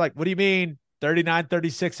score, you're like, what do you mean?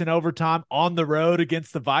 39-36 in overtime on the road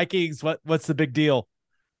against the Vikings. What's the big deal?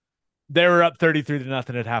 They were up 33-0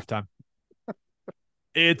 at halftime.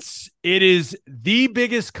 It is the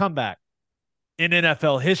biggest comeback in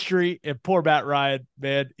NFL history. And poor Matt Ryan,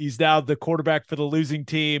 man, he's now the quarterback for the losing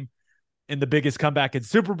team in the biggest comeback in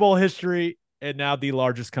Super Bowl history, and now the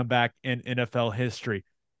largest comeback in NFL history.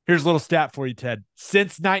 Here's a little stat for you, Ted.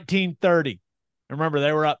 Since 1930, remember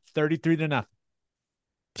they were up 33-0.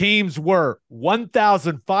 Teams were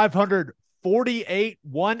 1,548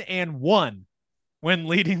 1-1 when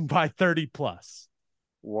leading by 30 plus.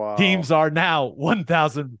 Wow. Teams are now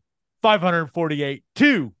 1,548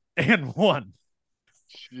 2-1.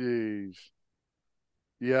 Jeez.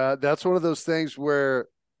 Yeah, that's one of those things where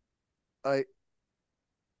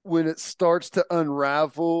when it starts to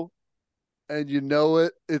unravel and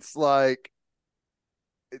it's like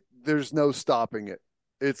there's no stopping it.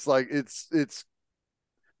 It's like it's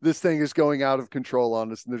this thing is going out of control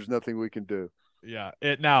on us and there's nothing we can do. Yeah.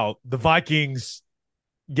 Now the Vikings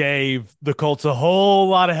gave the Colts a whole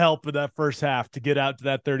lot of help in that first half to get out to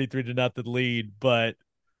that 33-0 lead, but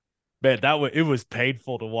man, it was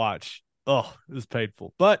painful to watch. Oh, it was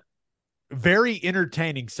painful, but very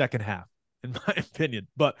entertaining second half, in my opinion.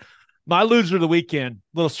 But my loser of the weekend,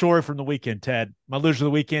 little story from the weekend, Ted. My loser of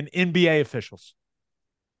the weekend, NBA officials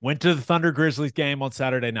went to the Thunder Grizzlies game on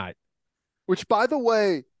Saturday night. Which, by the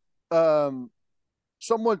way,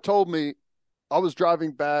 someone told me, I was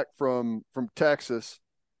driving back from Texas.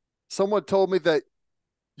 Someone told me that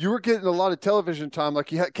you were getting a lot of television time.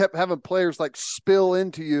 Like you kept having players like spill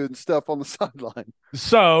into you and stuff on the sideline.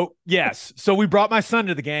 So yes. So we brought my son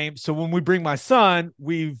to the game. So when we bring my son,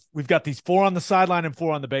 we've got these 4 on the sideline and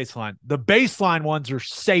 4 on the baseline. The baseline ones are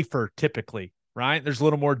safer typically, right? There's a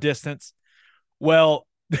little more distance. Well,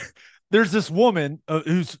 there's this woman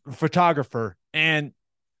who's a photographer, and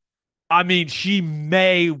I mean, she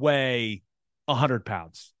may weigh 100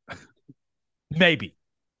 pounds. Maybe.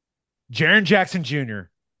 Jaren Jackson Jr.,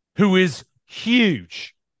 who is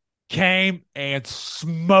huge, came and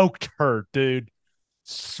smoked her, dude.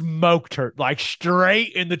 Smoked her, like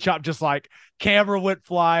straight in the chop, just like camera went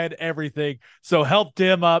flying, everything. So helped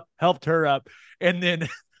him up, helped her up. And then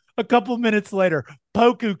a couple minutes later,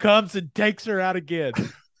 Poku comes and takes her out again.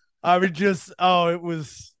 I mean, it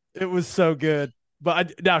was so good.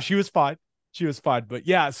 But now she was fine. She was fine. But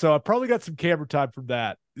yeah, so I probably got some camera time from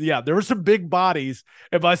that. Yeah, there were some big bodies,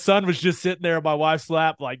 and my son was just sitting there in my wife's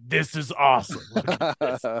lap like, this is awesome.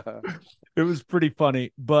 It was pretty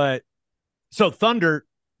funny. But so Thunder,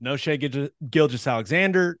 no Shai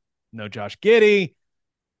Gilgeous-Alexander, no Josh Giddey.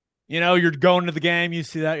 You're going to the game, you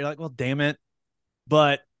see that, you're like, well, damn it.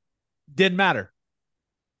 But didn't matter.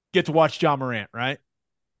 Get to watch Ja Morant, right?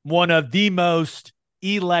 One of the most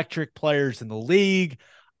electric players in the league.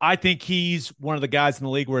 I think he's one of the guys in the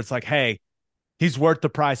league where it's like, hey, he's worth the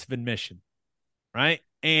price of admission, right?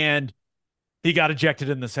 And he got ejected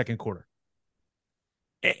in the second quarter.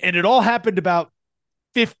 And it all happened about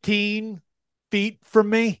 15 feet from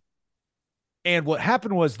me. And what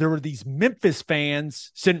happened was there were these Memphis fans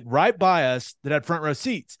sitting right by us that had front row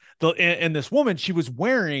seats. And this woman, she was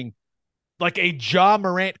wearing like a Ja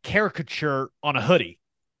Morant caricature on a hoodie.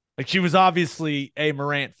 Like she was obviously a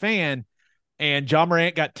Morant fan, and Ja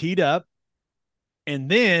Morant got teed up.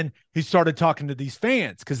 And then he started talking to these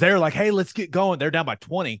fans because they were like, hey, let's get going. They're down by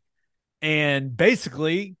 20. And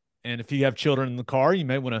basically, and if you have children in the car, you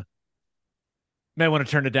may want to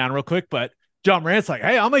turn it down real quick. But Ja Morant's like,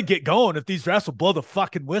 hey, I'm going to get going if these refs will blow the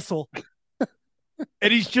fucking whistle.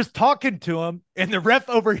 And he's just talking to him, and the ref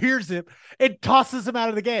overhears him and tosses him out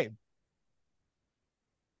of the game.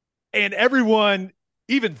 And everyone,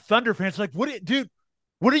 even Thunder fans, are like, what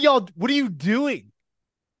are you doing?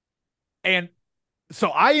 And so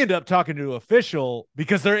I end up talking to an official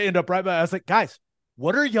because they end up right by. I was like, guys,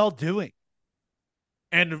 what are y'all doing?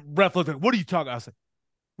 And the ref looked like, what are you talking about? I was like,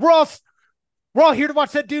 we're all here to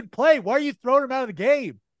watch that dude play. Why are you throwing him out of the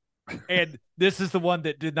game? And this is the one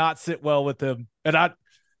that did not sit well with him. And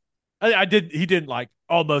he didn't like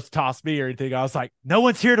almost toss me or anything. I was like, no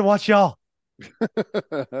one's here to watch y'all.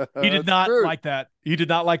 He did not true. like that. He did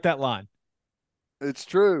not like that line. It's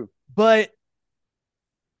true. But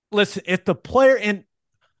listen, if the player, and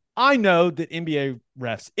I know that NBA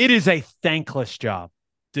refs, it is a thankless job,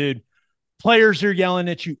 dude. Players are yelling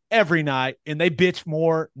at you every night, and they bitch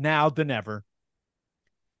more now than ever.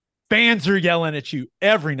 Fans are yelling at you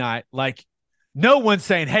every night. Like, no one's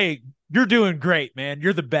saying, hey, you're doing great, man.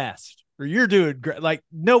 You're the best. Or you're doing great. Like,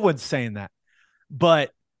 no one's saying that.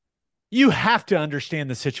 But you have to understand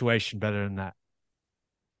the situation better than that.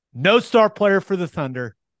 No star player for the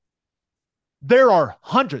Thunder. There were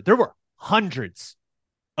hundreds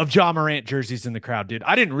of Ja Morant jerseys in the crowd, dude.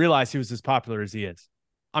 I didn't realize he was as popular as he is.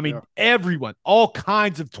 I mean, everyone, all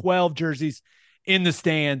kinds of 12 jerseys in the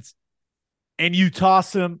stands. And you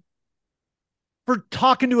toss him for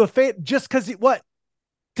talking to a fan just because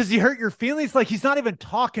Does he hurt your feelings? Like, he's not even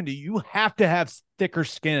talking to you. You have to have thicker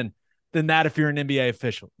skin than that if you're an NBA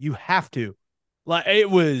official. You have to. Like, it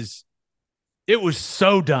was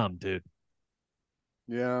so dumb, dude.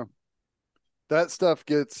 Yeah. That stuff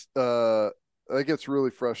gets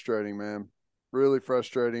really frustrating, man. Really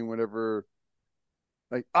frustrating whenever,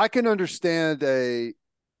 like, I can understand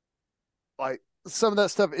some of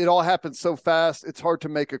that stuff. It all happens so fast. It's hard to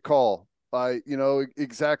make a call.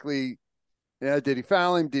 Exactly. Yeah. Did he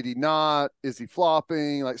foul him? Did he not? Is he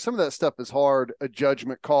flopping? Like, some of that stuff is hard, a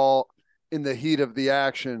judgment call in the heat of the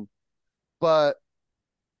action, but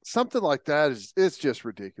something like that it's just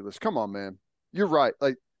ridiculous. Come on, man. You're right.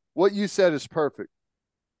 Like, what you said is perfect.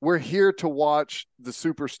 We're here to watch the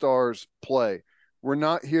superstars play. We're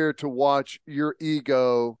not here to watch your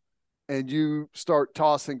ego and you start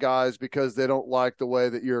tossing guys because they don't like the way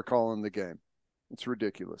that you're calling the game. It's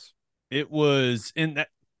ridiculous. It was in that.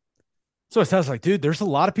 So it sounds like, dude, there's a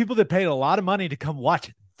lot of people that paid a lot of money to come watch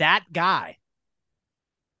that guy.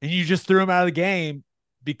 And you just threw him out of the game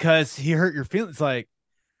because he hurt your feelings. Like,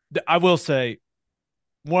 I will say,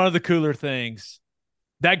 one of the cooler things,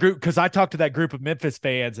 that group, because I talked to that group of Memphis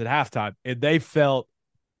fans at halftime, and they felt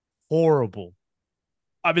horrible.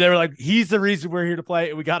 I mean, they were like, he's the reason we're here to play,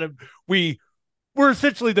 and we got him. We're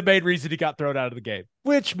essentially the main reason he got thrown out of the game,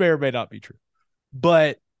 which may or may not be true.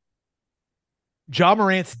 But Ja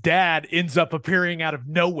Morant's dad ends up appearing out of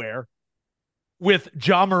nowhere with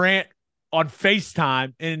Ja Morant on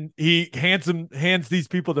FaceTime, and he hands these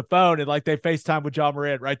people the phone, and like they FaceTime with Ja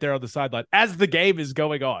Morant right there on the sideline as the game is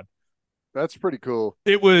going on. That's pretty cool.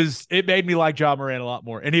 It made me like Ja Morant a lot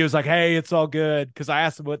more. And he was like, hey, it's all good. Because I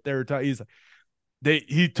asked him what they were talking. He's like,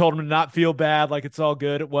 he told him to not feel bad, like it's all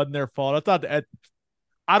good. It wasn't their fault. I thought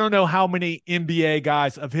I don't know how many NBA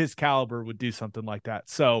guys of his caliber would do something like that.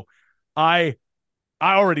 So I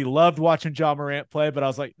already loved watching Ja Morant play, but I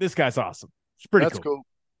was like, this guy's awesome. It's pretty cool.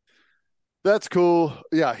 That's cool.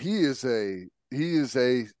 Yeah, he is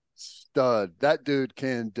a stud. That dude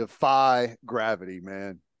can defy gravity,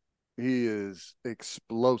 man. He is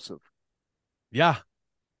explosive. Yeah.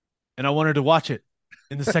 And I wanted to watch it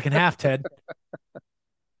in the second half, Ted.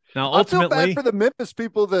 Now, ultimately, I feel bad for the Memphis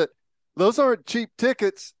people that those aren't cheap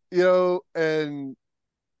tickets, and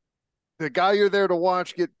the guy you're there to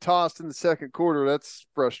watch get tossed in the second quarter. That's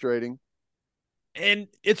frustrating. And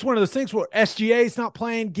it's one of those things where SGA's not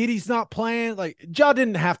playing, Giddey's not playing. Like, Ja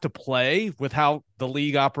didn't have to play with how the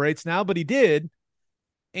league operates now, but he did.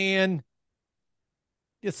 And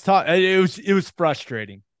it was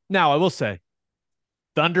frustrating. Now, I will say,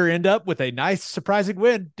 Thunder end up with a nice, surprising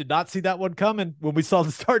win. Did not see that one coming when we saw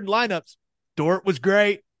the starting lineups. Dort was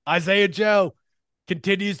great. Isaiah Joe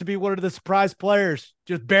continues to be one of the surprise players.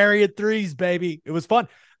 Just burying threes, baby. It was fun.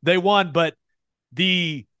 They won, but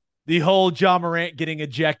the whole Ja Morant getting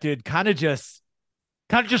ejected kind of just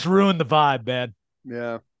ruined the vibe, man.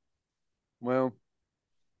 Yeah. Well,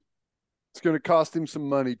 it's going to cost him some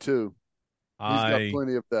money too. He's got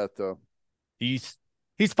plenty of that though. He's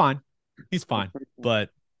fine. He's fine. But,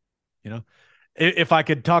 if I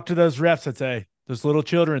could talk to those refs, I'd say those little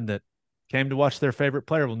children that came to watch their favorite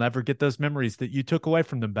player will never get those memories that you took away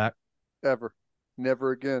from them back. Ever.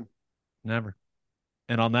 Never again. Never.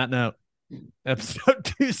 And on that note, episode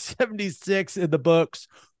 276 in the books.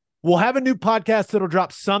 We'll have a new podcast that'll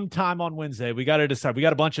drop sometime on Wednesday. We got to decide. We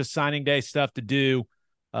got a bunch of signing day stuff to do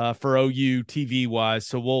for OU TV wise.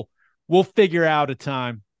 So we'll figure out a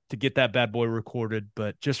time to get that bad boy recorded.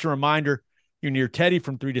 But just a reminder, you can hear Teddy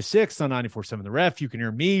from 3 to 6 on 94.7 The Ref. You can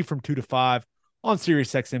hear me from 2 to 5 on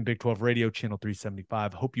Sirius XM Big 12 Radio, channel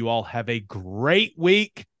 375. Hope you all have a great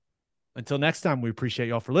week. Until next time, we appreciate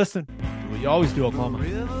y'all for listening. Do what you always do,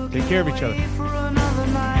 Oklahoma. Take care of each other.